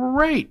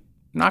 Great.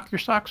 Knock your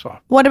socks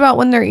off. What about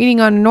when they're eating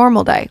on a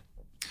normal day?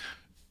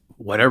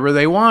 Whatever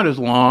they want, as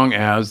long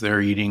as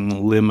they're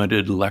eating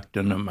limited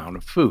lectin amount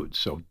of food.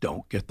 So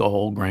don't get the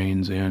whole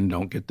grains in,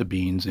 don't get the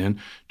beans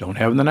in, don't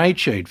have the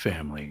nightshade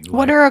family.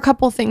 What are a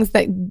couple things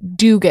that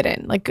do get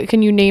in? Like,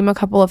 can you name a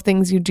couple of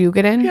things you do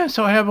get in? Yeah,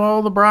 so have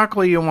all the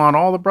broccoli you want,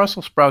 all the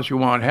Brussels sprouts you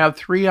want, have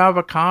 3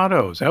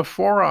 avocados, have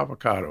 4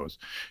 avocados,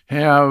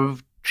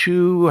 have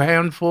 2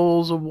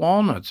 handfuls of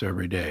walnuts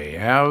every day.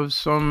 Have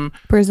some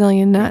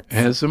Brazilian nuts.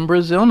 Have some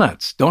Brazil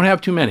nuts. Don't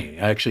have too many.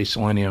 Actually, too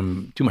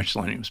much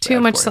selenium is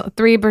bad for you.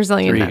 3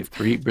 Brazilian nuts.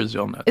 3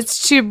 Brazil nuts.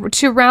 It's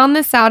to round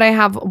this out, I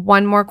have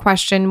one more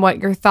question. What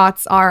your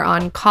thoughts are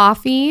on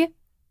coffee,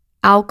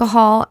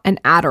 alcohol, and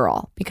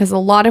Adderall? Because a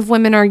lot of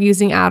women are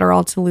using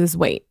Adderall to lose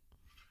weight.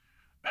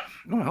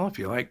 Well, if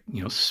you like,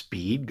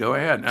 speed, go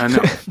ahead. I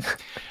know.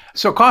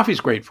 So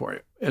coffee's great for you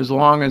as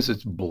long as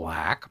it's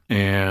black.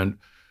 And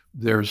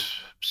there's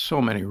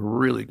so many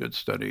really good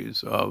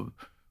studies of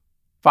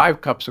 5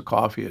 cups of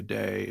coffee a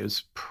day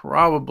is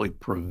probably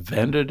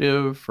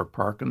preventative for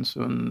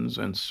Parkinson's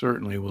and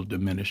certainly will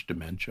diminish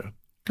dementia.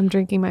 I'm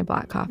drinking my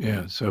black coffee.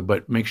 Yeah,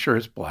 but make sure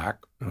it's black.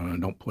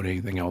 Don't put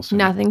anything else in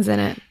Nothing's in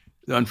it.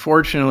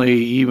 Unfortunately,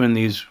 even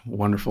these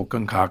wonderful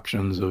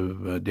concoctions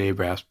of Dave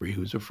Asprey,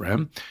 who's a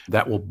friend,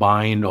 that will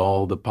bind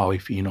all the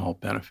polyphenol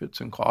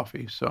benefits in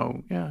coffee.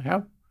 So, yeah,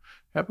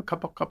 have a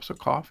couple cups of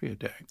coffee a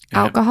day.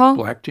 Alcohol?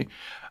 Black tea.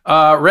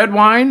 Red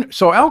wine.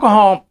 So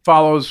alcohol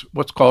follows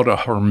what's called a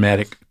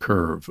hormetic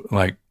curve,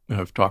 like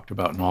I've talked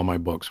about in all my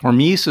books.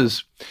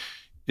 Hormesis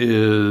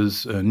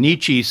is,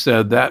 Nietzsche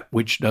said, that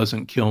which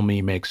doesn't kill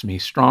me makes me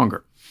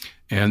stronger.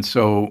 And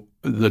so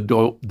the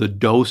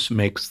dose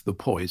makes the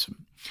poison.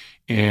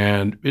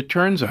 And it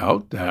turns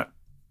out that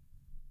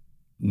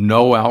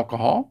no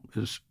alcohol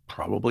is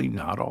probably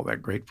not all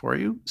that great for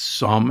you.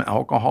 Some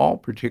alcohol,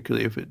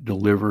 particularly if it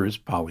delivers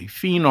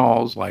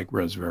polyphenols like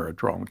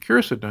resveratrol and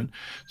quercetin,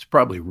 is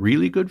probably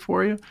really good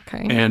for you.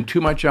 Okay. And too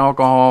much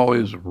alcohol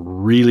is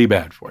really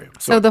bad for you.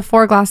 So the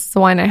 4 glasses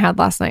of wine I had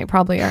last night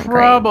probably aren't great.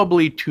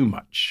 Probably too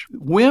much.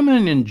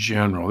 Women in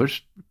general,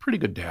 there's pretty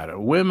good data.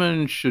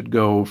 Women should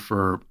go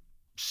for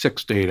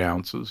 6 to 8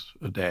 ounces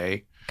a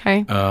day.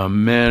 Okay.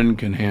 Men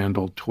can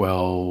handle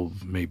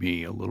 12,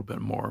 maybe a little bit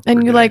more.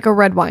 And you like a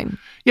red wine?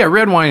 Yeah,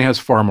 red wine has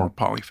far more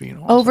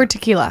polyphenols. Over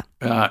tequila?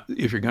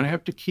 If you're going to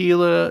have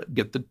tequila,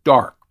 get the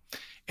dark.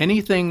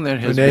 Anything that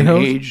has been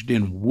aged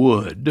in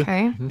wood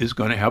is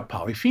going to have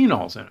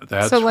polyphenols in it.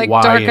 That's so like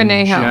why dark in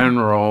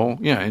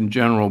añejo.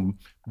 general,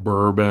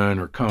 bourbon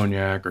or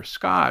cognac or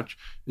scotch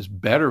is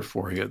better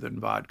for you than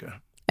vodka.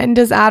 And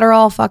does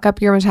Adderall fuck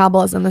up your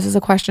metabolism? This is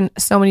a question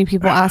so many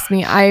people ask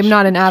me. I am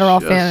not an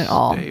Adderall fan at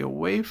all. Stay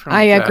away from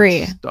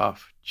agree.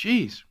 Stuff.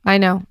 Jeez. I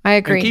know. I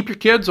agree. And keep your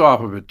kids off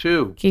of it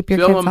too.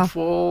 Fill them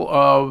full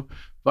of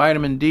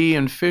vitamin D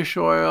and fish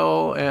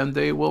oil, and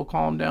they will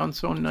calm down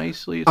so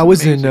nicely. I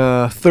was in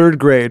 3rd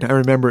grade. I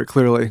remember it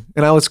clearly.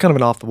 And I was kind of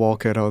an off-the-wall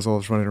kid. I was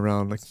always running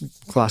around like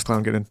class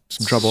clown, getting in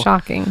some trouble.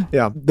 Shocking.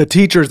 Yeah. The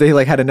teachers,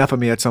 they had enough of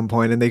me at some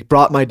point, and they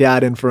brought my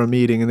dad in for a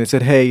meeting, and they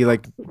said, hey,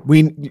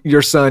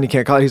 your son, you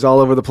can't call it. He's all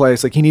over the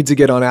place. He needs to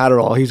get on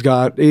Adderall. He's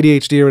got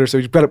ADHD or whatever, so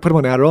you've got to put him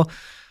on Adderall.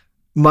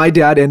 My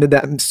dad ended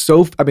that I'm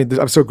so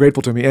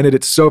grateful to him. He ended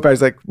it so fast.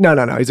 He's like, no.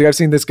 He's like, I've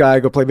seen this guy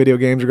go play video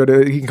games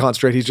or he can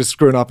concentrate. He's just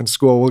screwing off in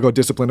school. We'll go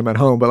discipline him at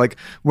home. But like,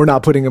 we're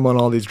not putting him on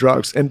all these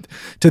drugs. And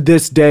to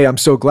this day, I'm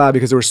so glad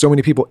because there were so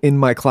many people in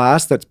my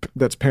class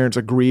that's parents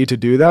agreed to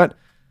do that.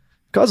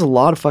 It caused a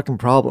lot of fucking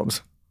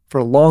problems for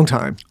a long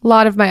time. A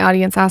lot of my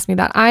audience asked me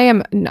that. I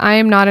am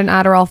not an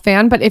Adderall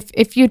fan, but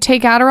if you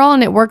take Adderall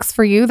and it works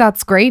for you,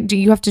 that's great.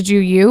 You have to do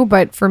you.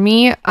 But for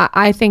me,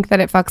 I think that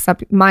it fucks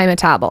up my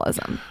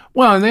metabolism.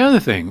 Well, and the other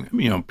thing,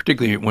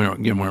 particularly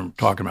when we're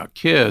talking about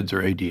kids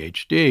or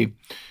ADHD,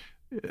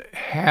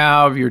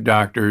 have your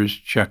doctors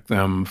check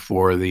them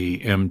for the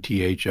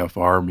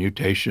MTHFR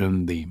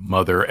mutation, the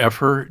mother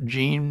effer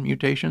gene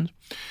mutations.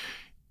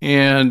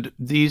 And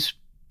these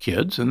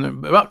kids, and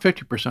about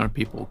 50% of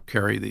people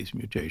carry these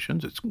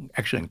mutations. It's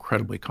actually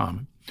incredibly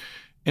common.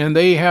 And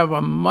they have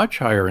a much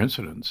higher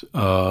incidence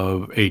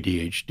of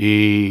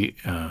ADHD,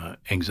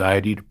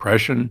 anxiety,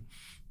 depression,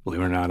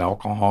 believe it or not,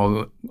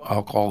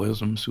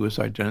 alcoholism,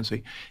 suicide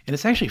tendency. And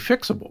it's actually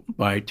fixable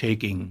by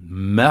taking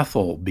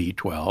methyl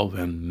B12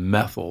 and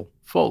methyl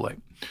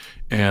folate.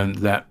 And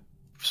that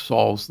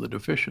solves the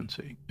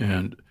deficiency.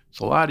 And it's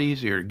a lot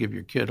easier to give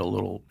your kid a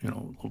little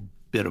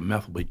bit of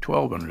methyl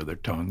B12 under their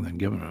tongue than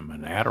giving them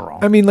an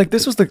Adderall. I mean, like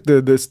this was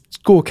the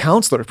school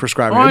counselor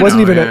prescribing it. It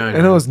wasn't even,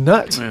 and it was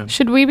nuts. Yeah.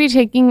 Should we be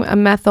taking a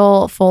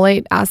methyl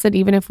folate acid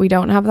even if we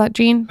don't have that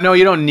gene? No,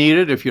 you don't need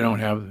it if you don't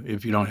have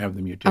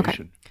the mutation.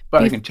 Okay.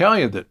 But I can tell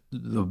you that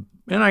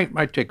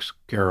I take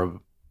care of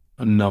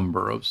a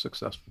number of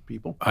successful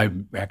people. I've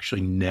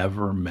actually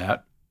never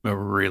met a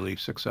really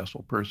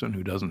successful person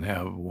who doesn't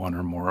have one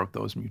or more of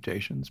those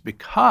mutations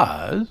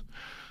because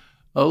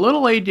a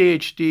little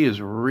ADHD is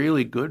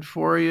really good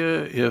for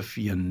you if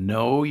you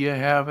know you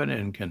have it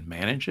and can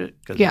manage it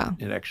because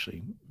it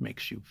actually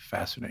makes you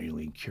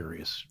fascinatingly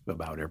curious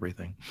about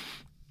everything.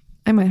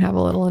 I might have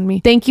a little in me.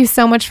 Thank you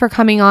so much for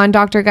coming on,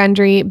 Dr.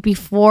 Gundry.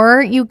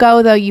 Before you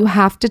go, though, you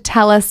have to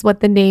tell us what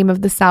the name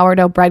of the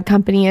sourdough bread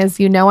company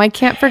is. I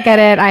can't forget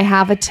it. I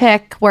have a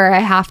tick where I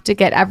have to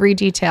get every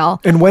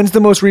detail. And when's the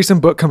most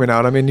recent book coming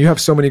out? I mean, you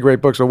have so many great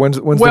books. So when's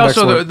the next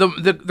one?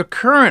 The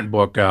current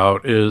book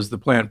out is the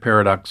Plant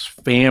Paradox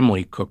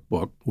Family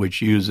Cookbook,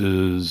 which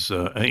uses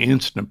an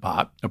Instant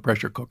Pot, a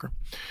pressure cooker.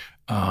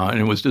 And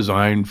it was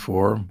designed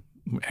for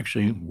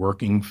actually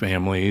working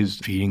families,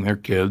 feeding their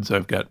kids.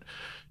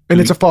 And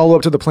it's a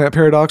follow-up to the Plant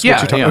Paradox?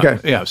 Yeah.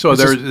 So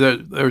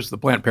there's the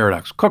Plant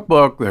Paradox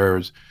Cookbook.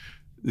 There's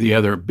the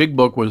other big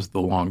book was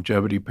the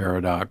Longevity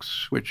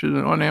Paradox, which is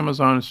on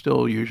Amazon is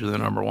still usually the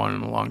number one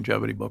in the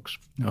longevity books,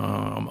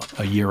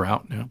 a year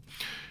out now.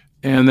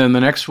 And then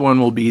the next one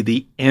will be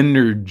the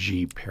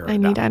Energy Paradox. I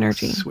need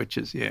energy. Which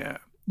is,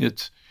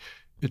 it's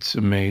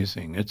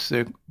amazing.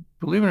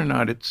 Believe it or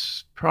not,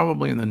 it's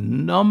probably the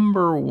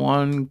number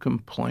one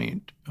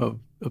complaint of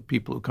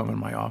people who come in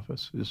my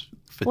office is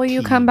fatigue. Will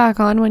you come back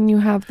on when you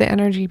have the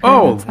Energy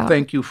Paradox out?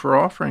 Thank you for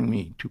offering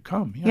me to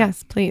come. Yeah.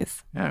 Yes,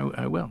 please. Yeah,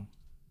 I will.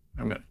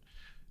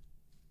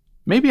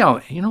 Maybe I'll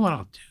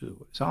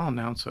do is I'll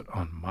announce it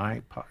on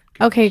my podcast.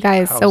 Okay,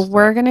 guys.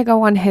 We're going to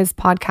go on his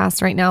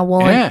podcast right now.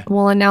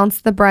 We'll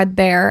announce the bread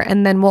there,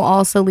 and then we'll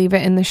also leave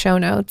it in the show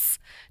notes.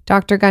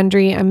 Dr.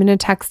 Gundry, I'm going to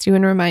text you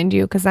and remind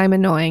you because I'm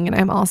annoying, and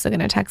I'm also going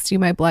to text you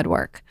my blood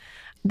work.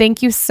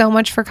 Thank you so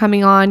much for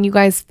coming on. You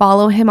guys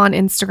follow him on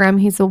Instagram.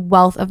 He's a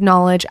wealth of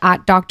knowledge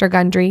at Dr.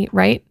 Gundry,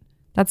 right?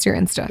 That's your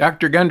Insta.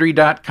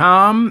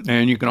 drgundry.com.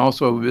 And you can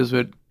also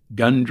visit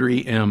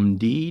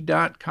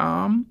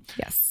gundrymd.com.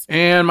 Yes.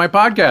 And my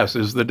podcast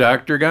is the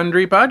Dr.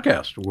 Gundry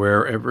Podcast,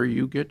 wherever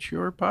you get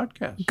your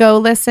podcast. Go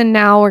listen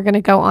now. We're going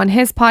to go on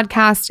his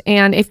podcast.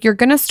 And if you're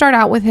going to start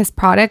out with his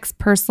products,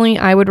 personally,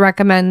 I would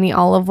recommend the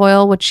olive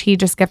oil, which he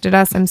just gifted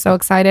us. I'm so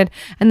excited.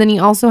 And then he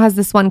also has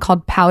this one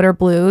called Powder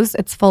Blues.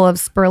 It's full of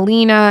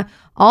spirulina,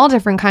 all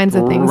different kinds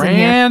of things in here.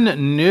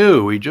 Brand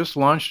new. We just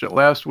launched it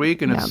last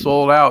week and it's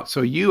sold out.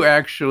 So you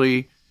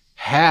actually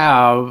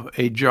have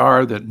a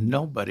jar that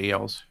nobody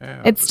else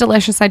has. It's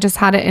delicious. I just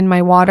had it in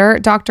my water.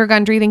 Dr.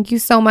 Gundry, thank you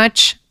so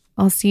much.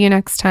 I'll see you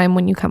next time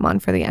when you come on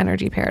for the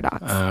Energy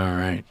Paradox. All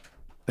right.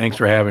 Thanks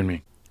for having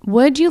me.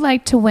 Would you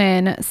like to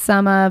win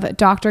some of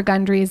Dr.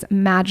 Gundry's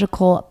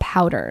magical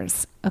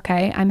powders?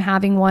 Okay, I'm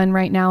having one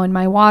right now in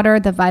my water,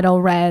 the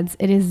Vital Reds.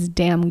 It is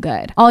damn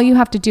good. All you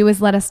have to do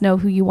is let us know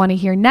who you want to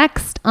hear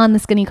next on the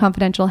Skinny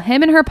Confidential,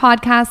 him and her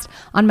podcast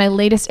on my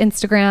latest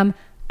Instagram,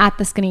 at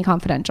the Skinny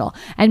Confidential.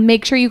 And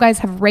make sure you guys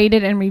have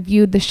rated and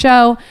reviewed the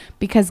show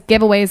because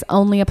giveaways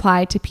only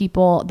apply to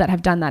people that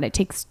have done that. It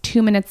takes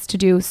 2 minutes to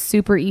do,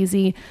 super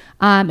easy,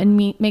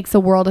 and makes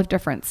a world of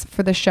difference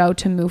for the show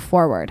to move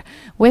forward.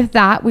 With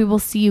that, we will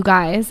see you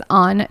guys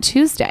on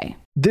Tuesday.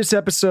 This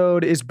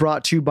episode is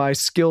brought to you by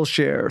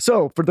Skillshare.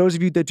 So, for those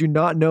of you that do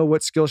not know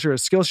what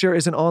Skillshare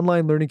is an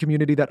online learning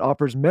community that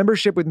offers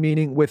membership with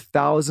meaning with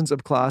thousands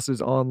of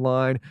classes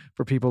online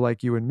for people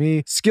like you and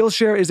me.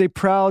 Skillshare is a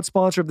proud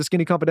sponsor of The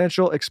Skinny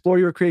Confidential. Explore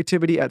your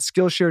creativity at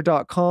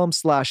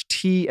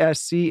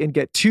Skillshare.com/TSC and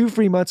get 2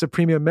 free months of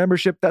premium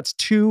membership. That's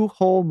 2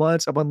 whole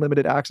months of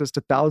unlimited access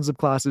to thousands of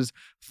classes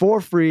for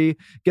free.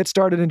 Get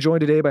started and join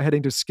today by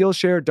heading to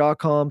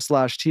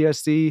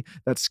Skillshare.com/TSC.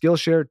 That's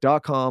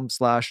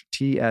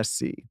Skillshare.com/TSC.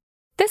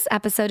 This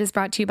episode is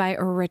brought to you by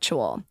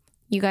Ritual.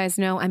 You guys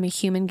know I'm a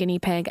human guinea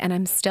pig and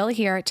I'm still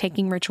here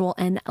taking Ritual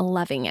and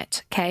loving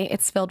it, okay?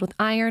 It's filled with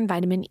iron,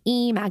 vitamin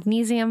E,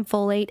 magnesium,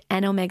 folate,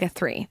 and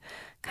omega-3.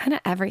 Kind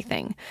of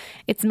everything.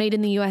 It's made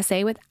in the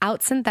USA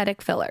without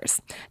synthetic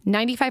fillers.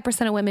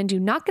 95% of women do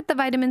not get the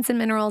vitamins and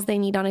minerals they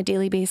need on a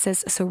daily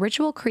basis, so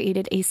Ritual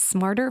created a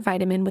smarter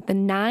vitamin with the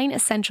 9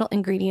 essential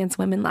ingredients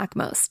women lack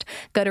most.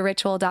 Go to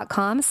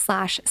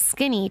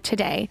ritual.com/skinny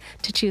today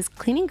to choose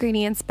clean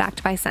ingredients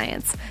backed by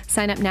science.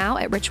 Sign up now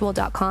at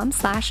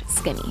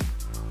ritual.com/skinny.